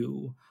to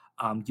you.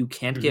 You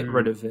can't get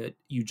rid of it.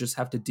 You just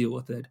have to deal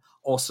with it.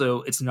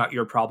 Also, it's not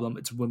your problem.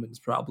 It's women's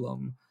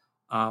problem.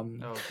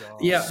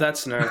 Yeah,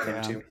 that's another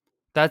thing too.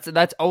 That's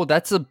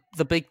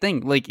the big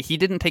thing. Like he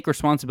didn't take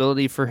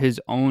responsibility for his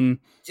own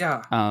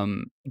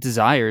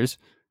desires.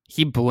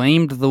 He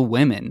blamed the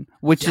women,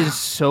 which is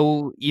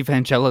so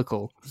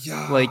evangelical.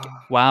 Yeah. Like,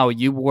 wow,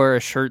 you wore a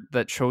shirt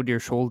that showed your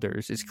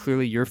shoulders. It's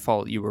clearly your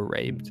fault you were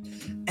raped.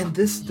 And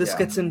this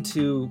gets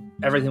into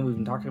everything we've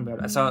been talking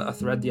about. I saw a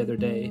thread the other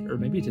day, or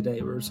maybe today,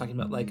 where we were talking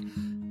about like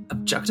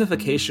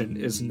objectification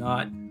is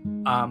not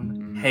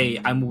hey,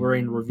 I'm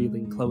wearing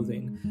revealing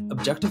clothing.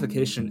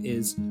 Objectification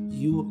is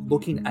you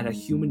looking at a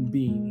human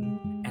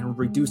being and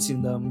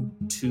reducing them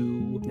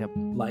to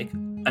like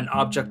an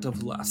object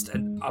of lust,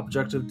 an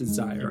object of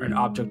desire, an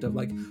object of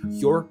like,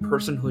 your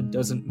personhood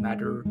doesn't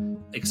matter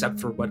except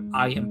for what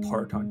I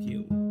impart on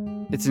you.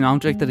 It's an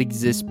object that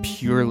exists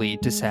purely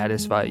to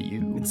satisfy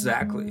you.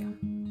 Exactly.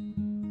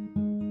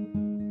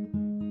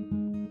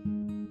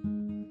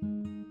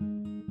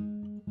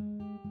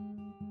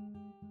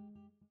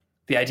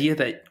 The idea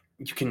that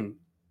you can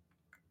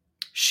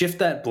shift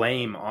that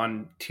blame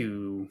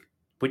onto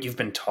what you've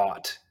been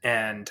taught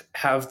and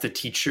have the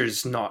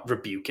teachers not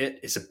rebuke it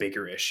is a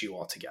bigger issue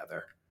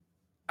altogether.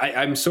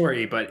 I'm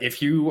sorry, but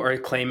if you are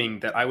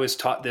claiming that I was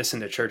taught this in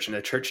the church and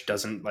the church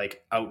doesn't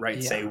like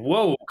outright say,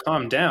 whoa,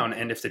 calm down.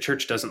 And if the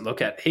church doesn't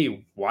look at,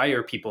 hey, why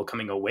are people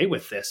coming away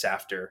with this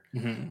after?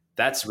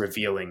 That's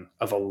revealing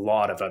of a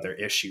lot of other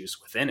issues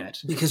within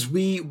it. Because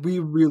we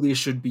really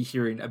should be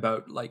hearing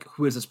about like,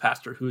 who is this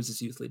pastor? Who is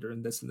this youth leader?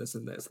 And this and this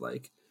and this.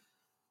 Like,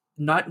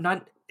 not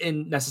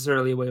in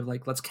necessarily a way of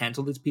like, let's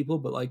cancel these people,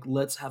 but like,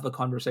 let's have a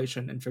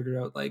conversation and figure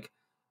out like,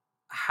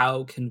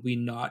 how can we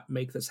not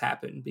make this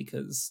happen?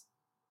 Because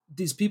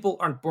these people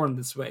aren't born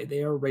this way.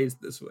 They are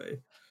raised this way.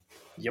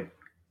 Yep.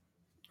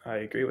 I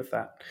agree with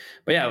that.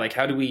 But yeah, like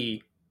how do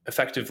we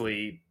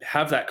effectively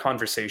have that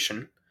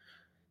conversation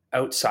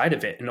outside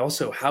of it? And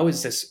also, how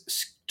is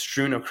this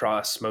strewn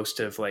across most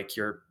of like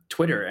your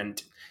Twitter?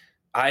 And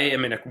I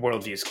am in a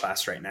worldviews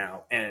class right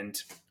now.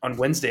 And on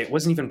Wednesday, it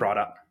wasn't even brought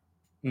up.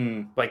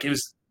 Like it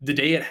was the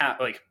day it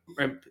happened.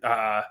 Like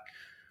I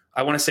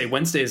want to say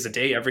Wednesday is the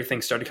day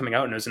everything started coming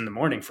out, and it was in the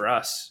morning for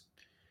us.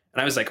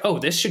 And I was like, oh,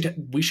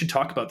 we should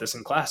talk about this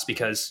in class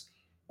because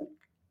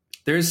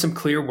there's some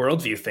clear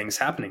worldview things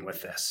happening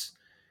with this.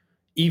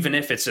 Even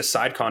if it's a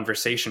side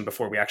conversation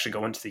before we actually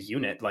go into the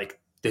unit, like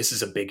this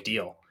is a big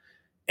deal.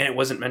 And it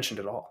wasn't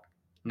mentioned at all.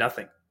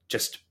 Nothing.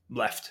 Just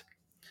left.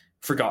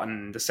 Forgotten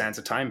in the sands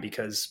of time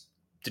because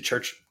the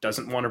church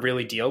doesn't want to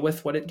really deal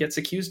with what it gets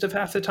accused of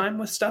half the time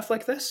with stuff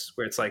like this,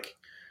 where it's like,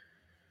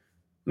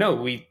 no,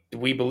 we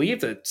believe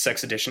that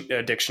sex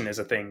addiction is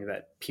a thing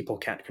that people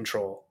can't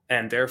control,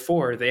 and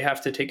therefore they have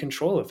to take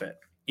control of it.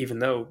 Even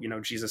though, you know,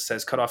 Jesus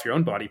says, cut off your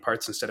own body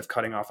parts instead of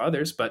cutting off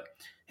others. But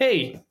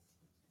hey,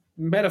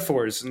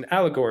 metaphors and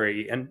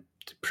allegory and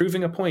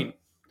proving a point.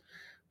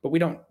 But we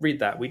don't read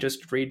that. We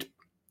just read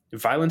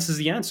violence is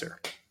the answer.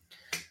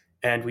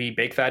 And we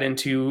bake that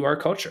into our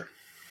culture.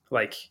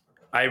 Like,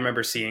 I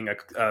remember seeing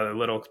a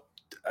little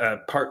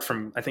part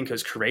from, I think it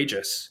was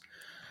Courageous.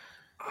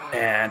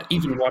 And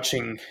even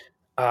watching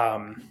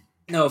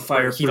no,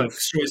 Fireproof.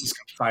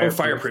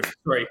 Fireproof.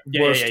 Sorry.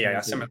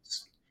 Yeah.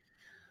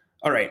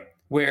 All right.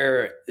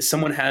 Where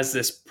someone has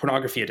this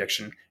pornography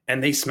addiction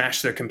and they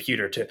smash their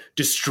computer to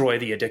destroy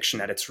the addiction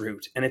at its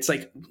root. And it's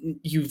like,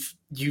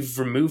 you've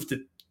removed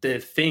the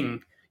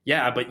thing.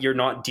 Yeah, but you're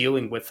not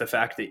dealing with the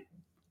fact that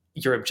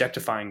you're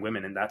objectifying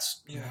women and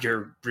that's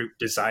your root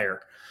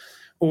desire.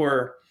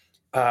 Or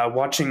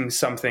watching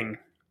something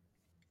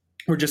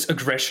where just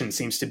aggression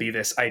seems to be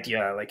this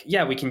idea. Like,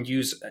 yeah, we can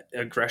use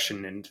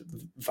aggression and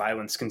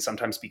violence can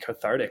sometimes be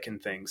cathartic in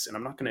things. And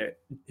I'm not going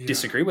to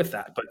disagree with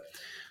that. But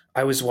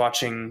I was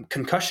watching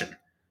Concussion,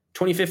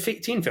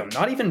 2015 film,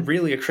 not even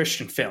really a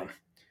Christian film.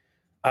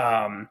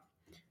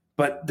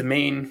 But the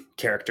main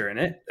character in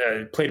it,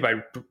 played by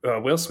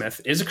Will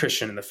Smith, is a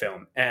Christian in the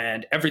film.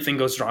 And everything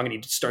goes wrong and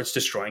he starts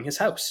destroying his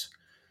house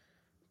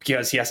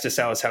because he has to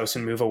sell his house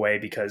and move away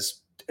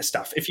because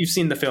stuff. If you've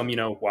seen the film, you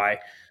know why.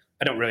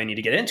 I don't really need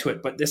to get into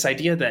it. But this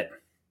idea that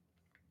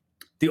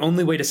the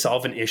only way to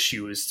solve an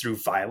issue is through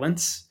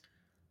violence.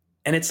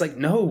 And it's like,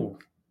 no,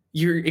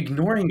 you're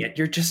ignoring it.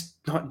 You're just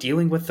not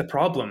dealing with the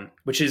problem,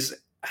 which is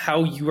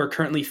how you are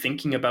currently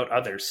thinking about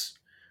others.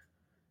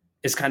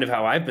 Is kind of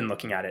how I've been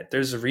looking at it.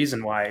 There's a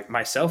reason why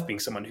myself, being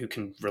someone who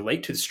can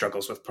relate to the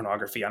struggles with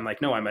pornography, I'm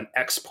like, no, I'm an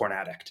ex-porn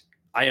addict.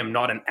 I am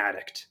not an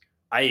addict.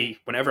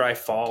 Whenever I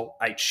fall,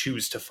 I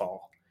choose to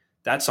fall.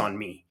 That's on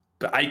me.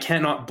 But I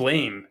cannot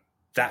blame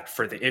that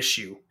for the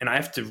issue. And I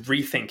have to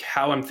rethink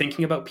how I'm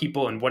thinking about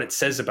people and what it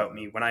says about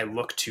me when I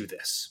look to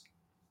this.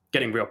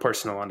 Getting real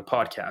personal on the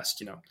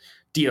podcast, you know,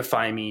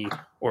 deify me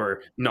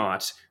or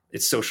not.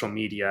 It's social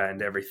media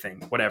and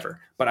everything, whatever.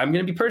 But I'm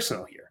going to be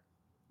personal here.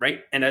 Right.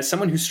 And as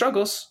someone who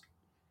struggles,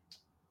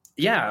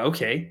 yeah,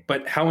 okay.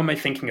 But how am I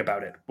thinking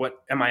about it? What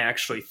am I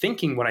actually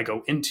thinking when I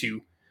go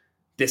into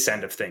this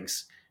end of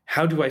things?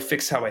 How do I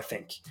fix how I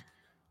think?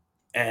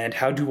 And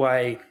how do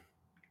I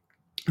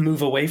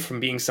move away from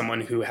being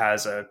someone who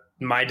has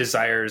my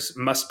desires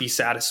must be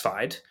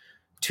satisfied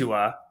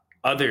to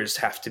others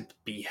have to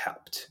be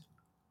helped?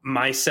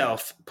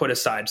 Myself put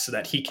aside so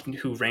that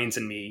who reigns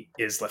in me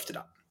is lifted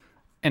up.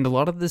 And a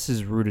lot of this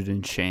is rooted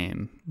in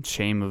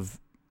shame of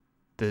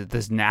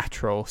this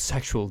natural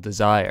sexual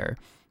desire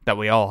that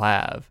we all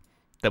have,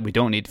 that we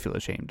don't need to feel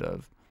ashamed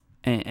of.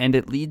 And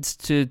it leads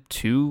to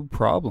two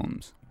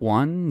problems.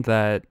 One,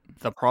 that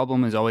the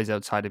problem is always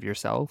outside of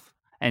yourself.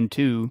 And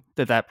two,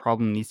 that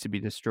problem needs to be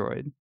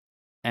destroyed.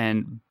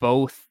 And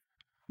both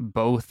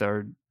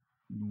are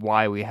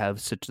why we have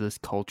such this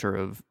culture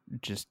of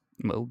just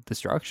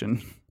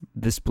destruction.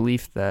 This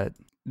belief that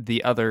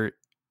the other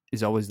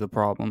is always the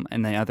problem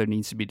and the other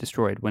needs to be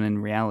destroyed, when in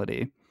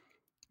reality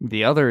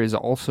the other is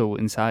also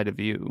inside of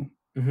you.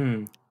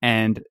 Mm-hmm.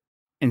 And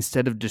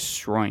instead of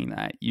destroying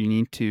that, you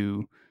need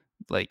to,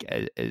 like,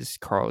 as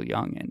Carl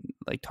Jung and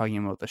like talking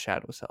about the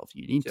shadow self,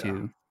 you need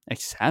to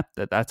accept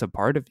that that's a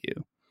part of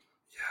you,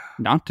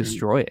 not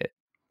destroy it.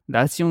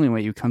 That's the only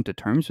way you come to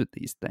terms with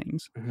these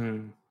things.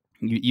 Mm-hmm.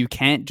 You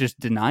can't just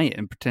deny it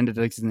and pretend it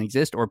doesn't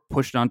exist, or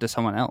push it onto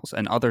someone else,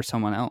 another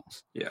someone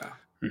else. Yeah.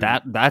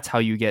 That's how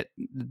you get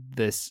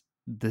this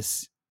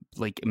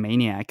like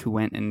maniac who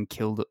went and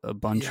killed a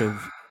bunch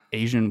of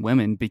Asian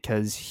women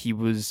because he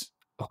was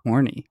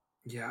horny.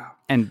 Yeah.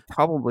 And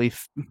probably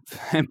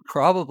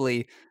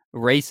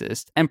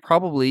racist and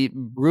probably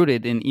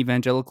rooted in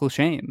evangelical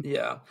shame.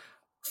 Yeah.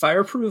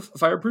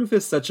 Fireproof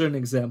is such an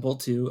example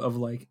too of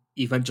like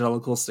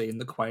evangelical saying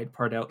the quiet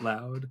part out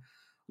loud.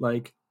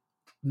 Like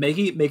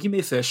Maggie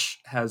May Fish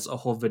has a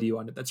whole video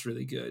on it that's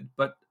really good.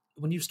 But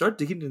when you start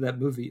digging into that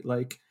movie,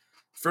 like,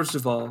 first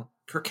of all,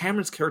 Kirk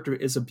Cameron's character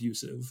is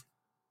abusive.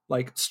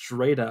 Like,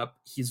 straight up,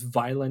 he's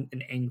violent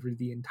and angry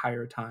the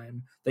entire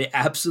time. They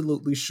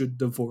absolutely should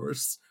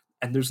divorce,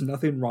 and there's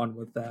nothing wrong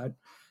with that.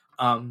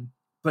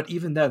 But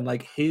even then,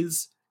 like,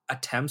 his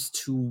attempts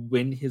to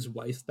win his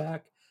wife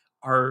back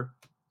are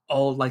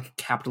all like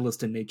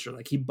capitalist in nature.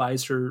 Like, he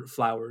buys her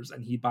flowers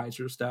and he buys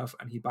her stuff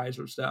and he buys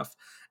her stuff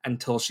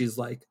until she's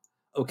like,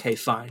 okay,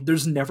 fine.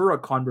 There's never a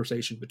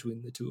conversation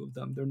between the two of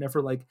them. They're never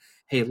like,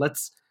 hey,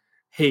 let's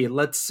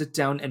sit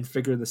down and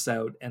figure this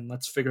out, and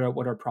let's figure out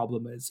what our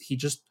problem is. He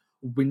just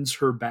wins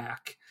her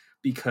back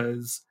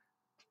because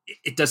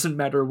it doesn't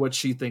matter what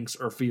she thinks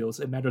or feels.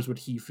 It matters what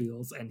he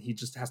feels, and he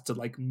just has to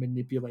like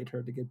manipulate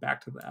her to get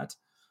back to that.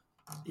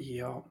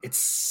 Yeah, it's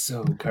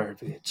so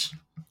garbage.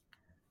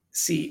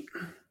 See,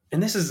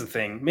 and this is the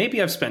thing.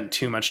 Maybe I've spent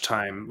too much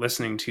time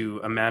listening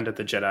to Amanda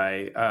the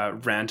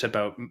Jedi rant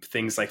about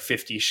things like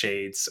 50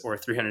 Shades or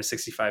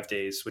 365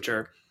 Days, which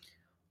are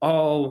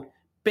all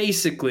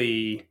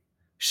basically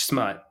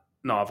smut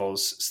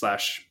novels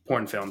 /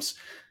 porn films.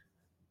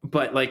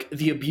 But like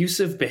the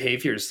abusive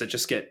behaviors that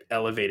just get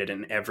elevated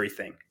in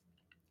everything.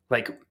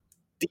 Like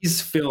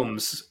these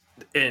films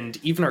and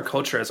even our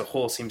culture as a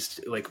whole seems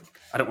to, like,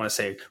 I don't want to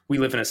say we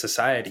live in a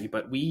society,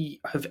 but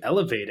we have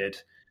elevated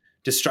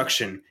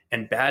destruction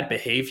and bad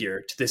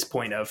behavior to this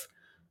point of,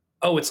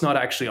 oh, it's not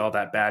actually all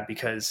that bad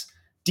because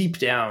deep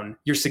down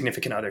your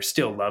significant other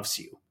still loves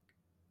you.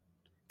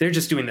 They're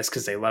just doing this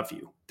because they love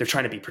you. They're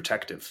trying to be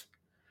protective.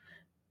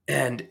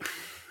 And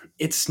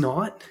it's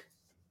not.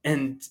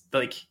 And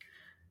like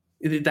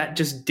that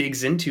just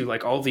digs into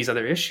like all these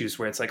other issues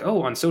where it's like,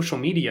 oh, on social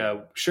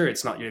media, sure,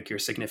 it's not your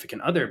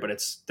significant other, but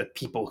it's the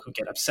people who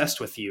get obsessed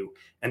with you,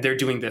 and they're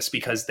doing this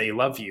because they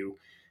love you.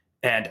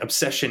 And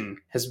obsession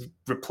has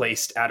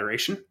replaced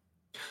adoration.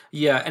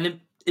 Yeah, and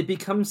it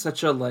becomes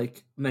such a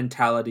like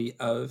mentality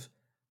of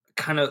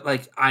kind of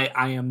like I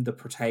am the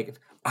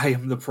protagonist. I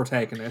am the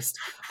protagonist.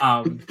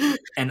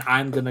 And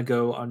I'm gonna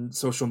go on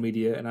social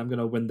media and I'm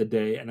gonna win the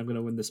day and I'm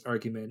gonna win this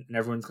argument and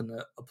everyone's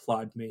gonna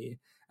applaud me.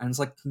 And it's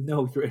like,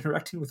 no, you're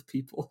interacting with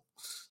people.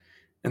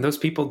 And those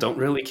people don't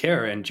really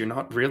care, and you're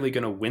not really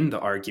gonna win the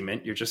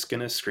argument. You're just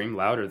gonna scream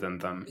louder than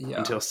them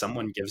until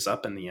someone gives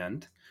up in the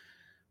end.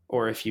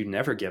 Or if you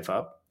never give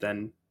up,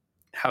 then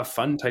have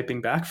fun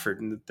typing back for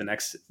the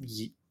next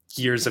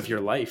years of your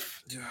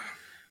life.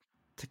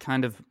 To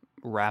kind of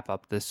wrap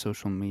up this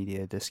social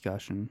media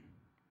discussion,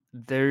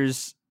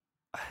 there's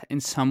in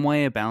some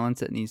way a balance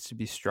that needs to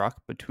be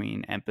struck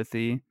between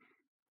empathy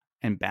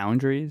and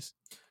boundaries.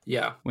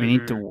 Yeah. We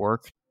need to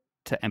work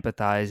to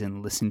empathize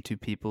and listen to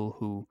people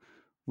who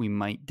we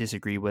might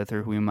disagree with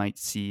or who we might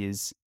see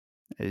as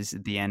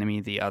the enemy,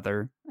 the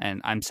other.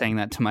 And I'm saying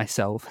that to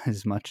myself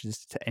as much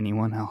as to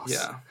anyone else.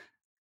 Yeah.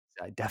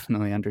 I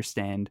definitely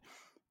understand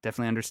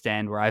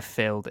where I've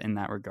failed in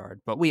that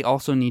regard. But we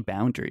also need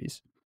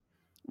boundaries.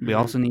 We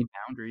also need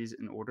boundaries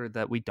in order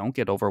that we don't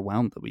get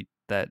overwhelmed,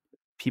 that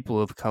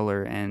people of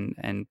color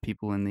and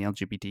people in the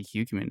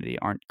LGBTQ community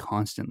aren't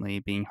constantly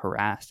being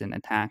harassed and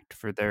attacked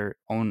for their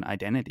own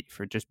identity,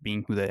 for just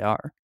being who they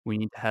are. We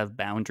need to have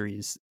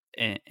boundaries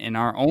in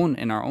our own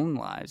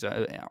lives,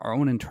 our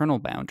own internal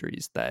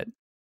boundaries that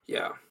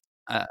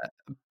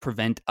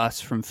prevent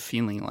us from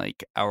feeling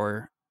like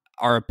our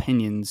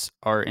opinions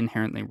are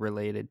inherently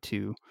related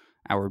to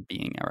our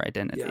being, our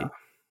identity,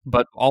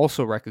 but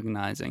also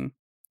recognizing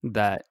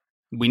that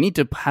we need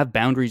to have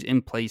boundaries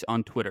in place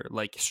on Twitter,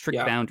 like strict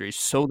boundaries,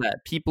 so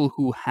that people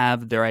who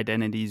have their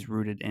identities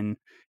rooted in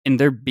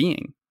their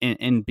being,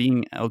 in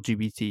being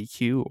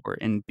LGBTQ or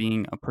in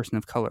being a person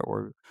of color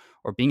or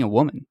being a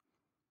woman,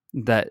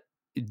 that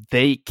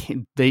they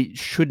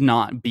should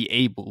not be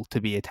able to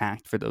be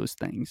attacked for those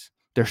things.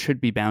 There should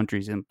be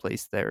boundaries in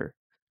place there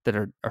that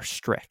are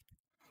strict.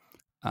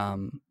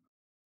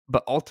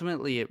 But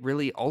ultimately, it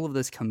really, all of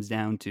this comes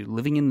down to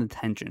living in the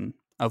tension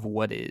of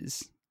what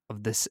is,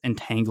 of this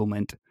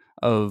entanglement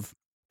of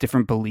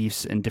different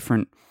beliefs and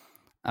different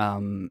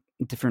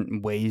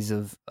different ways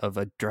of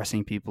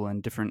addressing people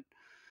and different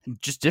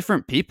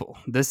people.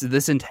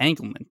 This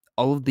entanglement,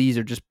 all of these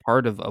are just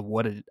part of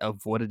what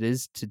it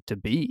is to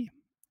be,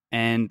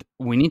 and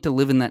we need to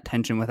live in that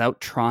tension without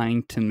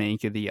trying to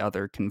make the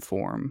other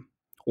conform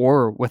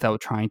or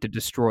without trying to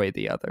destroy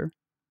the other.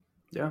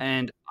 Yeah.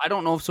 And I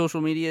don't know if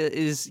social media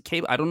is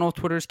capable. I don't know if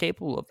Twitter is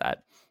capable of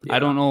that. Yeah. I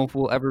don't know if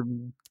we'll ever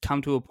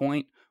come to a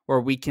point where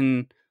we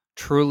can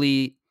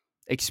truly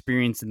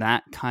experience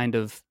that kind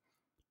of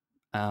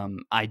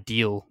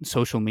ideal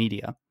social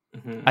media.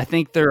 Mhm. I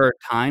think there are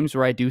times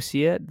where I do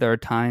see it. There are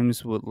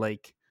times with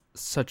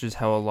such as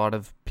how a lot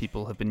of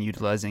people have been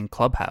utilizing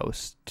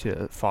Clubhouse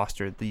to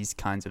foster these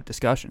kinds of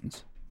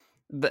discussions.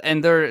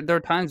 And there are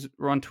times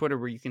on Twitter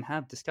where you can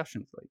have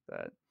discussions like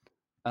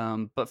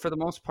that. But for the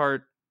most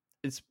part,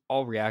 it's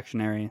all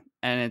reactionary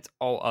and it's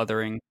all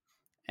othering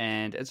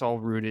and it's all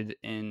rooted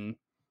in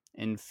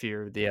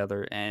fear of the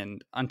other.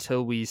 And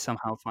until we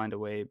somehow find a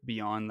way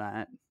beyond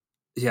that.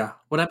 Yeah.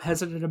 What I'm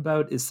hesitant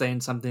about is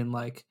saying something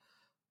like,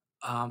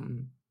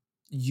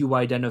 you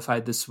identify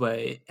this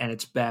way and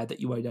it's bad that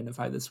you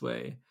identify this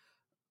way.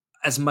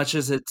 As much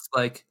as it's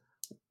like,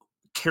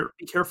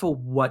 be careful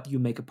what you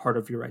make a part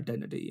of your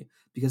identity,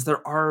 because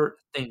there are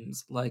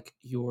things like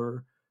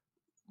your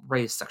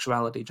race,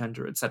 sexuality,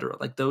 gender, etc.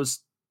 Like those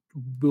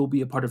will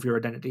be a part of your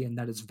identity, and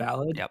that is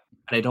valid. Yep.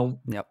 And I don't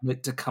Yep. want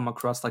it to come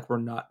across like we're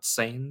not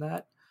saying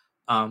that.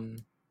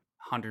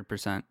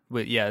 100%.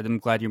 But yeah, I'm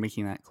glad you're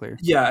making that clear.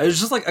 Yeah, it's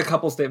just like a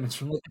couple statements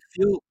from like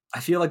I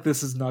feel like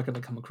this is not going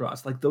to come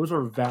across like those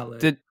are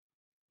valid.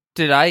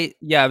 Did I?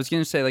 Yeah, I was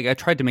going to say, like, I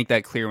tried to make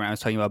that clear when I was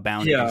talking about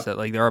boundaries, Yeah. that,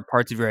 like, there are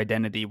parts of your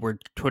identity where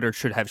Twitter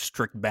should have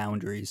strict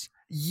boundaries.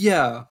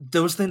 Yeah,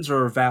 those things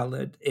are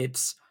valid.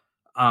 It's,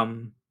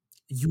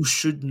 you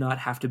should not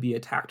have to be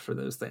attacked for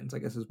those things, I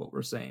guess is what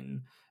we're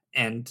saying.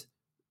 And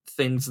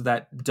things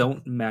that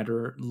don't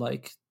matter,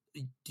 like,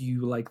 do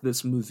you like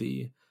this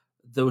movie?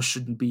 Those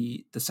shouldn't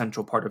be the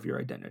central part of your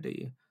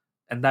identity.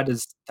 And that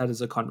is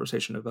a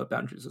conversation about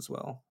boundaries as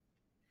well.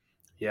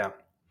 Yeah.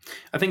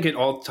 I think it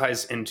all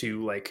ties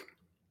into like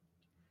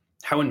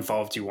how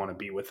involved you want to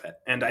be with it.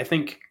 And I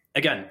think,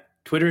 again,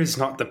 Twitter is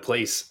not the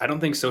place. I don't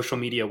think social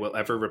media will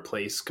ever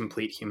replace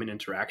complete human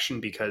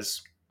interaction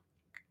because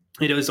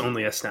it is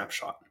only a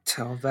snapshot.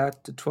 Tell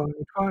that to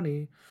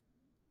 2020.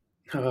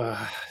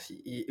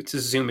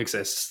 Zoom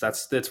exists.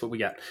 That's what we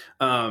get.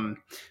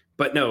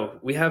 But no,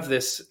 we have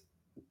this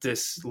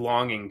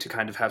longing to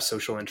kind of have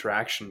social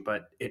interaction,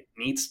 but it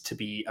needs to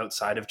be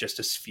outside of just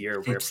a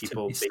sphere where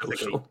people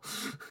basically.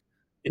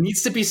 It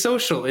needs to be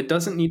social. It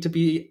doesn't need to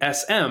be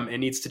SM. It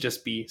needs to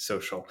just be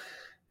social.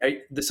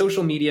 The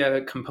social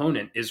media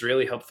component is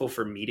really helpful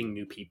for meeting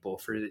new people,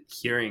 for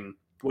hearing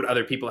what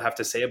other people have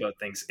to say about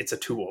things. It's a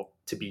tool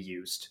to be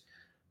used,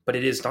 but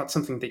it is not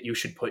something that you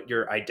should put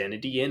your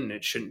identity in.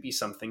 It shouldn't be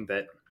something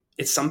that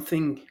it's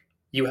something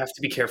you have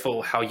to be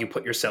careful how you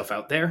put yourself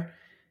out there.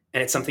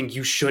 And it's something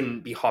you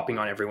shouldn't be hopping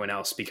on everyone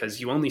else because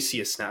you only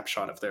see a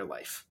snapshot of their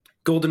life.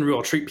 Golden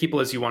rule, treat people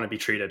as you want to be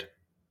treated.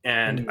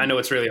 And I know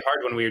it's really hard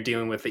when we are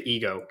dealing with the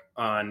ego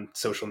on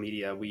social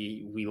media.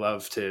 We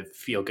love to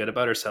feel good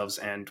about ourselves.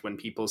 And when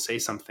people say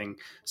something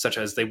such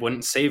as they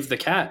wouldn't save the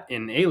cat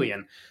in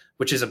Alien,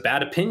 which is a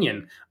bad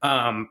opinion.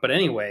 But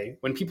anyway,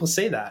 when people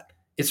say that,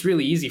 it's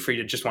really easy for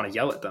you to just want to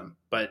yell at them.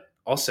 But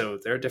also,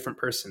 they're a different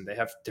person. They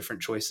have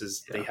different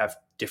choices. Yeah. They have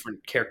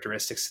different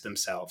characteristics to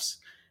themselves.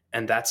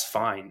 And that's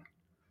fine.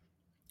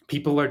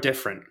 People are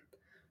different.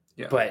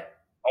 Yeah. But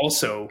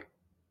also,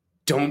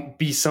 don't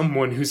be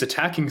someone who's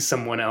attacking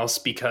someone else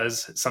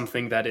because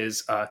something that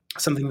is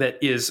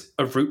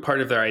a root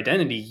part of their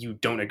identity you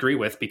don't agree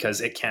with,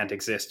 because it can't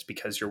exist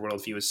because your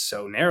worldview is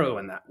so narrow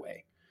in that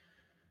way,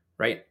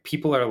 right?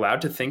 People are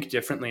allowed to think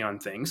differently on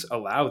things.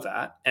 Allow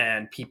that,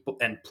 and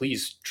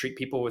please treat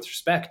people with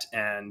respect,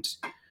 and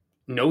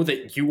know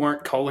that you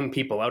aren't calling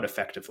people out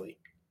effectively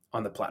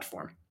on the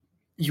platform.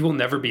 You will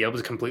never be able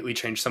to completely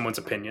change someone's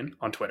opinion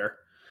on Twitter.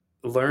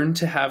 Learn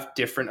to have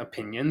different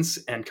opinions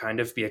and kind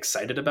of be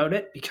excited about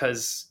it,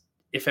 because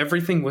if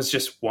everything was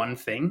just one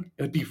thing,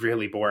 it would be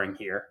really boring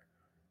here.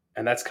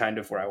 And that's kind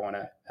of where I want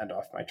to end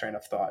off my train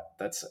of thought.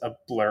 That's a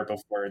blurb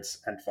of words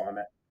and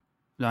vomit.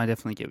 No, I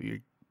definitely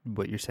get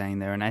what you're saying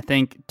there. And I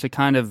think to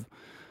kind of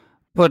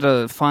put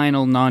a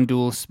final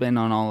non-dual spin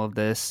on all of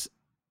this,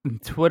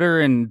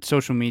 Twitter and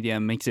social media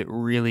makes it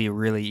really,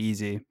 really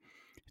easy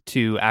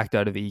to act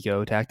out of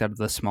ego, to act out of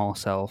the small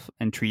self,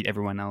 and treat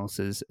everyone else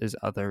as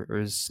other, or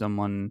as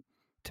someone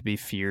to be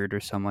feared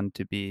or someone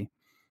to be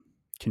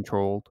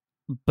controlled.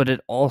 But it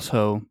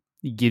also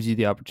gives you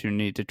the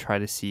opportunity to try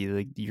to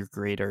see your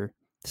greater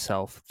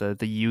self, the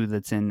you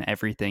that's in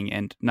everything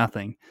and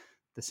nothing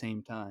at the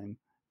same time,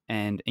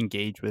 and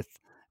engage with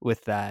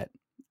that,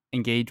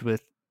 engage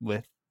with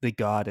the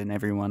God in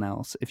everyone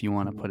else, if you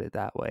want to put it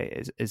that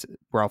way, as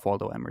Ralph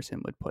Waldo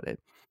Emerson would put it.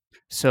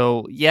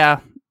 So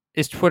yeah,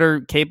 is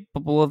Twitter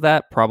capable of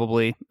that?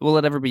 Probably. Will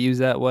it ever be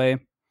used that way?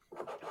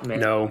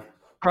 No.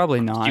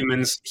 Probably not.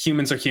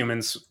 Humans are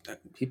humans.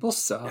 People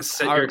suck.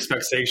 Set your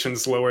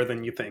expectations lower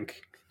than you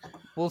think.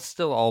 we'll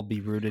still all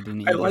be rooted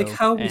in ego. I like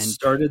how we and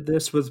started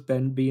this with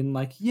Ben being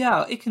like,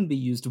 yeah, it can be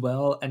used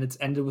well, and it's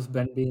ended with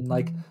Ben being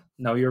like,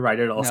 no, you're right,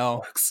 it all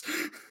No. sucks.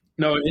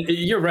 No,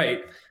 you're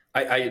right.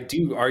 I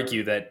do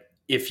argue that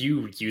if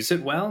you use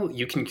it well,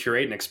 you can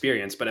curate an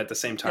experience, but at the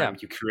same time,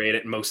 you curate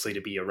it mostly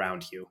to be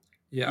around you.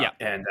 Yeah.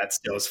 And that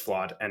still is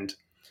flawed. And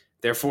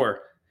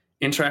therefore,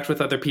 interact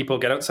with other people,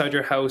 get outside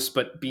your house,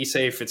 but be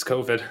safe. It's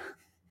COVID.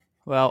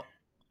 Well,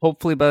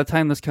 hopefully by the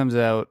time this comes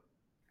out,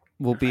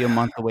 we'll be a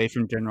month away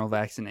from general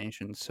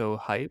vaccination. So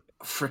hype.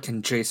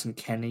 Frickin' Jason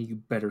Kenney, you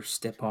better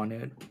step on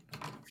it.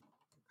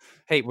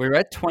 Hey, we're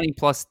at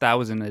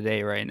 20,000+ a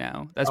day right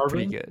now. That's Are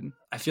pretty we? good.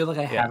 I feel like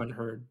I haven't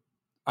heard.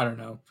 I don't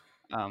know.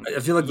 I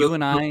feel like you the,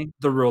 and I,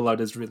 the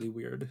rollout is really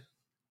weird.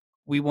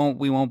 we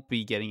won't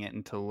be getting it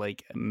until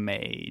like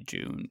May,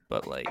 June,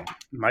 but like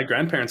My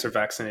grandparents are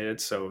vaccinated,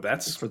 so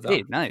that's For them.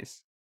 hey,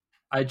 nice.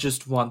 I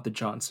just want the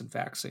Johnson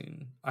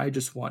vaccine. I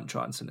just want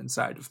Johnson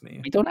inside of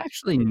me. We don't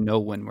actually know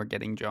when we're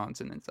getting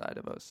Johnson inside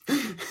of us.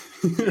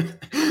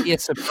 Be a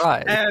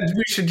surprise. And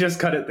we should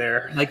just cut it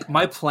there. Like,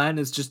 my plan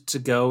is just to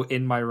go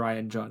in my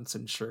Ryan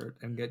Johnson shirt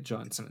and get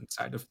Johnson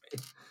inside of me.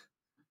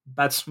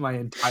 That's my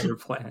entire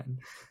plan.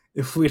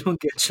 If we don't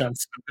get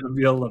Johnson, I'm going to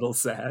be a little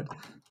sad.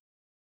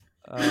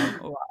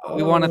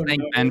 We want to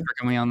thank Ben for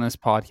coming on this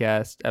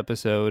podcast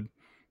episode.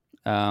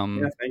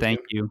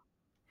 Thank you.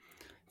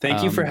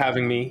 Thank you for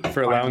having me,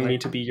 for allowing me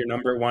to be your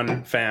number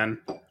one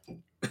fan.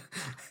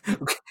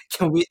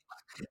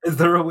 Is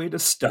there a way to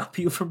stop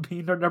you from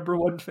being our number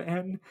one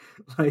fan?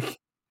 Like,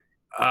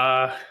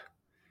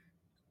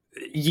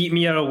 yeet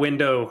me out a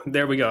window.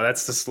 There we go.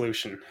 That's the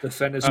solution. The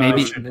fenestration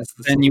maybe is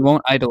the then you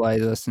won't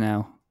idolize us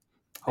now.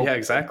 Yeah,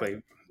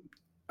 exactly.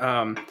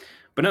 But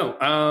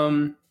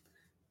no,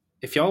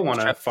 if y'all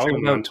want to follow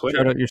me on Twitter,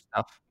 shout out your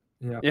stuff.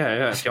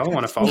 Yeah. If y'all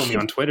want to follow me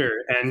on Twitter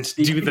and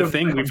do the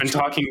thing we've been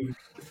talking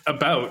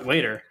about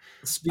later.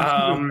 Speaking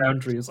of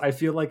boundaries, I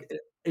feel like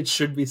it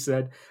should be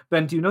said.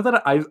 Ben, do you know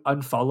that I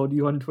unfollowed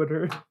you on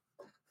Twitter?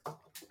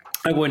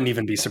 I wouldn't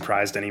even be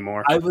surprised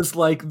anymore. I was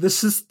like,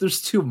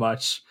 there's too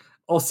much.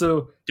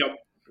 Also,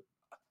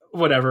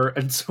 whatever.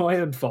 And so I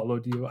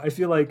unfollowed you. I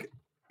feel like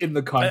in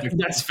the context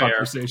that's of fair.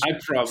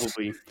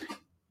 conversation,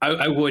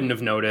 I wouldn't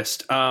have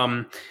noticed.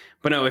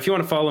 But no, if you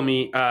want to follow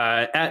me,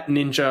 at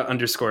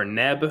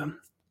ninja_neb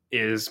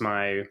is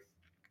my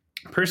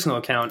personal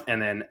account, and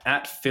then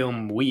at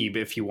filmweeb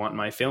if you want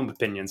my film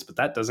opinions, but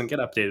that doesn't get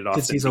updated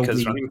often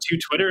because running 2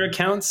 Twitter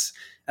accounts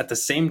at the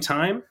same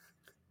time,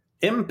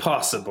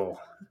 impossible.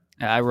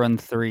 I run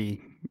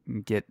 3.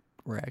 Get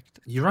wrecked.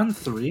 You run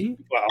 3?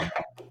 Wow.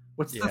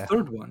 What's the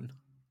third one?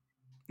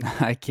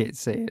 I can't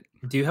say it.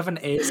 Do you have an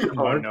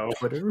ASMR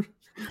Twitter?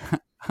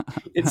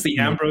 It's the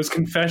Ambrose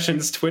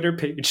Confessions Twitter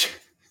page.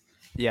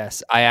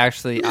 Yes, I'm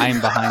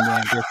behind the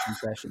Ambrose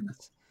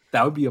Confessions.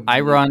 That would be amazing. I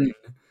run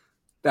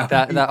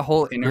that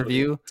whole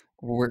interview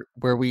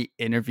where we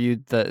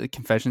interviewed the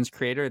Confessions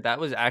creator. That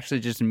was actually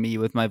just me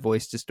with my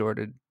voice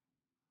distorted.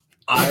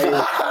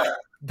 That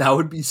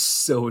would be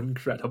so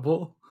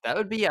incredible. That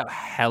would be a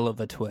hell of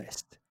a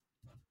twist.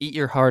 Eat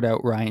your heart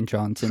out, Ryan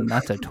Johnson.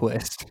 That's a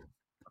twist.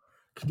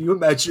 Can you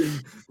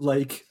imagine,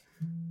 like,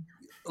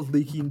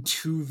 leaking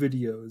 2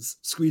 videos,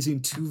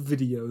 squeezing 2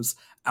 videos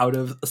out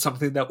of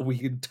something that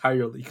we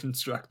entirely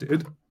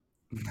constructed?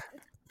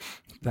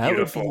 That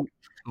Beautiful. Would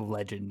be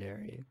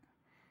legendary.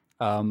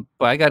 But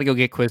I got to go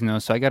get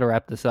Quiznos, so I got to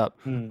wrap this up.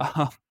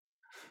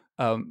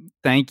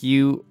 Thank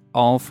you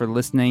all for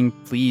listening.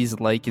 Please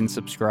like and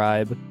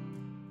subscribe.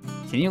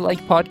 Can you like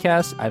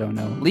podcasts? I don't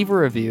know. Leave a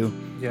review.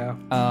 Yeah.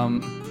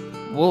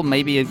 We'll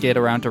maybe get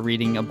around to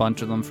reading a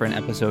bunch of them for an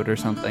episode or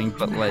something.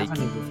 But like,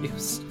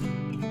 reviews.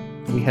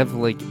 We have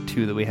like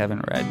 2 that we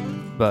haven't read,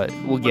 but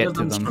we'll get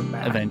to them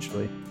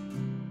eventually.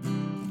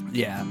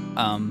 Yeah.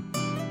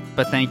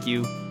 But thank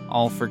you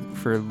all for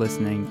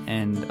listening,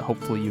 and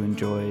hopefully you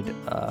enjoyed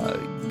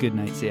Good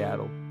Night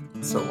Seattle.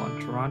 So long,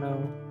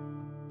 Toronto.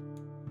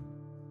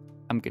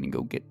 I'm gonna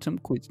go get some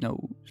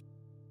Quiznos.